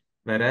done,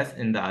 whereas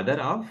in the other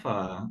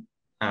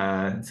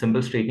half,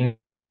 simple streaking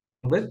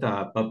with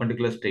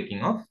perpendicular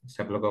streaking of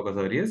Staphylococcus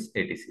aureus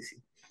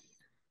ATCC.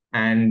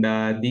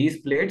 And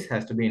these plates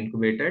has to be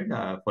incubated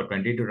for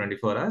 20 to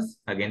 24 hours,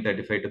 again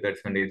 35 to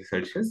 37 degrees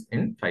Celsius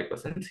in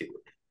 5%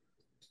 seawater.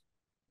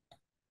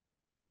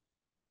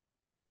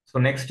 So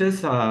next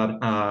is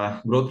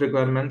growth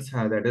requirements,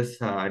 that is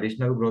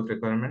additional growth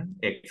requirement,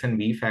 X and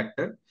V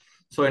factor.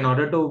 So in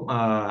order to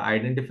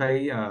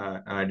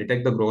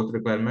detect the growth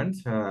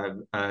requirements,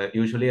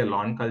 usually a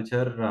lawn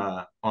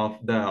culture of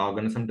the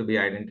organism to be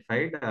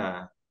identified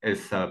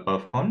is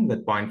performed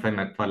with 0.5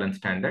 McFarland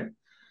standard.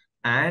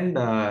 And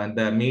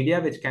the media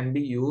which can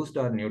be used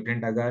are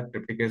nutrient agar,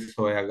 triticus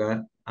soy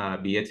agar,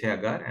 BHA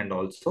agar, and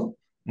also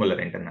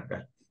Muller-Renton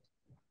agar.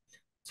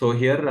 So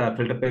here,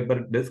 filter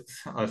paper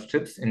discs or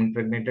strips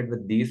impregnated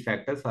with these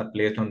factors are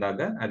placed on the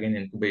agar, again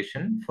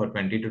incubation for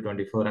 20 to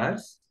 24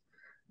 hours,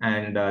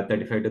 and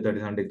 35 to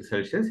 37 degrees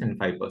Celsius in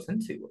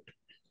 5% seawater.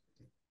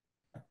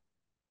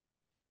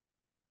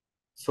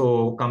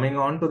 So coming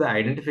on to the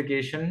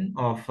identification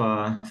of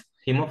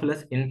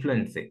Hemophilus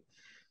influenzae.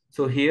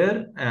 So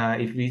here,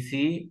 if we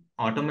see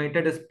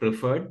automated is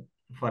preferred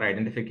for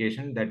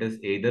identification, that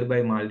is either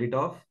by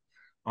Malditoff,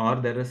 or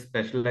there is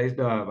specialized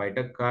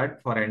Vitek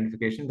card for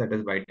identification, that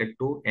is Vitek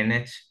 2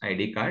 NH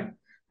ID card,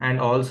 and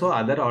also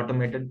other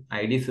automated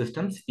ID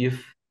systems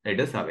if it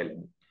is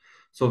available.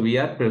 So we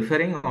are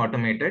preferring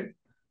automated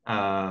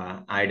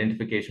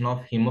identification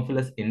of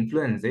Hemophilus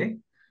influenzae,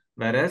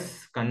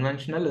 whereas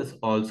conventional is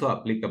also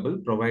applicable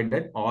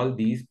provided all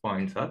these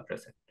points are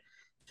present.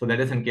 So that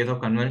is in case of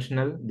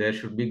conventional, there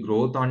should be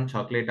growth on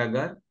chocolate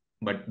agar,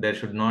 but there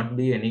should not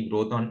be any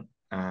growth on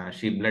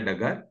sheep blood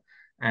agar.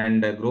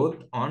 And growth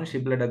on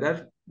sheep blood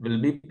agar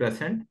will be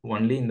present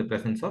only in the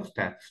presence of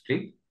staph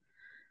streak.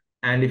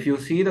 And if you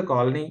see the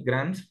colony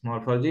grams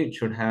morphology, it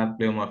should have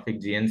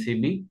pleomorphic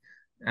GNCB.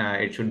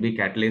 It should be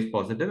catalase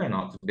positive and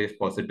oxidase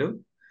positive.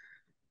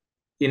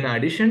 In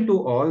addition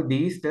to all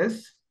these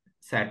tests,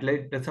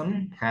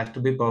 satellitism has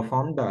to be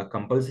performed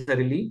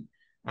compulsorily.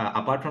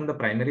 Apart from the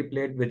primary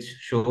plate, which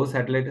shows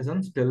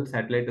satellitism, still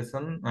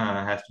satellitism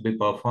has to be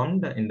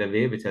performed in the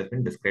way which has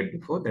been described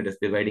before, that is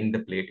dividing the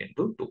plate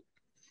into two.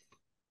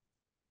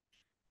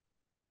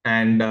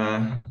 And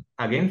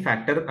again,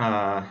 factor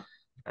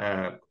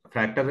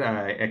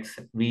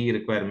XV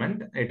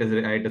requirement, it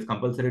is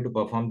compulsory to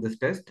perform this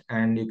test,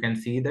 and you can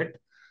see that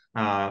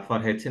for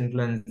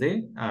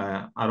H.influenzae,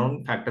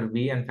 around factor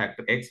V and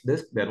factor X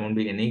disc, there won't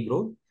be any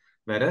growth,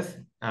 whereas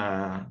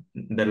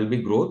there will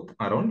be growth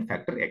around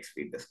factor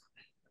XV disc.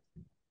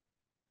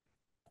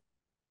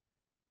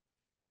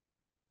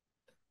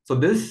 So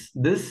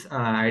this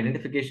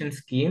identification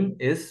scheme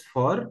is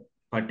for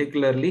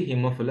particularly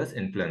Hemophilus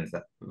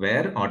influenza,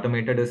 where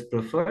automated is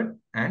preferred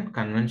and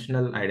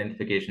conventional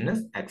identification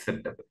is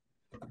acceptable.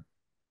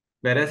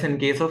 Whereas in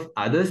case of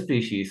other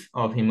species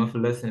of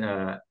Hemophilus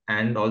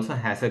and also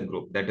HACCP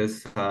group, that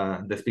is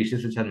the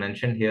species which are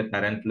mentioned here,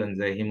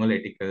 Parainfluenzae,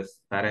 Hemolyticus,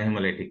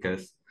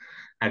 Parahemolyticus,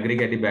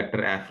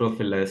 Aggregatibacter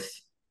Afrophilus,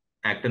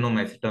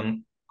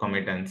 Actinomycetum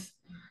comitans,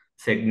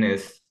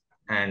 Cygnus,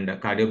 and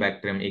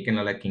Cardiobacterium,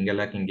 Echinella,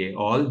 Kingella, kingae,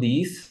 all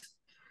these,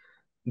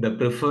 the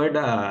preferred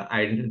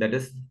that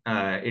is,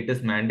 it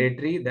is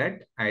mandatory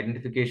that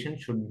identification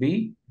should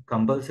be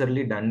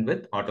compulsorily done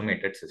with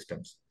automated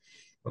systems.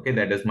 Okay,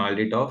 that is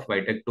MALDI-TOF,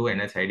 Vitek 2,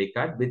 NHID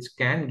card, which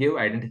can give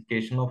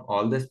identification of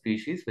all the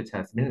species which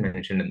has been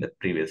mentioned in the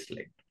previous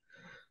slide.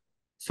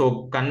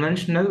 So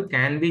conventional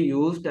can be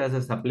used as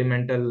a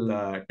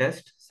supplemental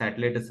test.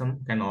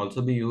 Satellitism can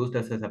also be used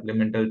as a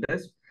supplemental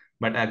test.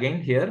 But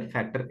again, here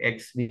factor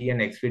XV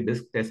and XV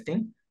disc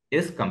testing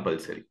is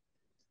compulsory.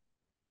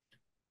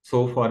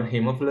 So for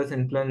Hemophilus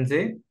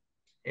influenzae,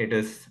 it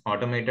is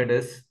automated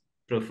is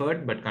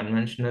preferred, but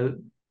conventional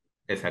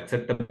is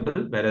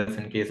acceptable. Whereas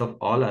in case of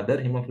all other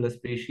Hemophilus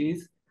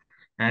species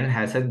and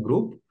HACCP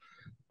group,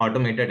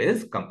 automated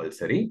is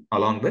compulsory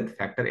along with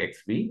factor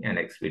XV and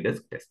XV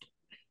disc testing.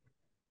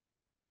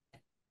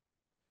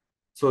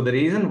 So the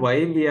reason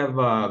why we have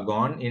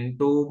gone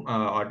into,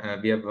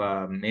 we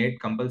have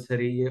made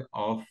compulsory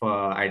of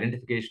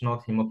identification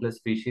of Hemophilus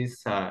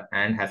species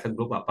and HACCP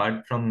group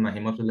apart from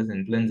Hemophilus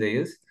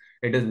influenzae is,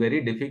 it is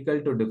very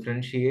difficult to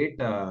differentiate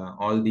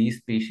all these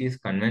species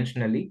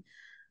conventionally.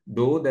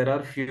 Though there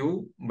are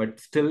few, but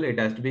still it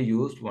has to be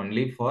used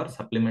only for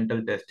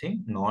supplemental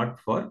testing, not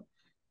for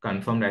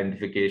confirmed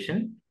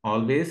identification.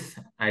 Always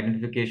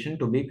identification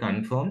to be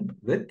confirmed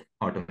with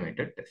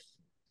automated tests.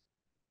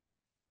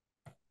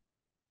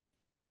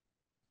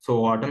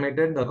 So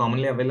automated, the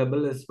commonly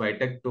available is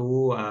Vitek 2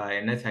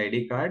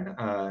 NHID card.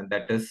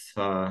 That is,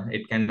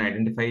 it can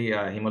identify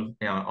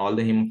all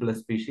the Hemophilus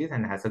species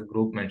and has a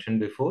group mentioned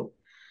before.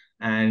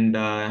 And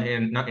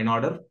in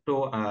order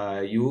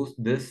to use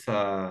this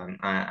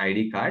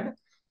ID card,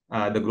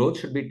 the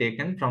growth should be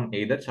taken from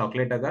either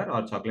chocolate agar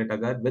or chocolate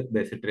agar with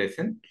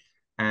bacitracin,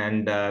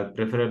 and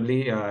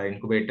preferably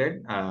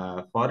incubated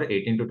for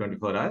 18 to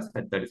 24 hours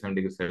at 37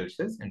 degrees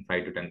Celsius and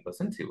 5 to 10%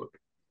 CO2.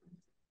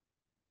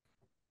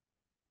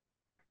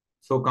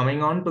 So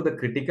coming on to the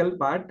critical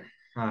part,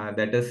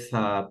 that is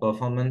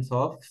performance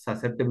of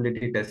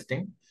susceptibility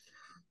testing.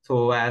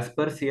 So as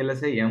per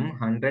CLSA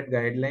M100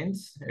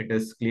 guidelines, it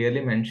is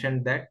clearly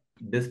mentioned that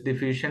this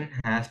diffusion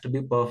has to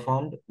be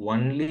performed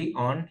only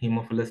on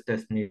Hemophilus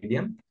test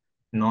medium,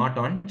 not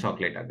on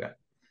chocolate agar.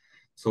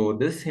 So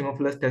this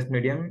Hemophilus test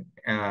medium,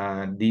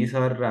 these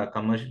are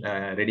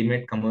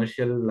ready-made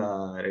commercial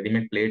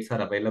ready-made plates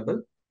are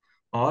available,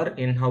 or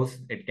in-house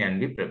it can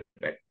be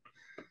prepared.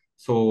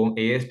 So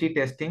AST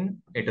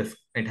testing,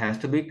 it has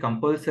to be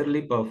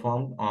compulsorily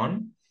performed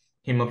on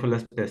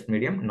Hemophilus test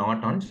medium,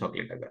 not on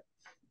chocolate agar.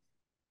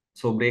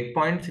 So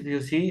breakpoints, if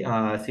you see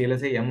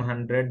CLSA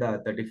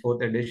M100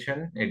 34th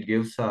edition, it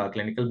gives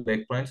clinical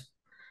breakpoints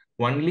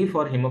only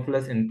for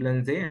Hemophilus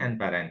influenzae and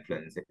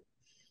parainfluenzae.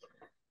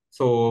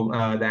 So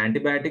the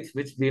antibiotics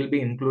which we'll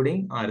be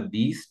including are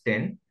these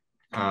 10,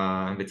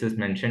 which is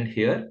mentioned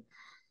here.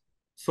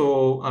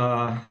 So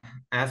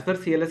as per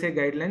CLSA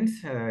guidelines,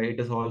 it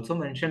is also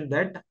mentioned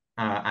that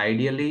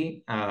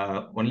ideally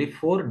only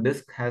 4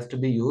 discs has to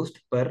be used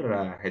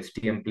per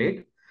HTM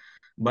plate.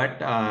 But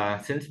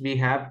since we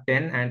have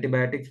 10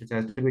 antibiotics which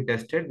has to be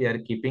tested, we are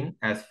keeping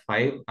as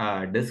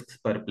 5 discs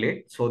per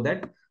plate, so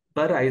that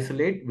per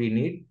isolate we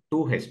need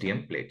 2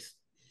 HTM plates.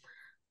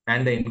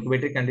 And the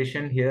incubated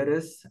condition here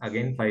is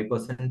again 5%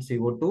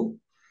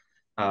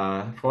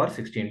 CO2 for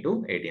 16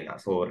 to 18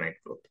 hours overnight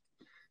growth.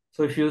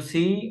 So if you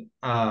see,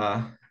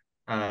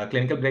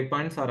 clinical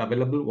breakpoints are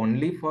available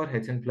only for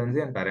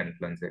H.influenzae and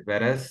parainfluenzae,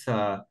 whereas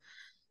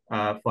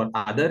for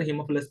other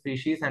Hemophilus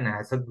species and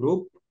HACCP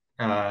group,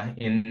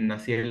 in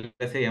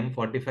CLSA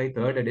M45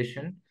 third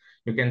edition,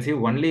 you can see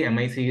only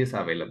MIC is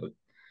available.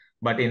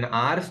 But in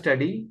our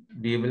study,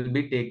 we will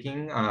be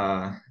taking,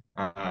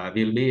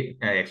 we'll be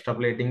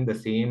extrapolating the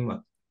same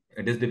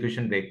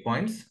diffusion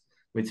breakpoints,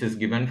 which is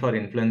given for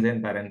influenza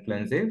and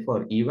parainfluenzae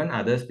for even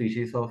other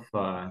species of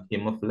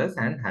Hemophilus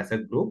and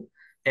HACCP group,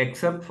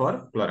 except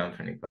for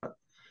chloramphenicol.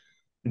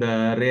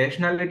 The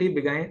rationality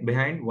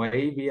behind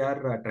why we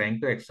are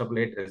trying to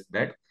extrapolate is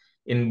that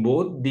in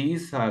both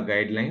these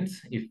guidelines,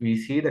 if we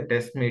see the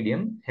test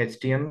medium,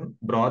 HTM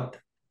broth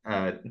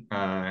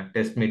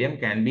test medium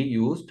can be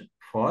used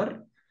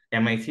for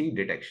MIC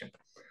detection.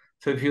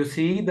 So if you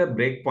see the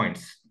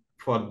breakpoints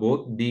for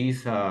both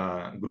these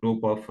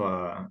group of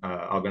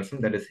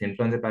organisms, that is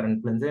influenza,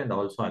 parainfluenza, and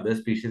also other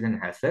species in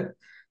HACCP,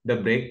 the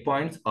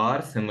breakpoints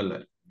are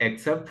similar,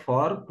 except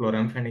for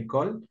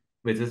chloramphenicol,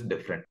 which is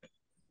different.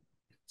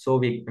 So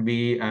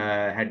we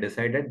had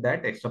decided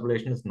that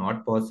extrapolation is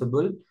not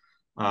possible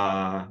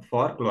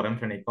for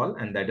chloramphenicol,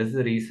 and that is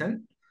the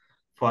reason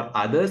for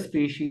other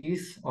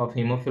species of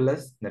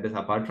Hemophilus, that is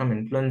apart from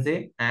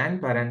influenzae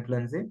and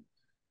para-influenzae,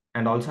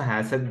 and also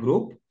HACCP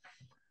group,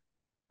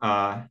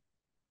 9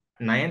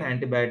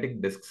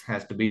 antibiotic discs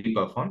has to be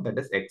performed, that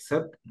is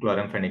except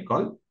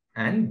chloramphenicol,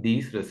 and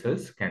these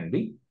results can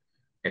be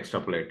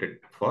extrapolated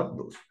for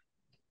those.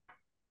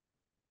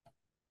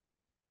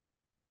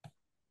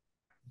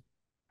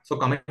 So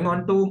coming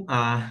on to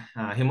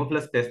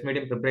Hemophilus test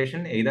medium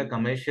preparation, either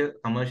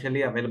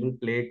commercially available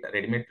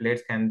ready-made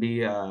plates can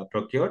be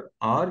procured,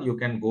 or you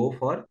can go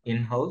for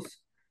in-house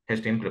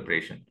HTM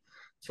preparation.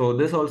 So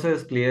this also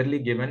is clearly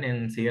given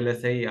in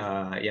CLSI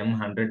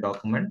M100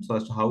 document, so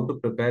as to how to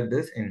prepare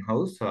this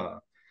in-house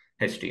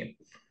HTM.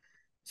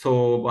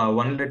 So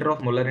 1 liter of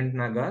Mullerinth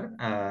agar,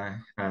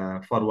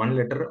 for 1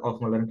 liter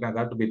of Mullerinth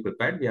agar to be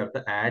prepared, we have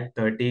to add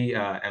 30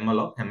 ml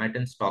of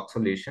hematin stock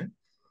solution.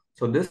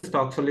 So this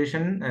stock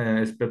solution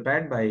is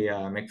prepared by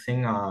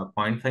mixing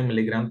 0.5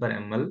 milligram per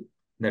ml,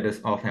 that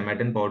is of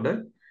hematin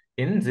powder,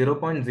 in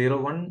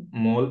 0.01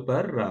 mole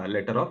per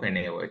liter of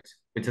NaOH,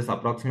 which is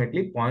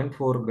approximately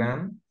 0.4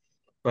 gram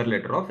per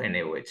liter of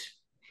NaOH.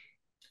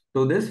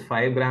 To this,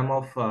 5 gram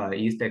of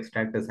yeast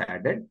extract is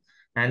added,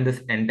 and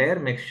this entire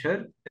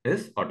mixture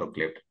is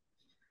autoclaved.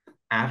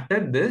 After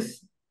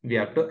this, we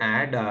have to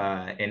add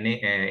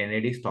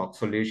NAD stock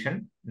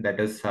solution, that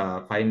is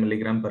 5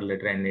 milligram per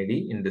liter NAD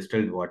in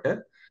distilled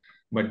water.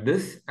 But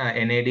this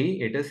NAD,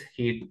 it is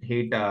heat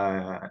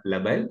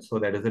labile, so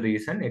that is the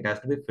reason it has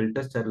to be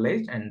filter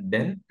sterilized and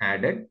then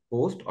added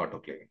post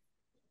autoclaving.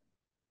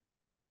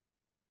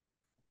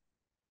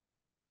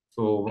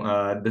 So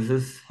this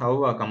is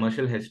how a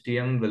commercial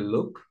HTM will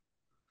look.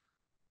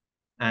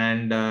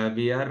 And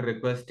we are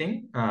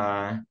requesting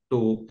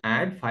to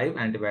add 5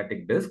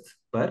 antibiotic discs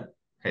per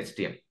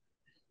HTM.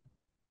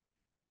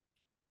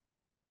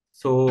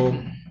 So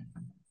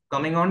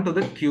coming on to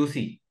the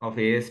QC of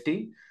AST,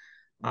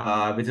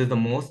 which is the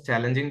most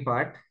challenging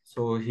part.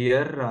 So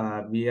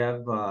here we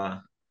have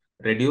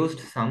reduced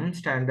some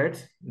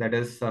standards. That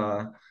is,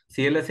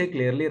 CLSA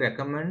clearly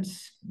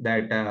recommends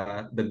that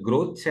the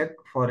growth check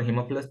for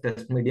Hemophilus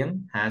test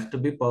medium has to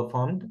be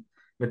performed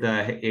with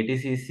a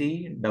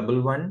ATCC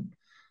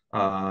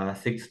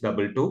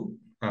 11622.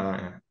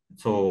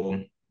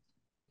 So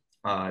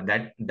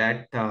that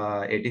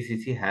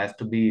ATCC has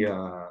to be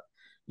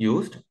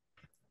used.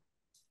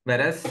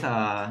 Whereas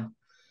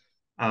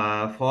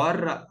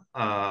for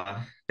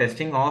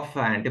testing of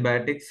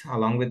antibiotics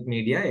along with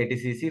media,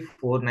 ATCC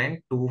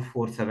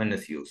 49247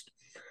 is used.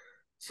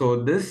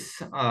 So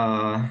this,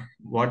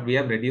 what we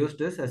have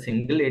reduced is a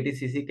single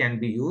ATCC can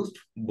be used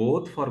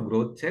both for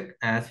growth check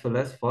as well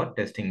as for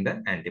testing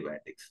the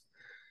antibiotics.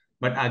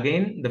 But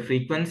again, the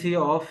frequency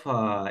of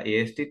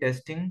AST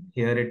testing,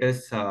 here it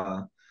is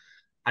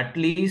at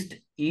least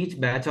each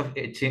batch of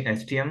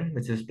HTM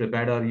which is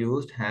prepared or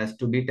used has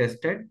to be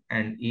tested,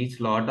 and each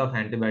lot of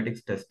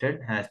antibiotics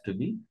tested has to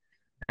be,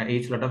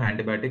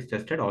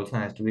 also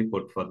has to be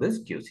put for this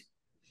QC.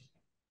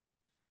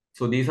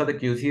 So these are the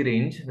QC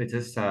range which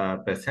is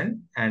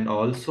present. And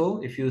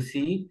also if you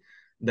see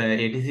the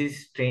ATC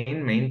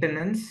strain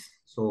maintenance,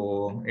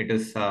 so it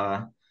is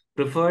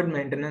preferred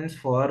maintenance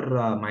for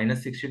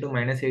 -60 to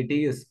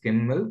 -80 is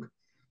skim milk.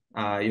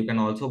 You can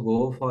also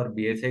go for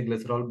BSA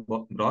glycerol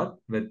broth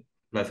with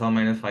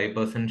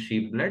 ±5%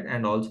 sheep blood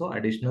and also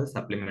additional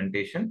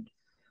supplementation,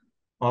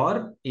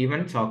 or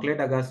even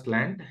chocolate agar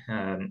slant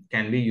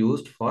can be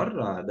used for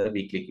the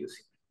weekly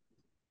QC.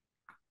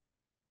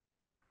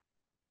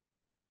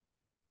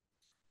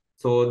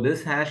 So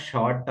this has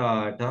short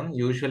term.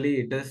 Usually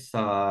it is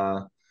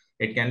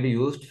it can be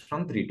used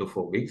from 3 to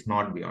 4 weeks,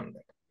 not beyond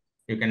that.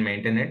 You can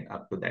maintain it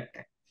up to that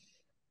time.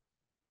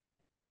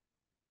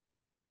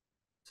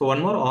 So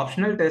one more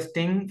optional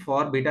testing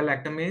for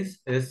beta-lactamase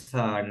is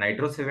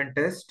nitro7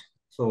 test.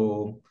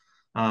 So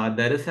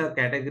there is a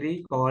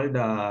category called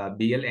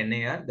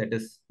BLNAR, that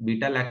is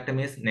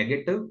beta-lactamase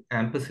negative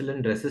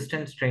ampicillin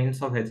resistant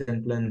strains of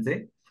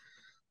H.influenzae.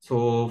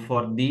 So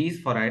for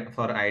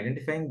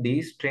identifying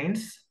these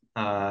strains,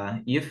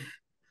 if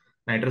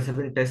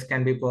nitro7 test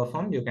can be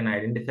performed, you can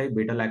identify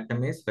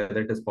beta-lactamase,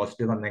 whether it is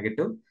positive or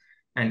negative.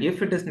 And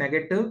if it is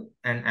negative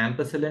and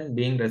ampicillin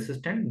being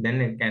resistant, then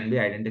it can be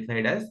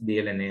identified as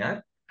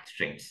BLNAR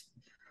strains.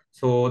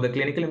 So the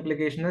clinical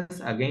implication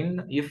is,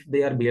 again, if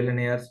they are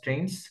BLNAR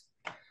strains,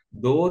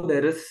 though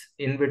there is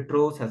in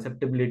vitro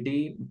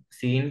susceptibility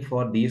seen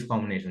for these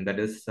combinations, that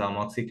is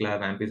amoxiclav,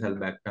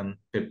 ampicillin,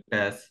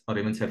 piptas, or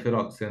even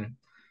cefuroxime,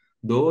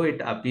 though it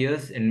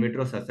appears in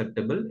vitro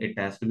susceptible, it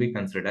has to be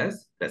considered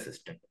as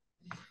resistant.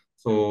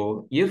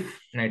 So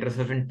if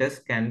nitro7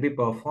 test can be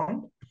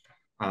performed,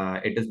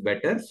 it is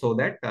better, so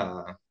that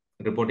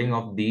reporting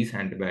of these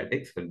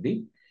antibiotics will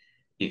be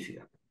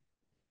easier.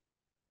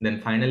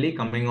 Then finally,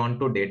 coming on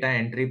to data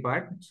entry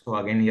part. So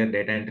again, here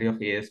data entry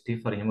of AST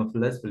for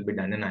Hemophilus will be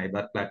done in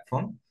IBAR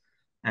platform,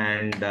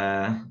 and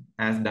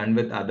as done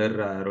with other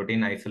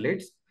routine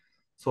isolates.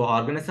 So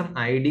organism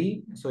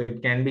ID, so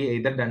it can be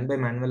either done by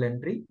manual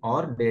entry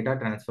or data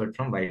transferred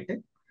from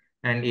Vitek,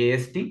 and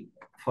AST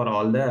for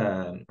all the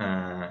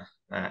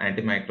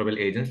antimicrobial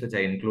agents which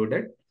I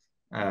included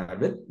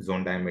with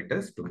zone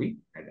diameters to be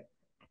added.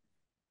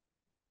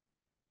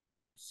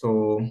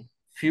 So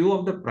few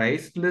of the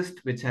price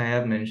list which I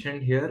have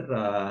mentioned here,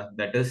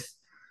 that is,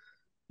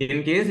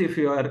 in case if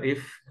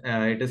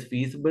it is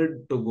feasible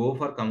to go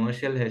for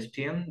commercial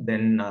HTM,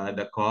 then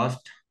the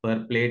cost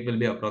per plate will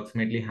be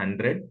approximately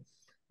 100,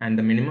 and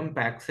the minimum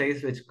pack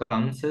size which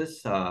comes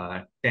is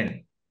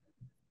 10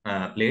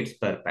 plates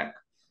per pack.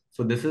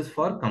 So this is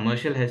for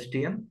commercial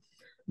HTM.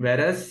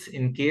 Whereas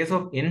in case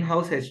of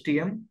in-house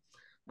HTM,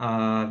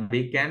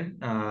 we can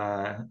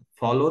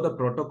follow the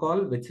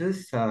protocol which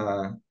is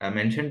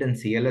mentioned in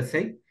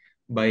CLSI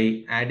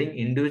by adding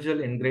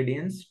individual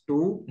ingredients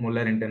to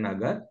Muller-Hinton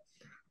agar,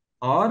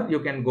 or you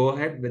can go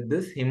ahead with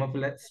this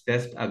Hemophilus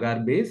test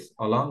agar base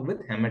along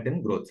with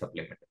Hemetin growth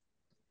supplement.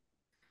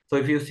 So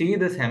if you see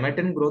this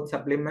Hemetin growth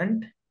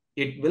supplement,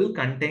 it will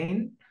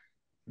contain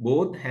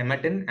both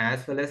Hemetin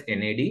as well as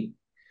NAD,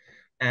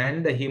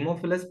 and the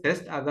Hemophilus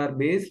test agar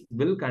base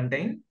will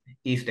contain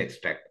yeast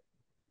extract.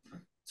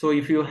 So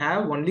if you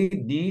have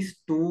only these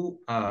two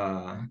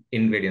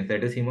ingredients,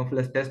 that is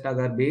Hemophilus test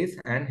agar base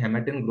and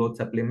Hemetin growth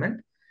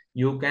supplement,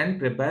 you can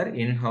prepare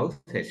in-house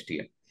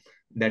HTM.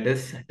 That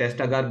is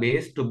test agar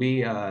base to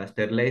be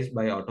sterilized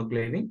by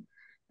autoclaving,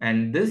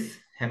 and this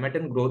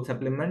Hemetin growth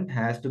supplement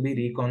has to be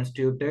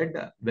reconstituted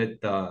with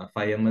 5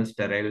 ml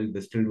sterile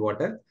distilled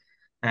water,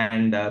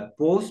 and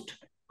post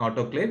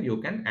autoclave you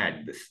can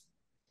add this,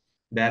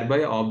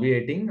 thereby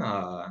obviating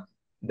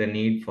the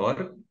need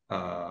for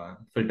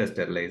filter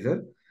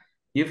sterilizer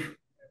if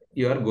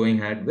you are going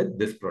ahead with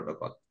this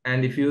protocol.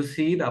 And if you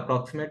see the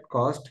approximate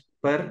cost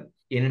per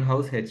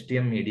in-house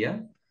HTM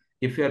media,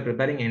 if you are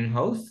preparing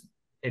in-house,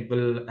 it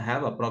will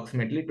have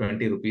approximately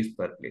 20 rupees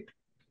per plate.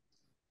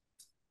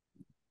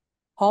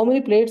 How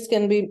many plates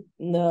can be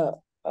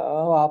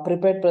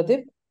prepared,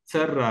 Pradeep?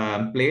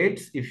 Sir,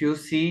 plates, if you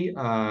see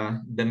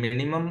the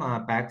minimum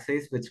pack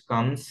size which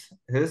comes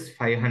is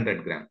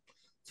 500 gram.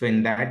 So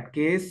in that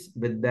case,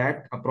 with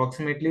that,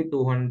 approximately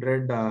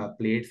 200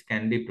 plates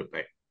can be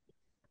prepared.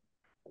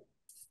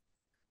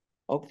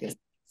 Okay.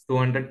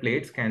 200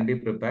 plates can be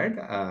prepared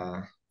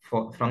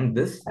from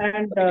this.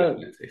 And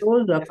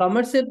those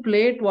commercial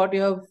plate, what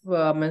you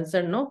have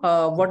mentioned, no?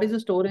 What is the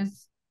storage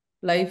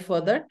life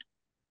for that?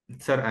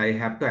 Sir, I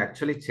have to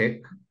actually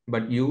check,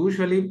 but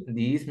usually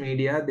these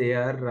media, they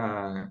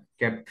are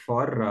kept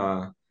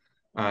for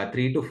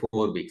 3 to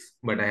 4 weeks,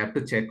 but I have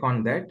to check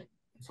on that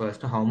so as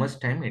to how much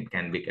time it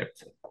can be kept,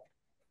 sir.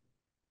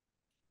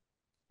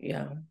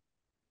 Yeah.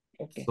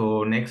 Okay.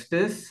 So next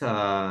is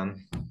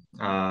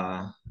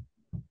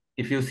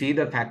if you see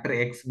the factor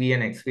XV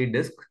and XV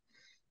disc,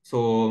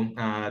 so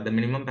the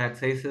minimum pack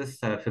size is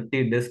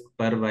 50 disc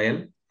per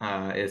vial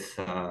is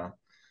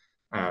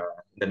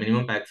the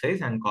minimum pack size,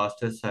 and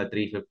cost is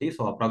 350.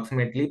 So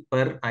approximately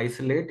per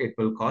isolate, it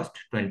will cost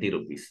 20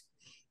 rupees.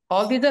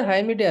 All these are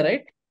high media,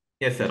 right?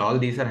 Yes, sir. All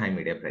these are high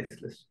media price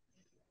list.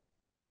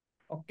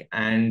 Okay.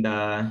 And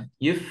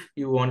if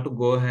you want to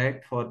go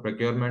ahead for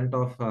procurement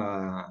of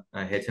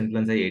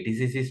H.influenzae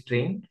 80cc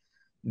strain,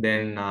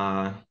 then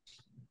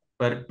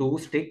per 2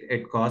 stick,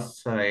 it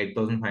costs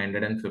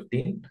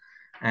 8,515.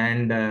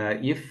 And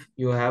if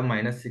you have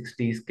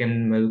 -60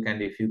 skimmed milk,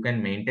 and if you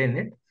can maintain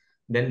it,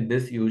 then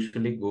this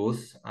usually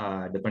goes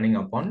depending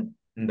upon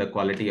the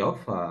quality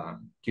of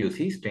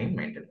QC strain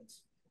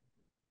maintenance.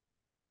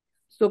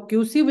 So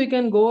QC, we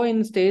can go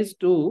in stage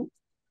 2.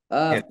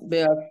 Yes.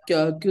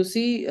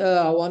 QC,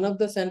 one of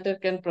the center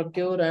can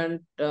procure and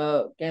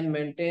can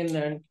maintain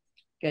and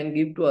can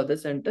give to other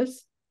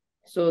centers.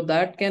 So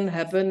that can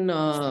happen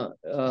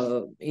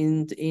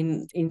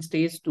in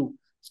stage 2.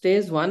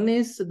 Stage 1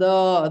 is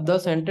the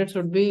center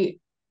should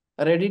be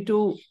ready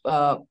to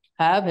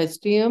have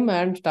HTM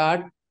and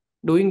start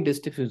doing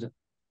diffusion.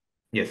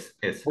 Yes,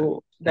 yes.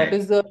 So that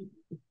is the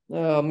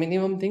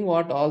minimum thing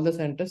what all the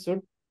centers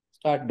should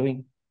start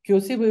doing.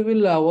 QC, we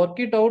will work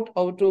it out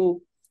how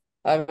to,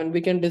 we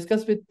can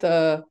discuss with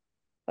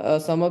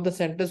some of the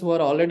centers who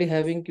are already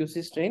having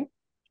QC strain.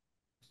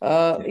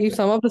 If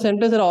some of the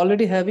centers are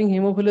already having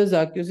Hemophilus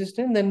QC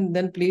strain,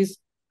 then please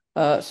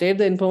share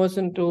the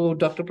information to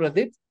Dr.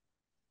 Pradeep.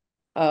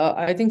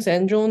 I think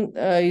St. John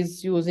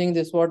is using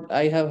this, what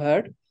I have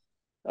heard.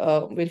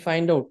 We'll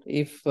find out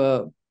if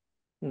that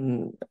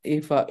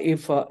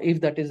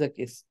is the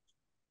case.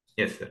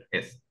 Yes, sir.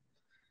 Yes.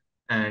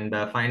 And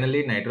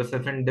finally,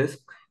 nitrosulfan disc.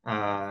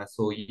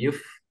 So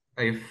if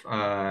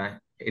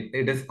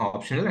it is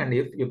optional, and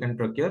if you can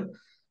procure,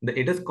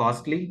 it is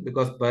costly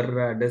because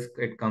per disc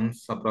it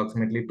comes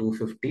approximately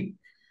 250.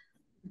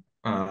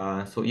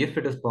 So if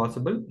it is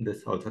possible,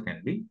 this also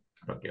can be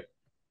procured.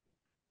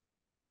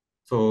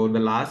 So the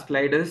last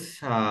slide is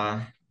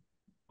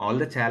all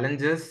the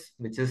challenges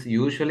which is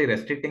usually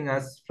restricting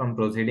us from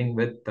proceeding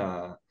with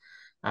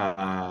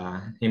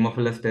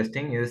Hemophilus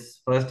testing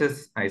is, first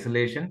is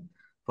isolation,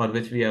 for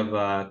which we have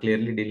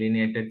clearly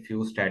delineated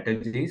few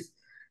strategies.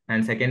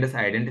 And second is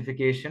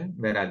identification,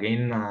 where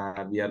again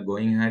we are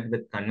going ahead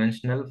with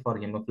conventional for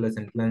Hemophilus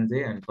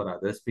influenzae and for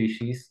other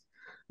species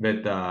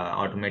with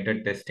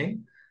automated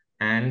testing.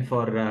 And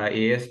for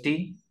AST,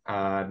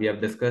 we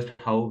have discussed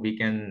how we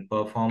can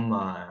perform,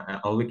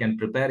 how we can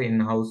prepare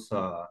in-house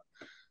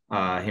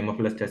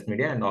Hemophilus test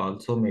media, and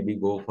also maybe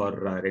go for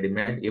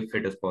ready-made if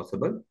it is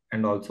possible.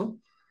 And also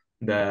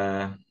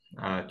the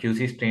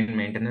QC strain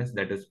maintenance,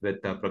 that is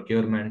with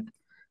procurement,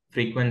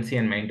 frequency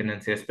and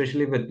maintenance,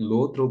 especially with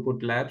low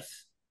throughput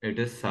labs, it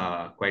is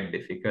quite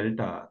difficult.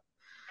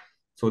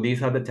 So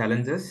these are the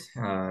challenges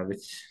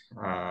which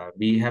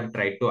we have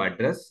tried to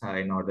address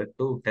in order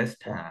to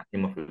test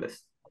Hemophilus.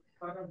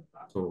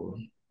 So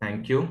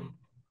thank you.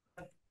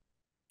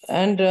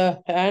 And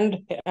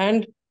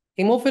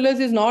Hemophilus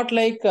is not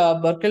like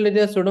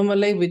Burkholderia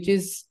pseudomallei, which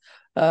is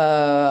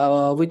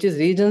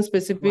region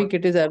specific.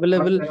 It is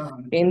available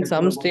in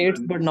some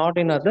states but not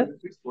in other.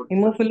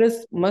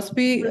 Hemophilus must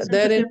be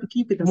there in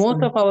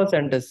most of our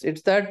centers.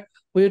 It's that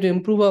we have to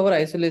improve our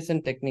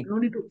isolation technique.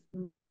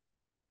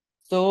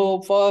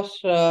 So for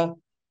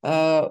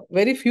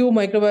very few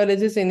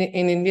microbiologists in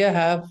India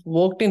have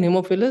worked in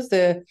Hemophilus.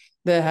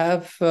 They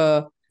have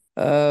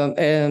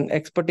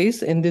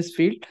expertise in this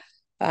field.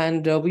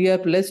 And we are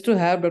blessed to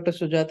have Dr.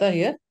 Sujata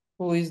here,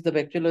 who is the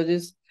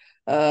bacteriologist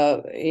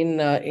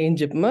in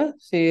JIPMER.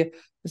 She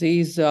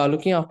is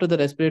looking after the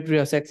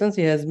respiratory sections.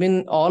 She has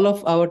been all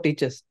of our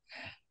teachers.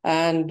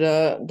 And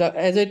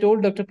as I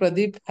told, Dr.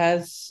 Pradeep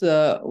has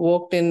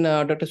worked in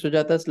Dr.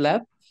 Sujata's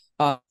lab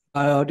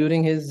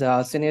during his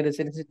senior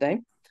residency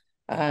time.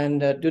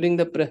 And during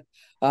the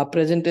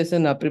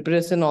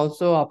preparation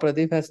also,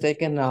 Pradeep has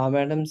taken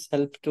madam's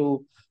help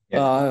to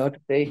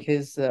take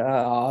his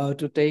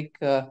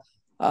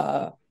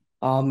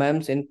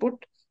ma'am's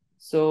input.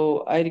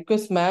 So I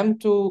request ma'am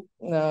to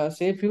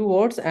say a few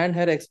words and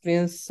her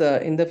experience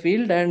in the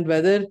field, and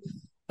whether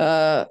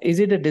is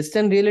it a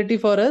distant reality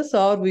for us,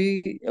 or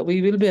we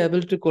will be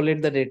able to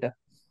collate the data.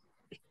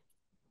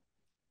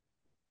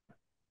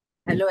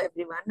 Hello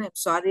everyone. I'm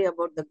sorry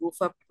about the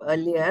goof up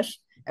earlier.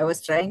 I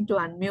was trying to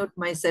unmute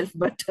myself,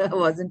 but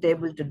wasn't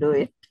able to do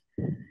it.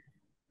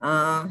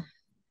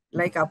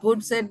 Like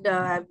Apurv said,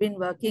 I've been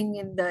working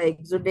in the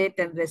exudate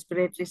and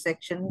respiratory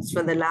sections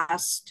for the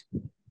last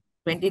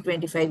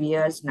 20-25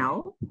 years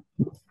now.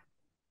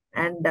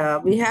 And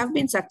we have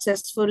been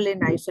successful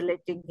in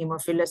isolating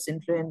Hemophilus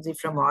influenzae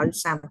from all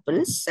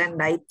samples.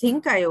 And I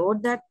think I owe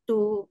that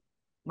to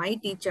my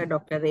teacher,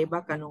 Dr.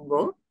 Reba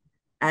Kanungo.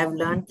 I've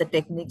learned the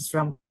techniques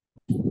from.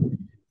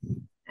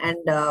 And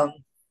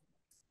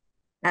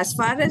as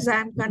far as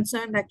I'm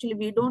concerned, actually,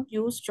 we don't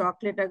use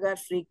chocolate agar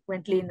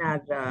frequently in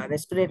our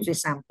respiratory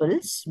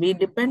samples. We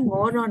depend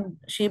more on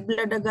sheep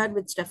blood agar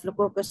with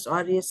Staphylococcus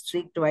aureus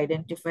streak to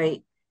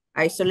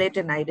isolate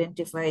and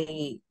identify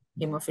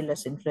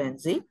Hemophilus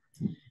influenzae.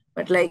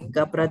 But like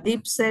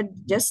Pradeep said,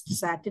 just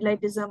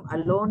satellitism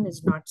alone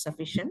is not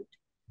sufficient.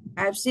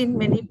 I've seen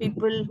many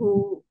people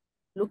who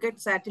look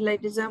at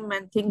satellitism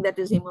and think that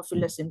is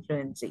Hemophilus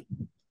influenzae.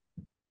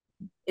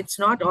 It's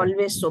not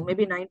always so.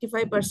 Maybe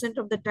 95%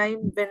 of the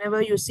time,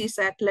 whenever you see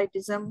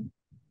satellitism,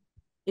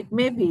 it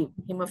may be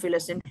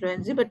Hemophilus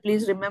influenzae, but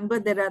please remember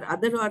there are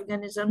other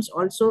organisms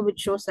also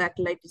which show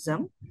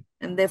satellitism,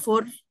 and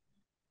therefore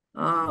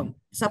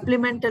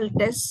supplemental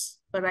tests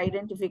for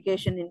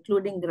identification,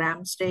 including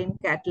gram stain,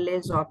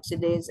 catalase,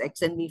 oxidase,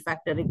 XNV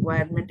factor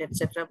requirement,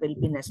 etc., will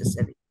be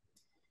necessary.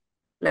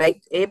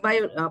 Like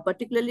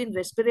particularly in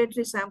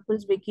respiratory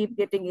samples, we keep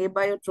getting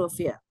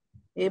abiotrophia.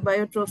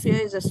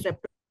 Abiotrophia is a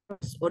streptococcus,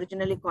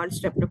 originally called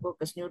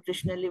Streptococcus,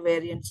 nutritionally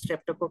variant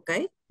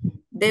streptococci.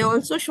 They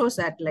also show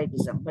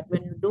satellitism, but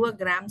when you do a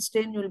gram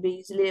stain, you'll be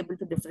easily able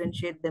to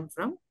differentiate them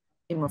from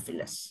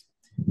Hemophilus.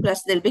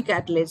 Plus, they'll be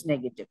catalase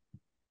negative.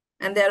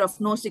 And they are of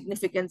no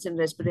significance in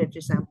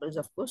respiratory samples,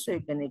 of course, so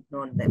you can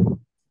ignore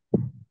them.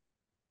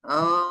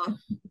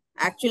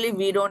 Actually,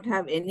 we don't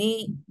have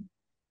any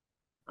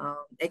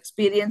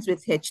experience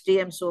with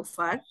HTM so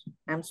far.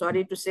 I'm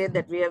sorry to say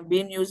that we have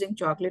been using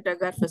chocolate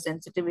agar for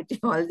sensitivity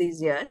all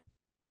these years.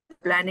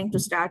 Planning to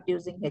start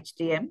using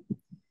HTM.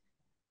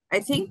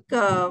 I think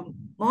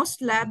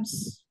most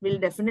labs will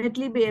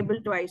definitely be able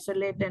to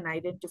isolate and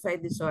identify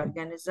this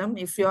organism.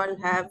 If you all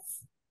have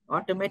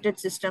automated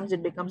systems,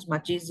 it becomes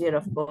much easier,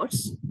 of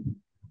course.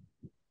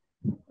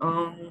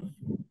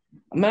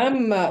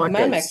 Ma'am,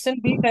 X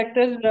and B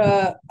factors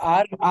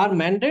are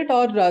mandate,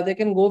 or they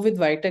can go with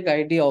Vitek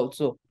ID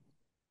also?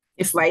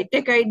 If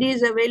Vitek ID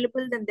is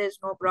available, then there's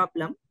no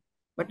problem.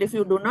 But if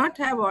you do not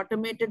have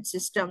automated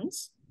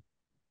systems,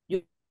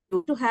 you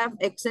need to have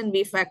X and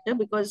V factor,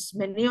 because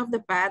many of the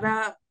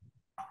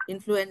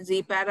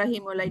para-influenzae,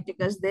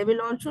 para-hemolyticus, they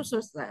will also show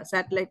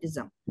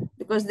satellitism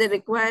because they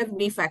require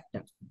V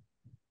factor.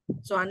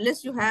 So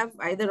unless you have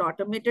either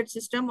automated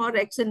system or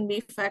X and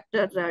V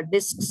factor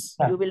discs,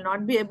 you will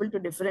not be able to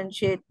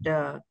differentiate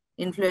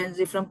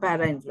influenzae from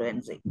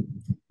para-influenzae.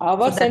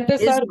 Our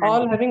centers are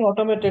all having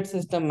automated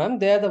system, ma'am.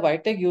 They are the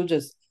Vitek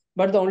users.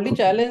 But the only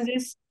challenge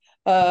is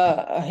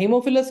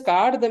Hemophilus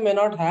card they may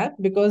not have,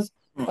 because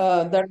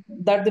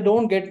that they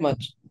don't get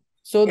much.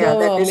 So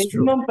the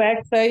minimum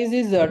pack size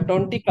is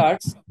 20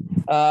 cards,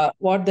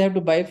 what they have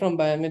to buy from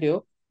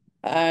Biomerio.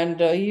 And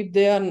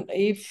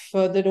if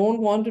they don't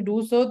want to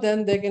do so,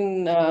 then they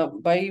can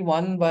buy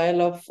one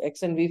vial of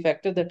X and V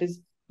factor.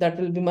 That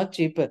will be much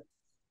cheaper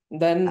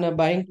than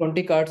buying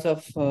 20 cards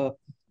of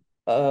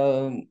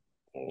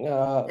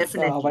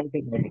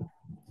Definitely.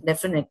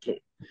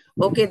 Definitely.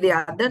 Okay, the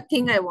other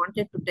thing I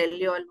wanted to tell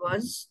you all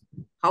was,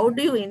 how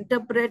do you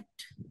interpret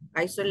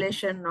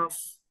isolation of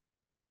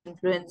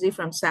influenza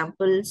from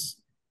samples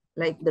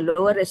like the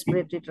lower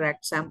respiratory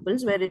tract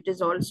samples, where it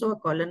is also a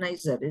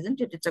colonizer, isn't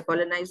it? It's a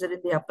colonizer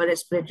in the upper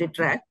respiratory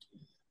tract.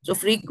 So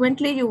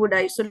frequently you would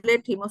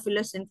isolate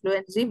Hemophilus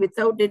influenzae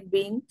without it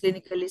being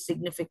clinically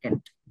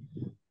significant.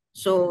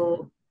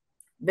 So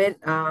where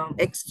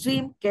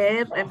extreme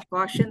care and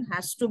caution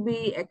has to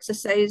be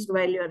exercised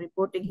while you're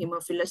reporting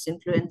Hemophilus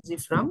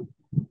influenzae from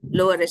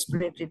lower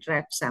respiratory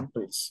tract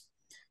samples.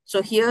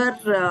 So here,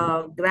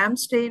 gram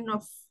stain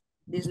of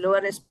these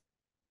lower respiratory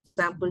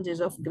samples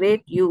is of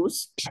great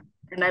use.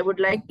 And I would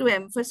like to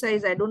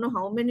emphasize, I don't know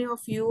how many of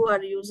you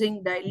are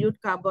using dilute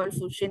carbol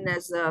fuchsin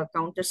as a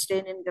counter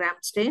stain in gram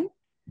stain,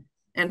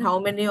 and how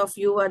many of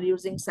you are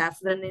using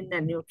safranin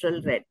and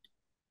neutral red.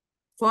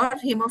 For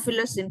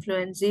Hemophilus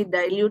influenzae,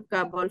 dilute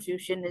carbol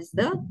fuchsin is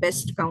the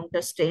best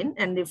counter stain.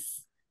 And if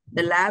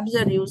the labs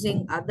are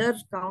using other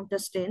counter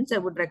stains, I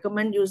would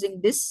recommend using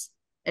this,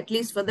 at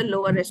least for the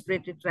lower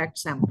respiratory tract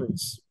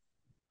samples.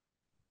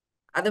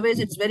 Otherwise,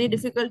 it's very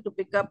difficult to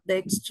pick up the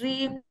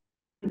extreme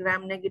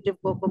gram-negative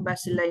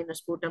Coccobacilli in a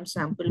sputum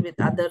sample with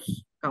other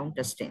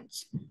counter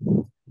stains.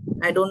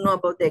 I don't know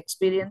about the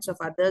experience of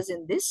others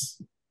in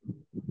this,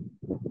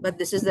 but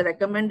this is the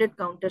recommended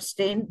counter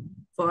stain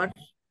for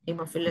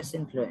Hemophilus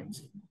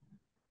influenzae.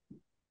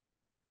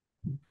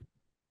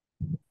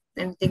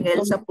 Anything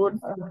else, Apur?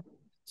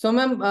 So,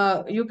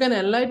 ma'am, you can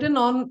enlighten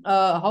on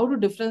how to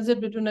differentiate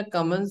between a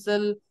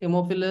commensal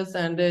Hemophilus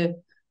and a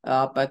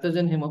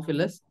pathogen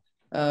Hemophilus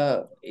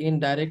in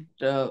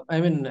direct,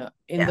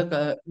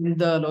 in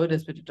the lower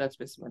respiratory tract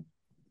specimen.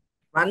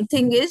 One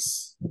thing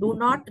is, do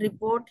not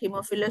report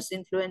Hemophilus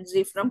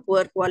influenzae from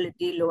poor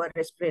quality lower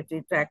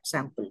respiratory tract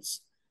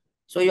samples.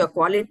 So your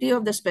quality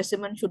of the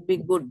specimen should be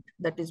good.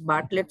 That is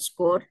Bartlett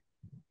score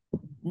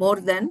more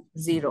than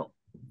 0.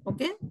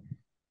 Okay.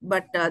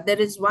 But there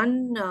is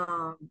one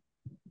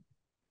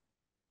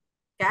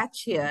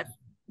catch here.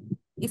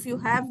 If you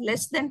have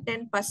less than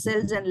 10 pus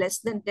cells and less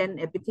than 10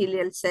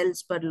 epithelial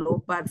cells per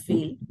low par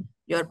field,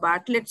 your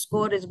Bartlett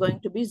score is going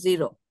to be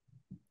 0.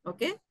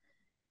 Okay.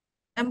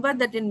 Remember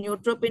that in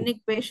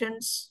neutropenic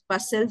patients,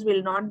 pus cells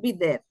will not be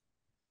there.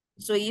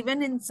 So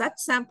even in such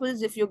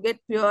samples, if you get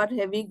pure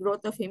heavy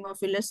growth of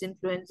Hemophilus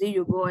influenzae,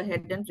 you go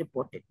ahead and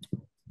report it.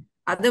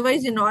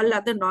 Otherwise, in all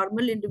other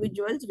normal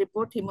individuals,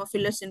 report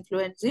Hemophilus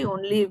influenzae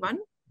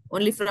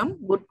only from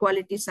good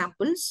quality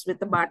samples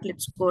with a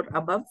Bartlett score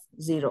above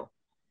 0.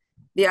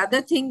 The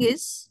other thing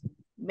is,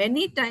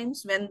 many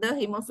times when the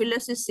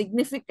Hemophilus is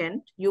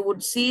significant, you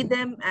would see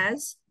them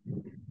as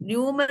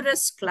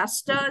numerous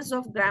clusters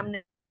of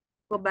gram-negative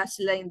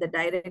Coccobacilli in the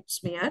direct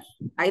smear,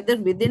 either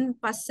within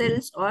pus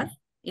cells or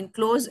in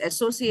close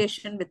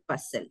association with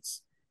pus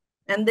cells.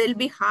 And there'll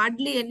be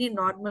hardly any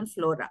normal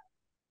flora.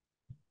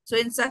 So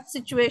in such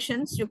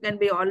situations, you can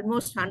be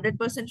almost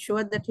 100%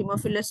 sure that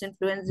Hemophilus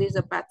influenzae is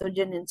a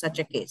pathogen in such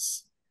a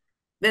case.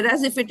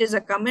 Whereas if it is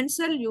a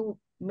commensal, you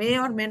may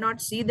or may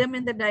not see them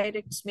in the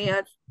direct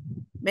smear.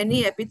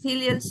 Many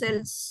epithelial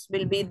cells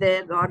will be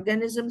there.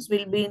 Organisms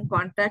will be in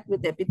contact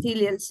with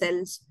epithelial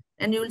cells,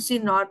 and you will see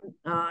not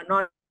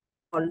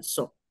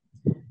also.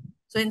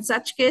 So in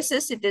such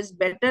cases, it is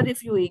better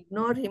if you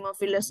ignore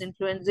Hemophilus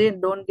influenzae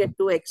and don't get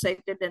too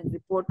excited and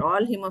report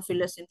all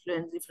Hemophilus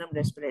influenzae from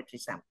respiratory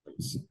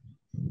samples.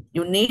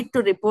 You need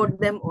to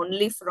report them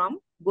only from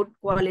good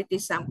quality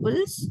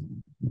samples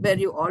where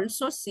you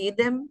also see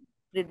them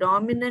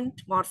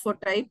predominant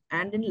morphotype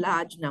and in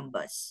large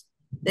numbers.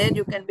 There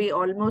you can be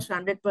almost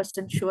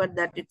 100% sure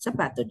that it's a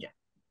pathogen.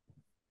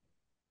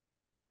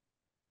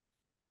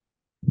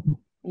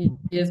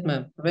 Yes,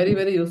 ma'am. Very,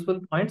 very useful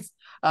points.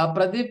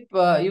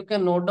 Pradeep, you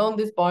can note down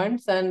these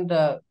points and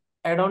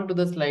add on to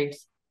the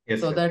slides so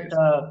sir, that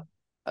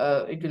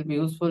it will be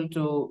useful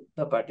to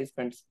the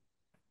participants.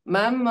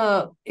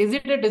 Ma'am, is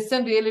it a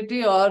distant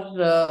reality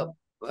or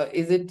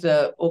is it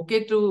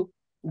okay to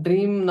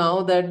dream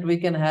now that we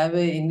can have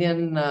a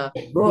Indian Go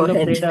full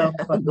ahead. of data?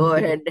 Go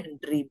ahead and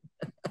dream.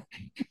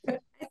 I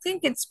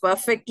think it's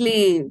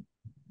perfectly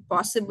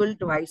possible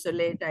to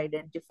isolate,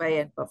 identify,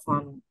 and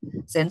perform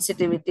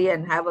sensitivity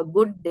and have a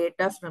good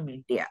data from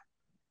India.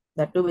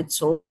 That too with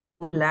so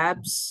many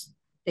labs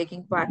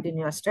taking part in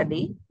your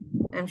study,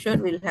 I'm sure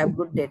we'll have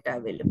good data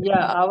available.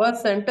 Yeah, our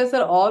centers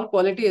are all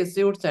quality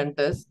assured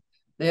centers.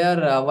 They are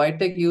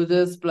Vitec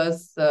users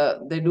plus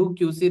they do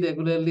QC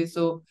regularly.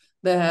 So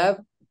they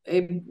have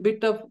a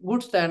bit of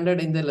good standard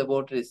in the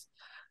laboratories.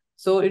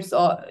 So it's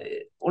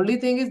only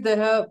thing is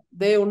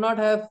they would not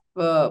have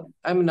they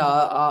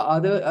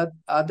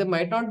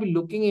might not be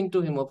looking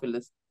into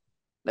Hemophilus,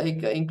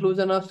 like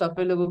inclusion of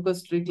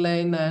Staphylococcus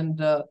strictline and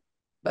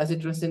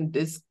bacitracin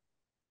disc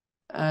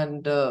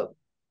and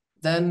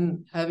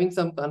then having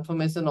some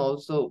confirmation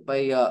also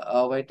by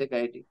Vitec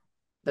ID.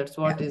 That's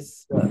what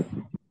is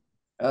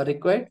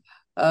required.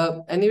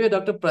 Anyway,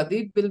 Dr.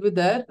 Pradeep will be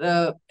there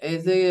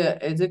as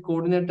a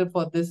coordinator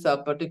for this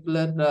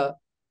particular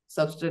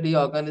sub-study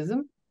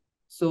organism.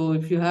 So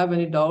if you have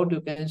any doubt,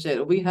 you can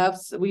share. We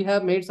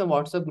have made some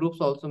WhatsApp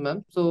groups also,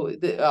 ma'am. So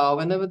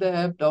whenever they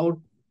have doubt,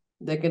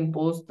 they can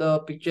post the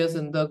pictures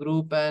in the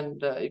group,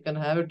 and you can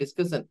have a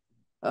discussion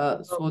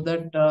so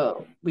that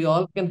we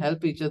all can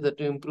help each other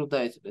to improve the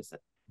isolation.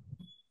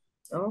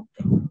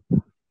 Okay.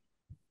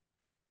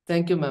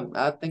 Thank you, ma'am.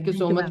 Thank you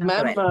so much,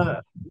 ma'am.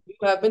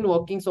 You have been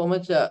working so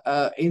much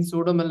in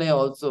pseudomallei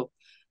also.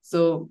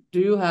 So, do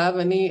you have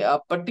any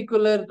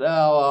particular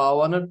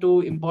one or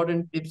two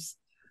important tips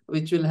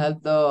which will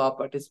help the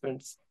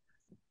participants?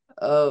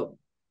 I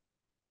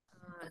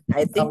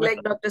think,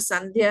 like Dr.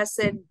 Sandhya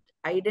said,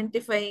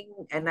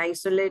 identifying and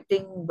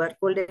isolating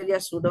Burkholderia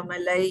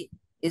pseudomallei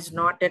is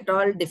not at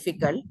all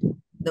difficult.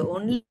 The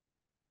only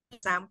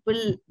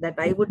sample that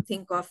I would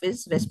think of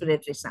is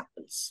respiratory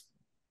samples.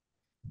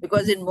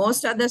 Because in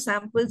most other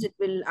samples, it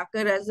will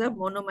occur as a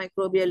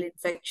monomicrobial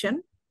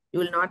infection. You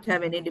will not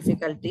have any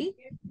difficulty.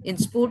 In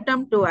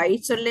sputum, to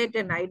isolate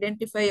and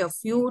identify a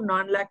few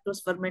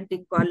non-lactose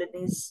fermenting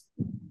colonies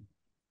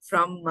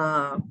from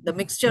the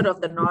mixture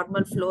of the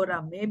normal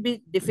flora may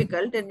be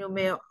difficult, and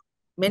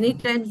many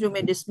times you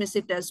may dismiss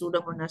it as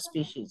Pseudomonas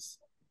species.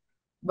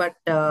 But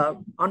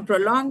on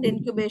prolonged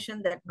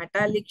incubation, that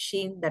metallic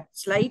sheen, that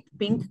slight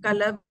pink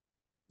color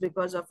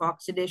because of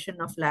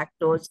oxidation of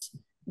lactose,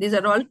 these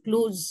are all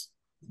clues.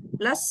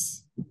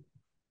 Plus,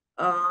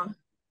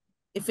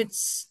 if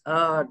it's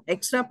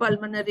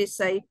extrapulmonary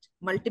site,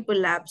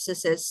 multiple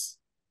abscesses,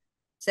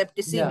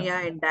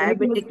 septicemia in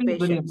diabetic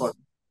patients,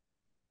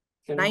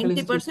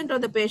 90% of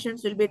the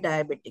patients will be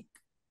diabetic.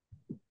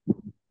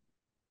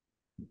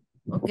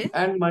 Okay.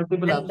 And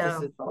multiple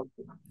abscesses also.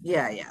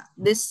 Yeah.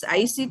 This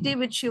ICT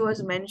which she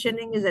was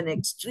mentioning is an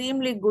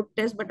extremely good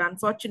test, but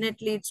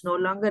unfortunately it's no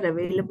longer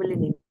available in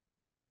India.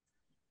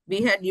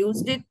 We had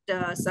used it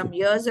some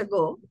years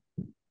ago.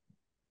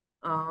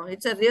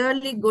 It's a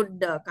really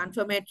good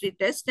confirmatory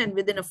test, and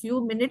within a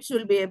few minutes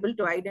you'll be able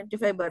to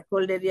identify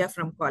Burkholderia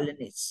from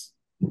colonies.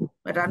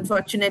 But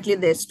unfortunately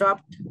they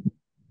stopped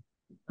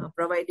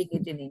providing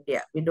it in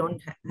India. We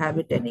don't have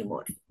it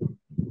anymore.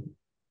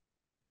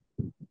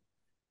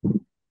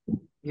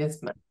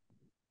 Yes, ma'am.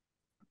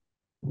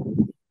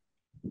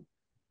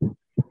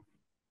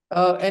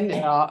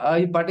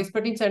 And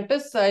participating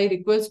centers, I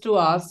request to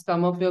ask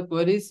some of your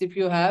queries. If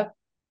you have,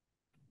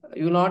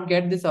 you will not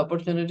get this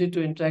opportunity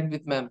to interact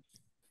with ma'am.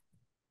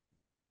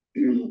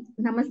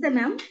 Namaste,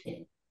 ma'am.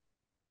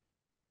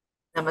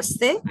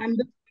 Namaste.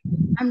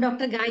 I'm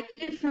Dr.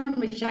 Gayatri from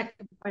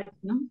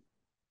Visakhapatnam.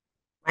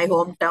 My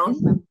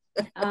hometown.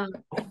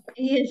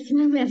 Yes,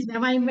 ma'am. Yes,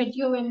 ma'am. I met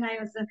you when I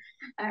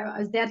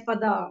was there for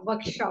the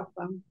workshop,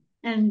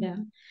 and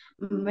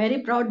I'm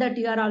very proud that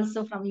you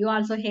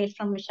also hail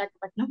from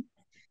Visakhapatnam.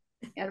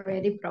 We are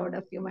very proud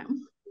of you,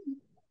 ma'am.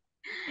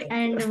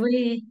 And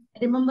we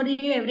remember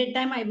you every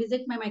time I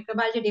visit my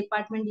microbiology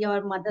department.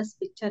 Your mother's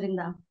picture in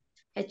the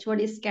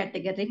HOD's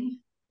category.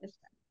 Yes,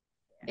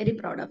 very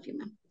proud of you,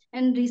 ma'am.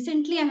 And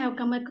recently I have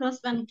come across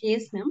one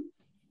case, ma'am.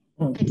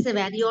 It's a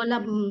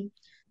variola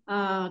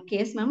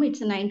case, ma'am.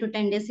 It's a 9 to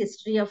 10 days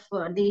history of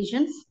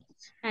lesions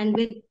and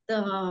with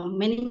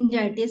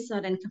meningitis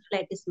or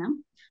encephalitis,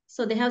 ma'am.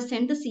 So they have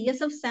sent the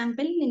CSF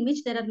sample in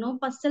which there are no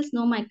pustules,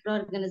 no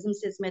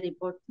microorganisms is my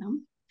report,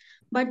 ma'am.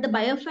 But the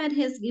BioFire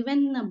has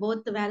given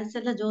both the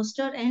varicella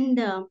zoster and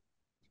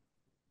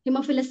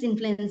Hemophilus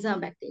influenza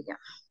bacteria.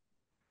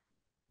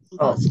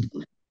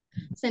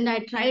 And I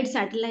tried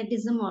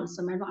satellitism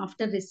also, madam,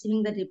 after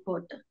receiving the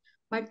report.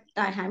 But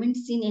I haven't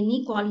seen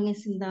any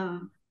colonies in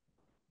the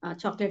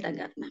chocolate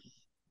agar, ma'am.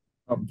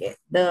 Okay.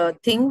 The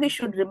thing we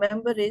should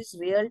remember is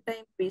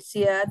real-time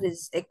PCR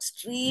is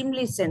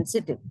extremely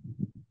sensitive,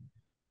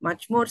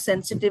 much more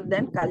sensitive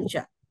than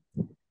culture.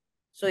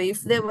 So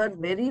if there were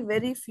very,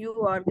 very few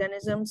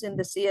organisms in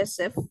the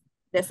CSF,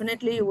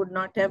 definitely you would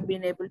not have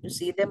been able to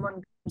see them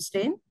on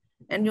stain,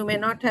 and you may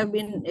not have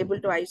been able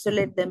to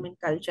isolate them in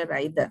culture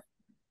either.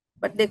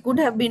 But they could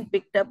have been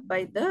picked up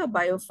by the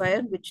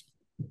BioFire, which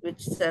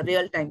is a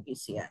real-time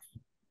PCR.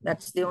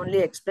 That's the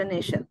only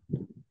explanation.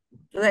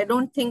 So I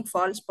don't think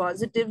false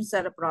positives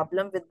are a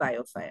problem with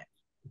BioFire.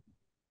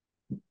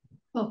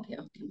 Okay,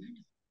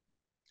 madam.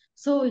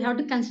 So you have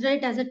to consider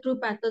it as a true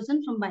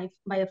pathogen from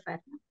BioFire.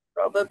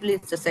 Probably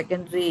it's a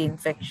secondary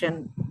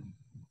infection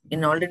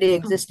in already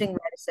existing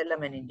varicella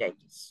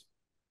meningitis.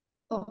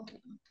 Okay.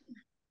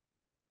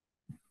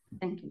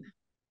 Thank you.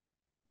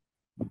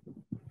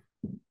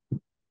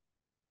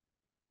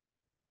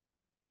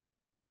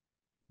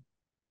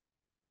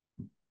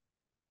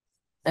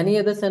 Any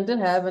other center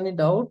have any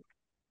doubt?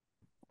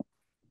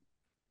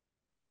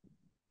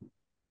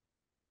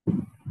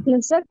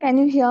 Yes, sir. Can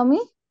you hear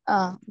me?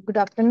 Good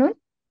afternoon.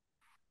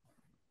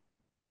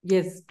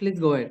 Yes, please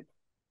go ahead.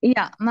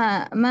 Yeah,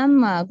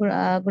 ma'am,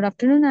 good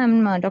afternoon.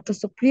 I'm Dr.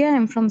 Supriya.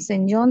 I'm from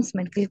St. John's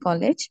Medical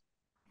College.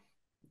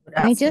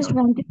 I just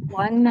wanted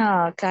one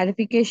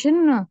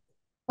clarification.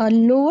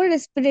 Lower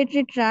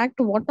respiratory tract,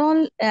 what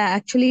all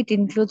actually it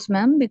includes,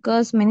 ma'am?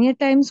 Because many a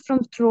times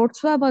from throat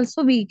swab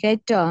also we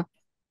get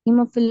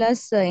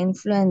Hemophilus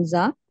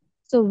influenza.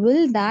 So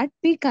will that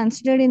be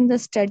considered in the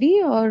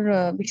study,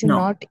 or we should No.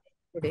 not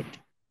include it?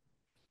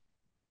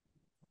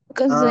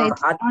 Because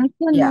it's Yeah.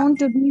 also known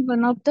to be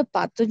one of the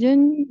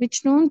pathogen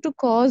which known to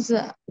cause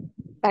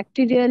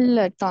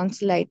bacterial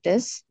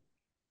tonsillitis.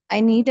 I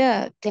need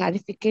a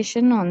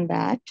clarification on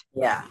that.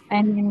 Yeah.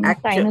 And in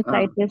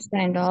sinusitis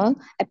and all,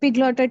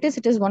 epiglottitis,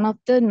 it is one of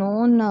the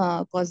known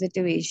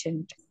causative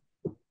agent.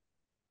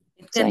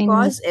 It can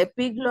cause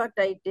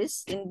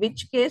epiglottitis, in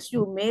which case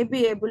you may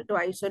be able to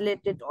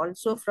isolate it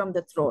also from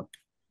the throat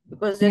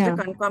because there's a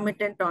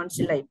concomitant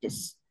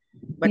tonsillitis.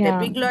 But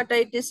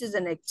epiglottitis is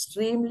an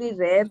extremely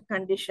rare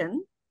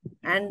condition,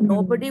 and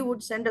nobody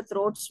would send a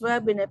throat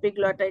swab in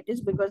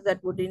epiglottitis because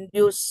that would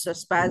induce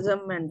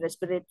spasm and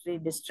respiratory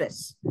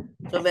distress.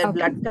 So where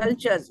blood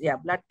cultures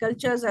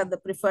are the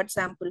preferred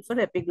sample for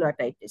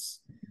epiglottitis.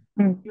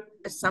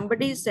 If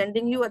somebody is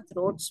sending you a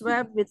throat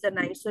swab with an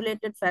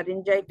isolated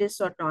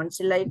pharyngitis or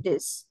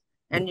tonsillitis,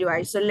 and you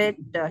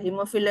isolate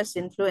Hemophilus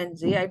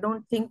influenzae, I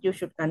don't think you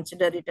should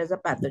consider it as a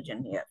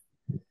pathogen here.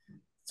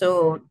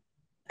 So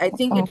I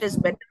think it is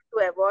better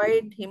to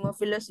avoid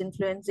Hemophilus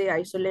influenzae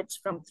isolates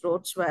from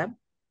throat swab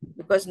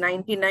because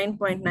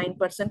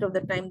 99.9% of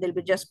the time they'll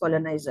be just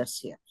colonizers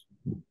here.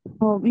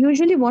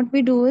 Usually what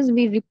we do is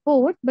we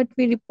report, but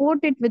we report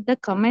it with the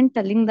comment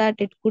telling that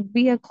it could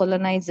be a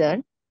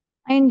colonizer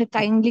and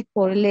kindly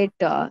correlate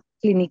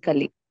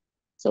clinically.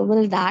 So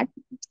will that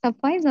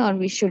suffice, or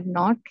we should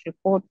not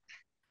report?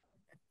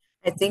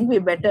 I think we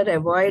better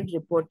avoid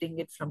reporting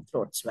it from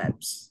throat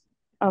swabs.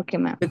 Okay,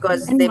 ma'am.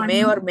 Because they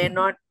may or may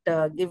not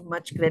give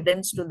much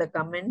credence to the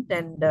comment,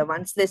 and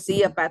once they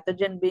see a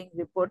pathogen being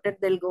reported,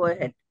 they'll go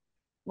ahead.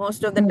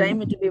 Most of the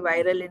time, it will be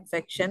viral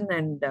infection,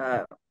 and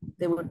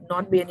there would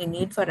not be any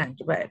need for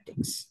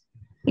antibiotics.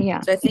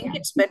 Yeah. So I think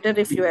it's better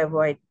if you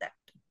avoid that.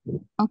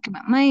 Okay,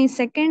 ma'am. My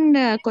second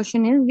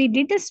question is, we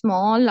did a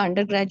small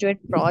undergraduate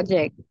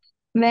project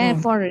where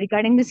for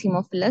regarding this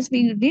Hemophilus,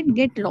 we did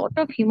get lot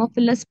of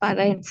Hemophilus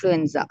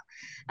parainfluenza.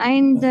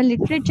 And the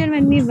literature,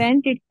 when we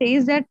went, it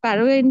says that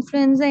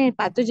parainfluenza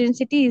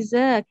pathogenicity is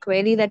a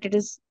query that it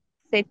is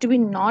said to be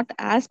not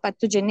as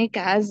pathogenic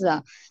as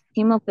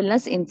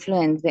Hemophilus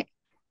influenzae.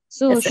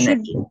 So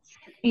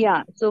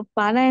so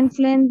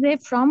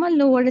parainfluenzae from a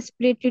lower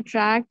respiratory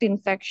tract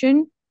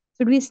infection,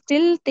 should we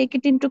still take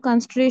it into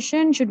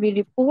consideration? Should we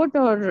report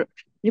or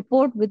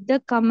report with the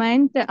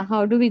comment?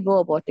 How do we go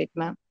about it,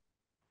 ma'am?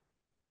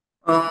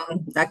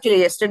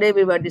 Actually, yesterday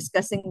we were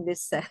discussing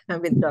this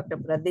with Dr.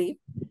 Pradeep.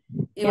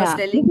 He was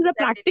telling this is a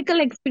practical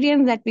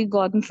experience that we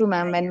gone through,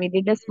 ma'am, when we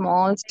did a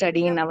small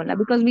study in our lab,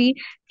 because we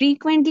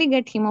frequently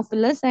get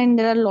Hemophilus and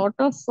there are a lot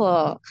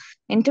of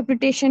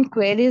interpretation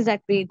queries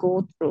that we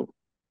go through.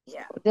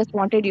 Yeah. So just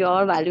wanted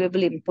your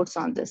valuable inputs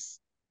on this.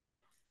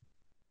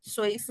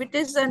 So if it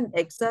is an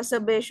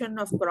exacerbation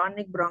of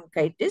chronic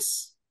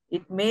bronchitis,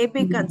 it may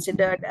be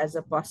considered as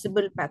a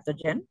possible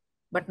pathogen,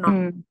 but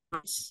not.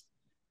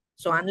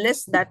 So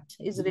unless that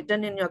is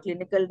written in your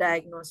clinical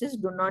diagnosis,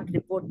 do not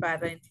report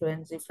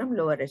parainfluenzae from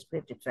lower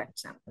respiratory tract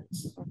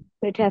samples.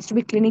 It has to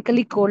be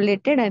clinically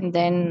correlated, and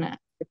then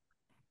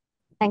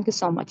thank you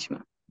so much,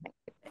 ma'am.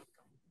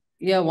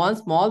 Yeah, one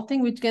small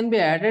thing which can be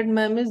added,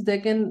 ma'am, is they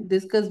can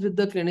discuss with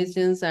the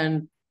clinicians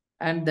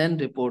and then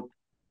report.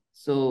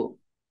 So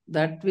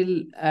that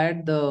will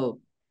add the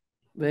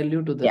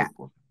value to the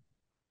report.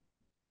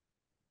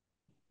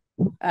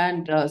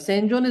 And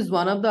St. John is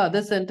one of the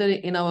other center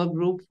in our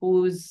group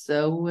who has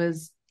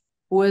mentioned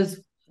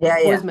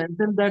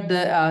that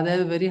they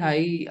have very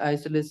high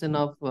isolation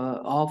of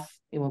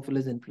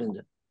Hemophilus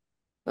influenza.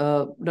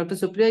 Dr.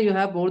 Supriya, you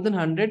have more than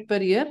 100 per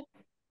year.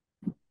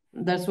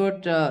 That's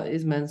what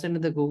is mentioned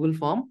in the Google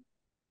form.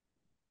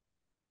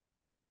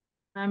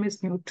 Ma'am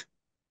is mute.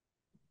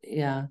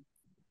 Yeah.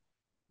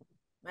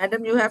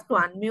 Madam, you have to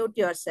unmute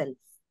yourself.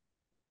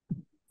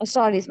 Oh,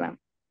 sorry, ma'am.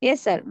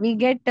 Yes, sir. We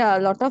get a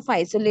lot of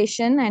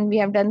isolation, and we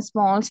have done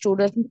small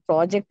student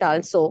project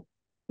also.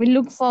 We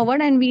look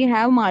forward, and we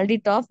have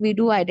MALDI-TOF. We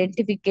do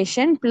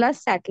identification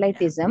plus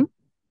satellitism.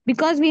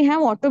 Because we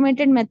have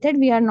automated method,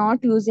 we are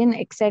not using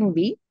X and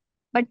B.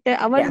 But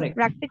our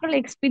practical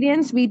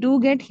experience, we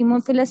do get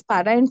Hemophilus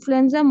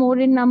parainfluenza more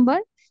in number,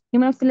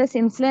 Hemophilus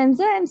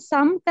influenza, and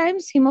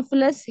sometimes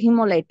Hemophilus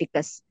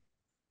hemolyticus.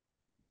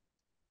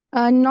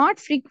 Not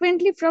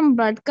frequently from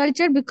blood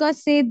culture,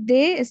 because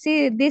they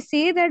say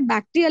that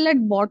bacterial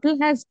alert bottle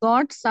has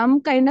got some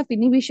kind of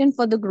inhibition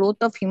for the growth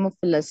of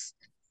Hemophilus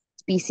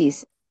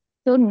species.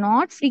 So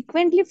not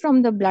frequently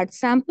from the blood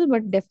sample,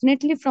 but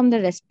definitely from the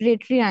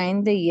respiratory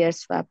and the ear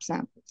swab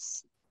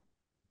samples.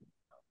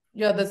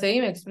 Yeah, the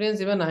same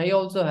experience even I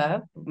also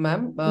have,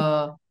 ma'am.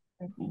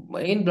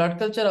 In blood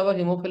culture, our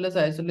Hemophilus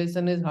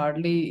isolation is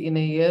hardly in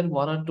a year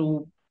 1 or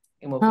 2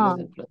 Hemophilus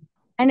influenza.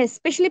 And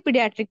especially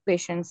pediatric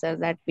patients,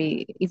 that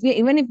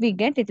even if we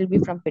get, it will be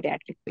from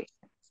pediatric patients.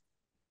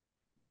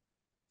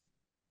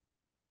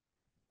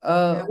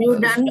 Have you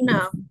done?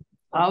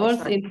 Ours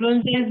sorry.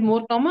 influenza is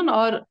more common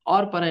or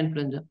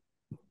para-influenza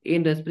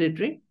in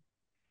respiratory?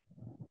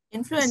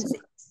 Influenza.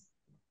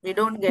 We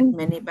don't get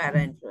many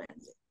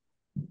para-influenza.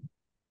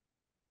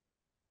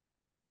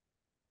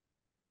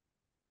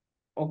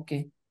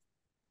 Okay.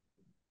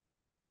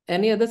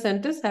 Any other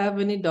centers have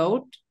any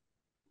doubt?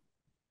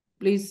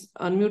 Please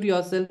unmute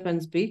yourself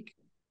and speak.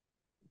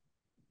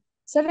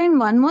 Sir, and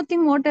one more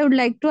thing what I would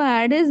like to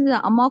add is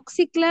the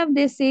amoxiclav,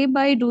 they say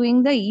by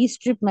doing the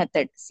E-strip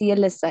method,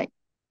 CLSI.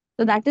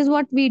 So that is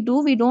what we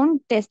do. We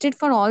don't test it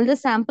for all the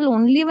sample.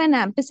 Only when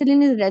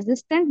ampicillin is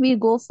resistant, we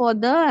go for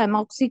the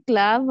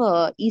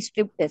amoxiclav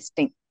E-strip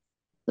testing.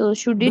 So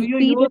should Do it you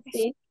be use the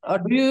same?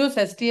 do you use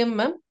STM,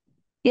 ma'am?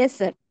 Yes,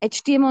 sir.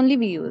 HTM only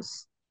we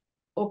use.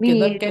 Okay,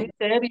 then can you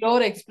share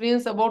your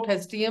experience about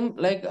STM,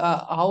 like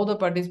how the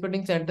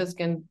participating centers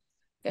can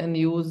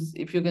use,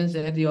 if you can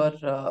share your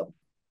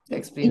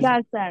experience? Yeah,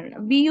 sir.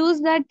 We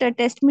use that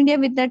test media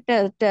with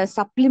that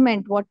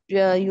supplement, what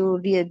you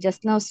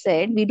just now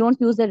said. We don't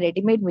use the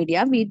ready-made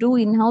media. We do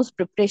in-house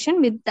preparation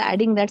with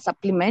adding that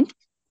supplement.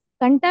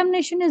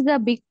 Contamination is the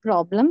big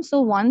problem.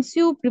 So once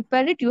you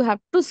prepare it, you have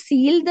to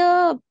seal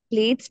the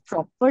plates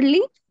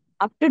properly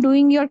after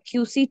doing your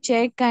QC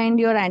check and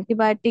your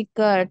antibiotic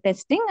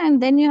testing,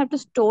 and then you have to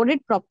store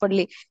it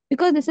properly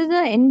because this is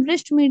an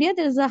enriched media.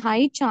 There is a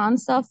high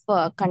chance of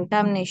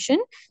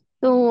contamination.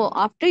 So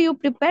after you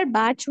prepare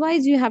batch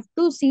wise, you have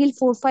to seal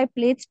 4-5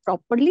 plates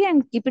properly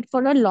and keep it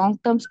for a long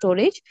term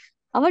storage.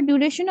 Our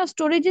duration of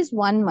storage is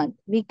 1 month.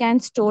 We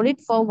can store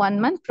it for 1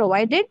 month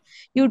provided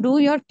you do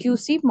your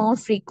QC more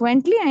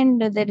frequently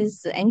and there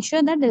is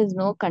ensure that there is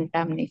no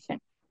contamination.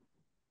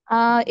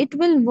 It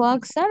will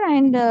work, sir.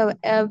 And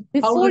How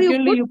before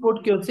frequently you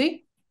put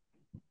QC?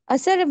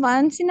 Sir,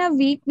 once in a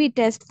week we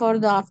test for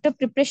the after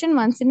preparation.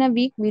 Once in a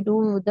week we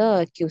do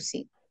the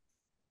QC.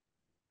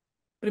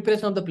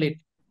 Preparation of the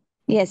plate.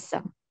 Yes,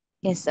 sir.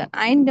 Yes, sir.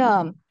 And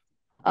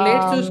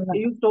plates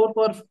you store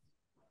for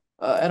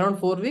around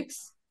 4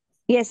 weeks?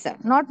 Yes, sir.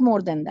 Not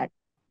more than that.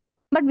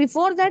 But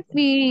before that,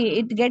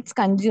 it gets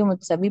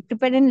consumed, sir. We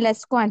prepare in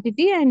less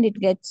quantity and it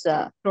gets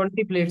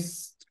 20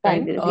 plates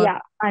kind, or yeah,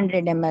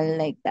 100 ml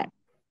like that.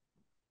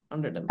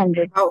 100 ml.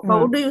 100.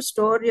 How do you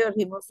store your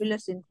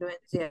Hemophilus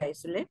influenzae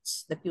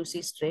isolates, the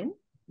QC strain?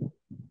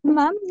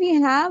 Ma'am,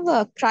 we have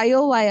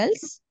cryo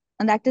vials,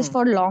 and that is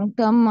for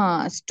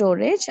long-term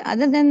storage.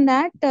 Other than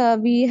that,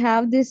 we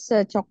have this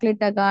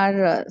chocolate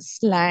agar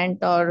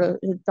slant or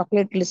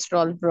chocolate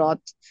glycerol broth.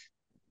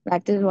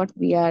 That is what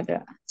we are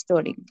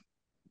storing.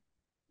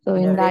 So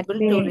You in are that able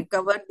way, to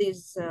recover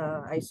these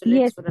isolates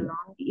yes, for a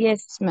long.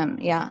 yes, ma'am.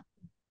 Yeah.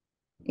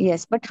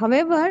 Yes, but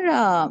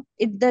however,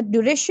 the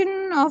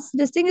duration of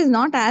this thing is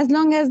not as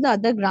long as the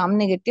other gram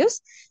negatives.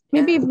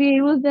 Maybe if we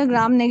use the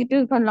gram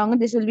negatives for longer,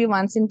 this will be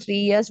once in 3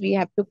 years. We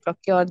have to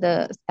procure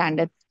the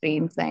standard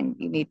strains and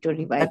we need to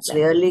revise That's them.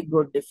 really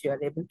good if you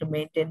are able to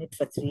maintain it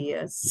for 3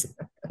 years.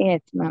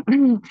 Yes,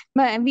 ma'am.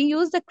 But we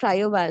use the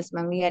cryo vials,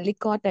 ma'am. We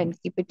alicot and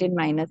keep it in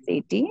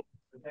 -80.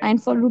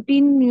 And for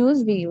routine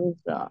use, we use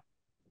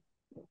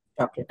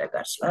chocolate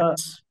agar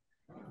slants.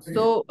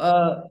 So,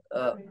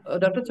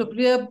 Dr.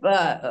 Supriya,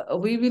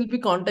 we will be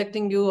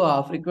contacting you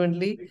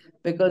frequently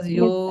because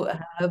you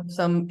have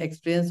some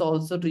experience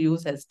also to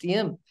use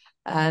STM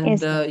and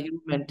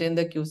you maintain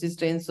the QC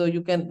strain. So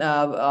you can,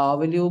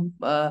 will you,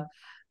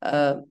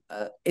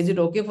 is it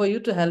okay for you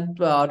to help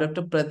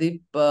Dr.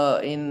 Pradeep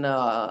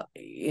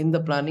in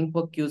the planning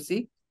for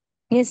QC?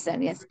 Yes, sir.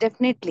 Yes,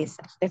 definitely,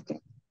 sir.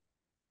 Definitely.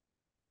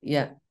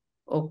 Yeah.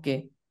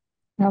 Okay.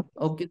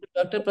 Okay.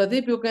 So Dr.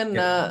 Pradeep, you can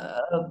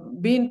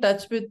be in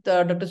touch with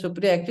Dr.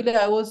 Supriya. Actually,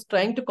 I was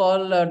trying to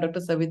call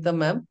Dr. Savita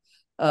ma'am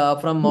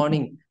from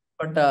morning,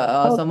 but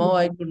somehow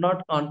I could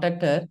not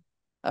contact her.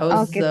 I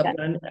was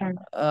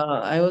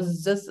I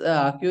was just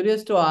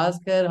curious to ask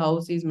her how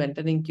she's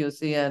maintaining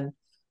QC and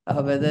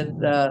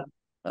whether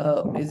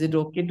is it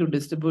okay to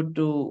distribute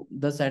to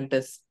the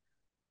centers.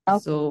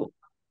 So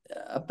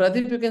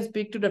Pradeep, you can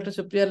speak to Dr.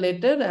 Supriya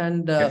later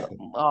and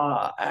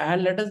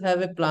let us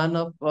have a plan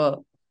of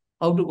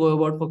how to go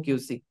about for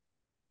QC.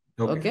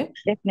 Okay?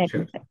 Definitely.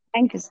 Sure.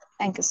 Thank you, sir.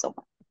 Thank you so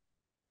much.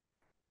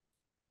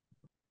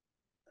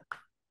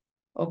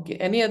 Okay.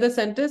 Any other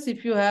centers?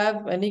 If you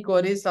have any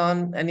queries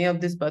on any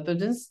of these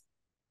pathogens,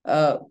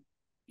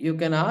 you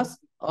can ask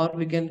or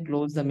we can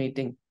close the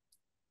meeting.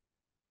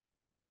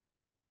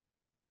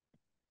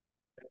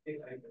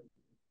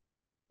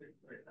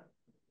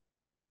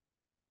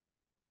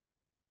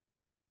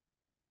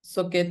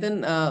 So,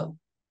 Ketan,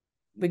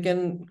 we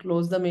can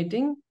close the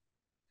meeting.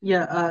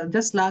 Yeah,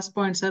 just last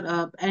point,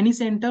 sir. Any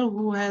center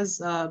who has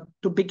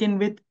to begin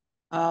with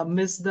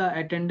missed the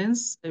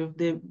attendance, if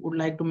they would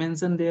like to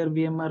mention their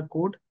VMR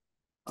code,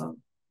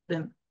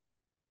 then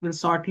we'll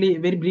shortly,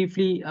 very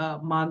briefly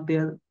mark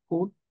their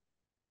code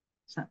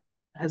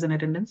as an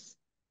attendance.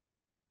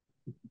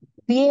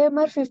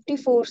 VAMR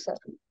 54, sir.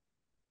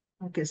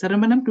 Okay, sir,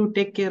 madam, to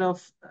take care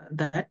of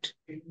that.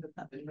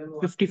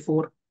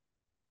 54.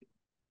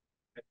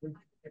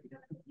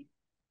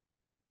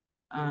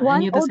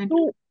 Any other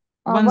center?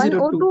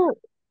 102.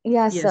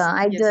 Yes, Yes,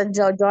 I yes.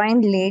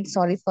 joined late.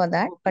 Sorry for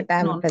that, but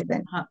I'm No,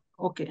 present.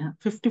 okay,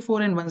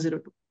 54 and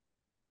 102.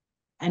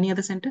 Any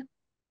other center?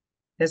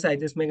 Yes, I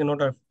just make a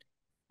note of.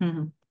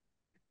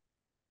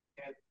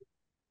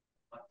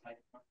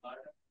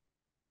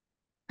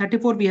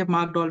 34 we have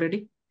marked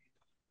already.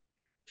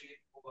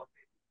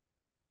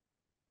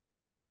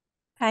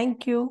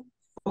 Thank you.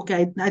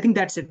 Okay, I think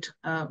that's it.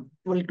 Well,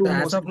 two more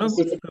As of now,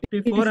 centers.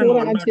 54 and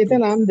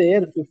 102. I'm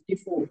there.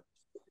 54.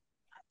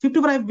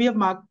 54 we have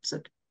marked,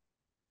 sir.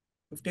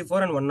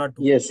 54 and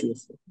 102. Yes,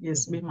 yes.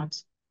 Yes, we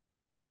marked.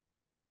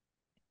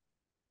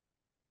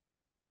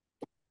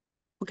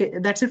 Okay,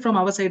 that's it from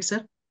our side,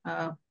 sir.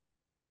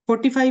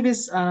 45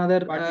 is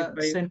another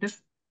 45. center.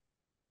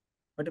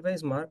 45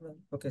 is marked.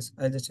 Okay,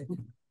 I'll just check.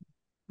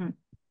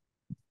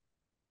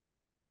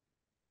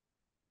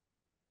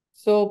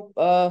 So,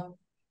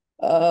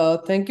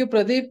 thank you,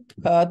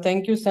 Pradeep.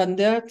 Thank you,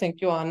 Sandhya.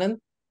 Thank you, Anand,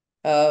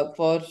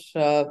 for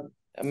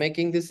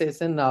making this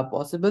session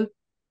possible.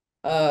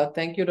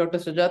 Thank you, Dr.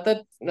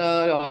 Sujata,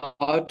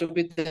 to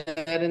be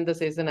there in the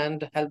session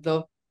and help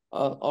the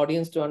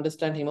audience to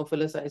understand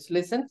Hemophilus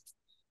isolation.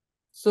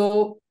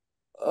 So,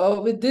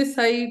 with this,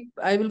 I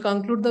will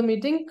conclude the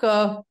meeting.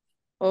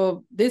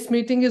 This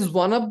meeting is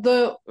one of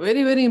the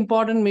very, very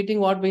important meeting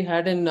what we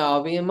had in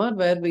VMR,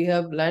 where we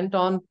have learnt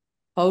on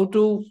how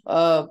to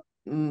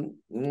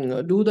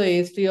do the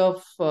AST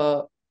of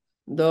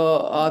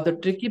the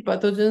tricky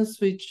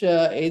pathogens which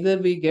either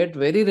we get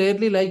very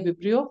rarely like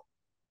Vibrio,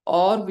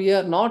 or we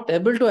are not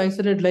able to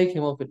isolate like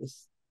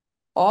Hemophilus,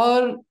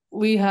 or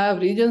we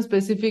have region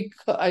specific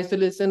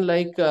isolation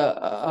like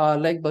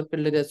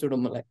Burkholderia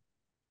pseudomallei.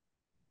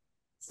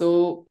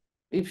 So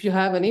if you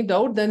have any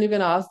doubt, then you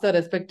can ask the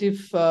respective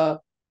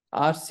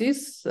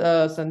RCs,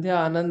 Sandhya,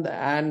 Anand,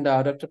 and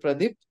Dr.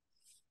 Pradeep.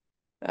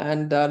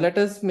 And let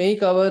us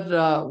make our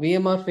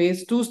VMR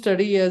phase 2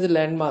 study as a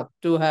landmark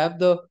to have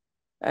the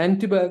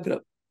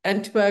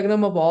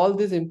antibiogram of all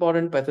these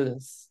important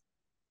pathogens.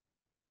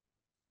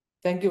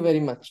 Thank you very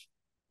much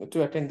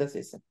to attend the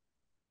session.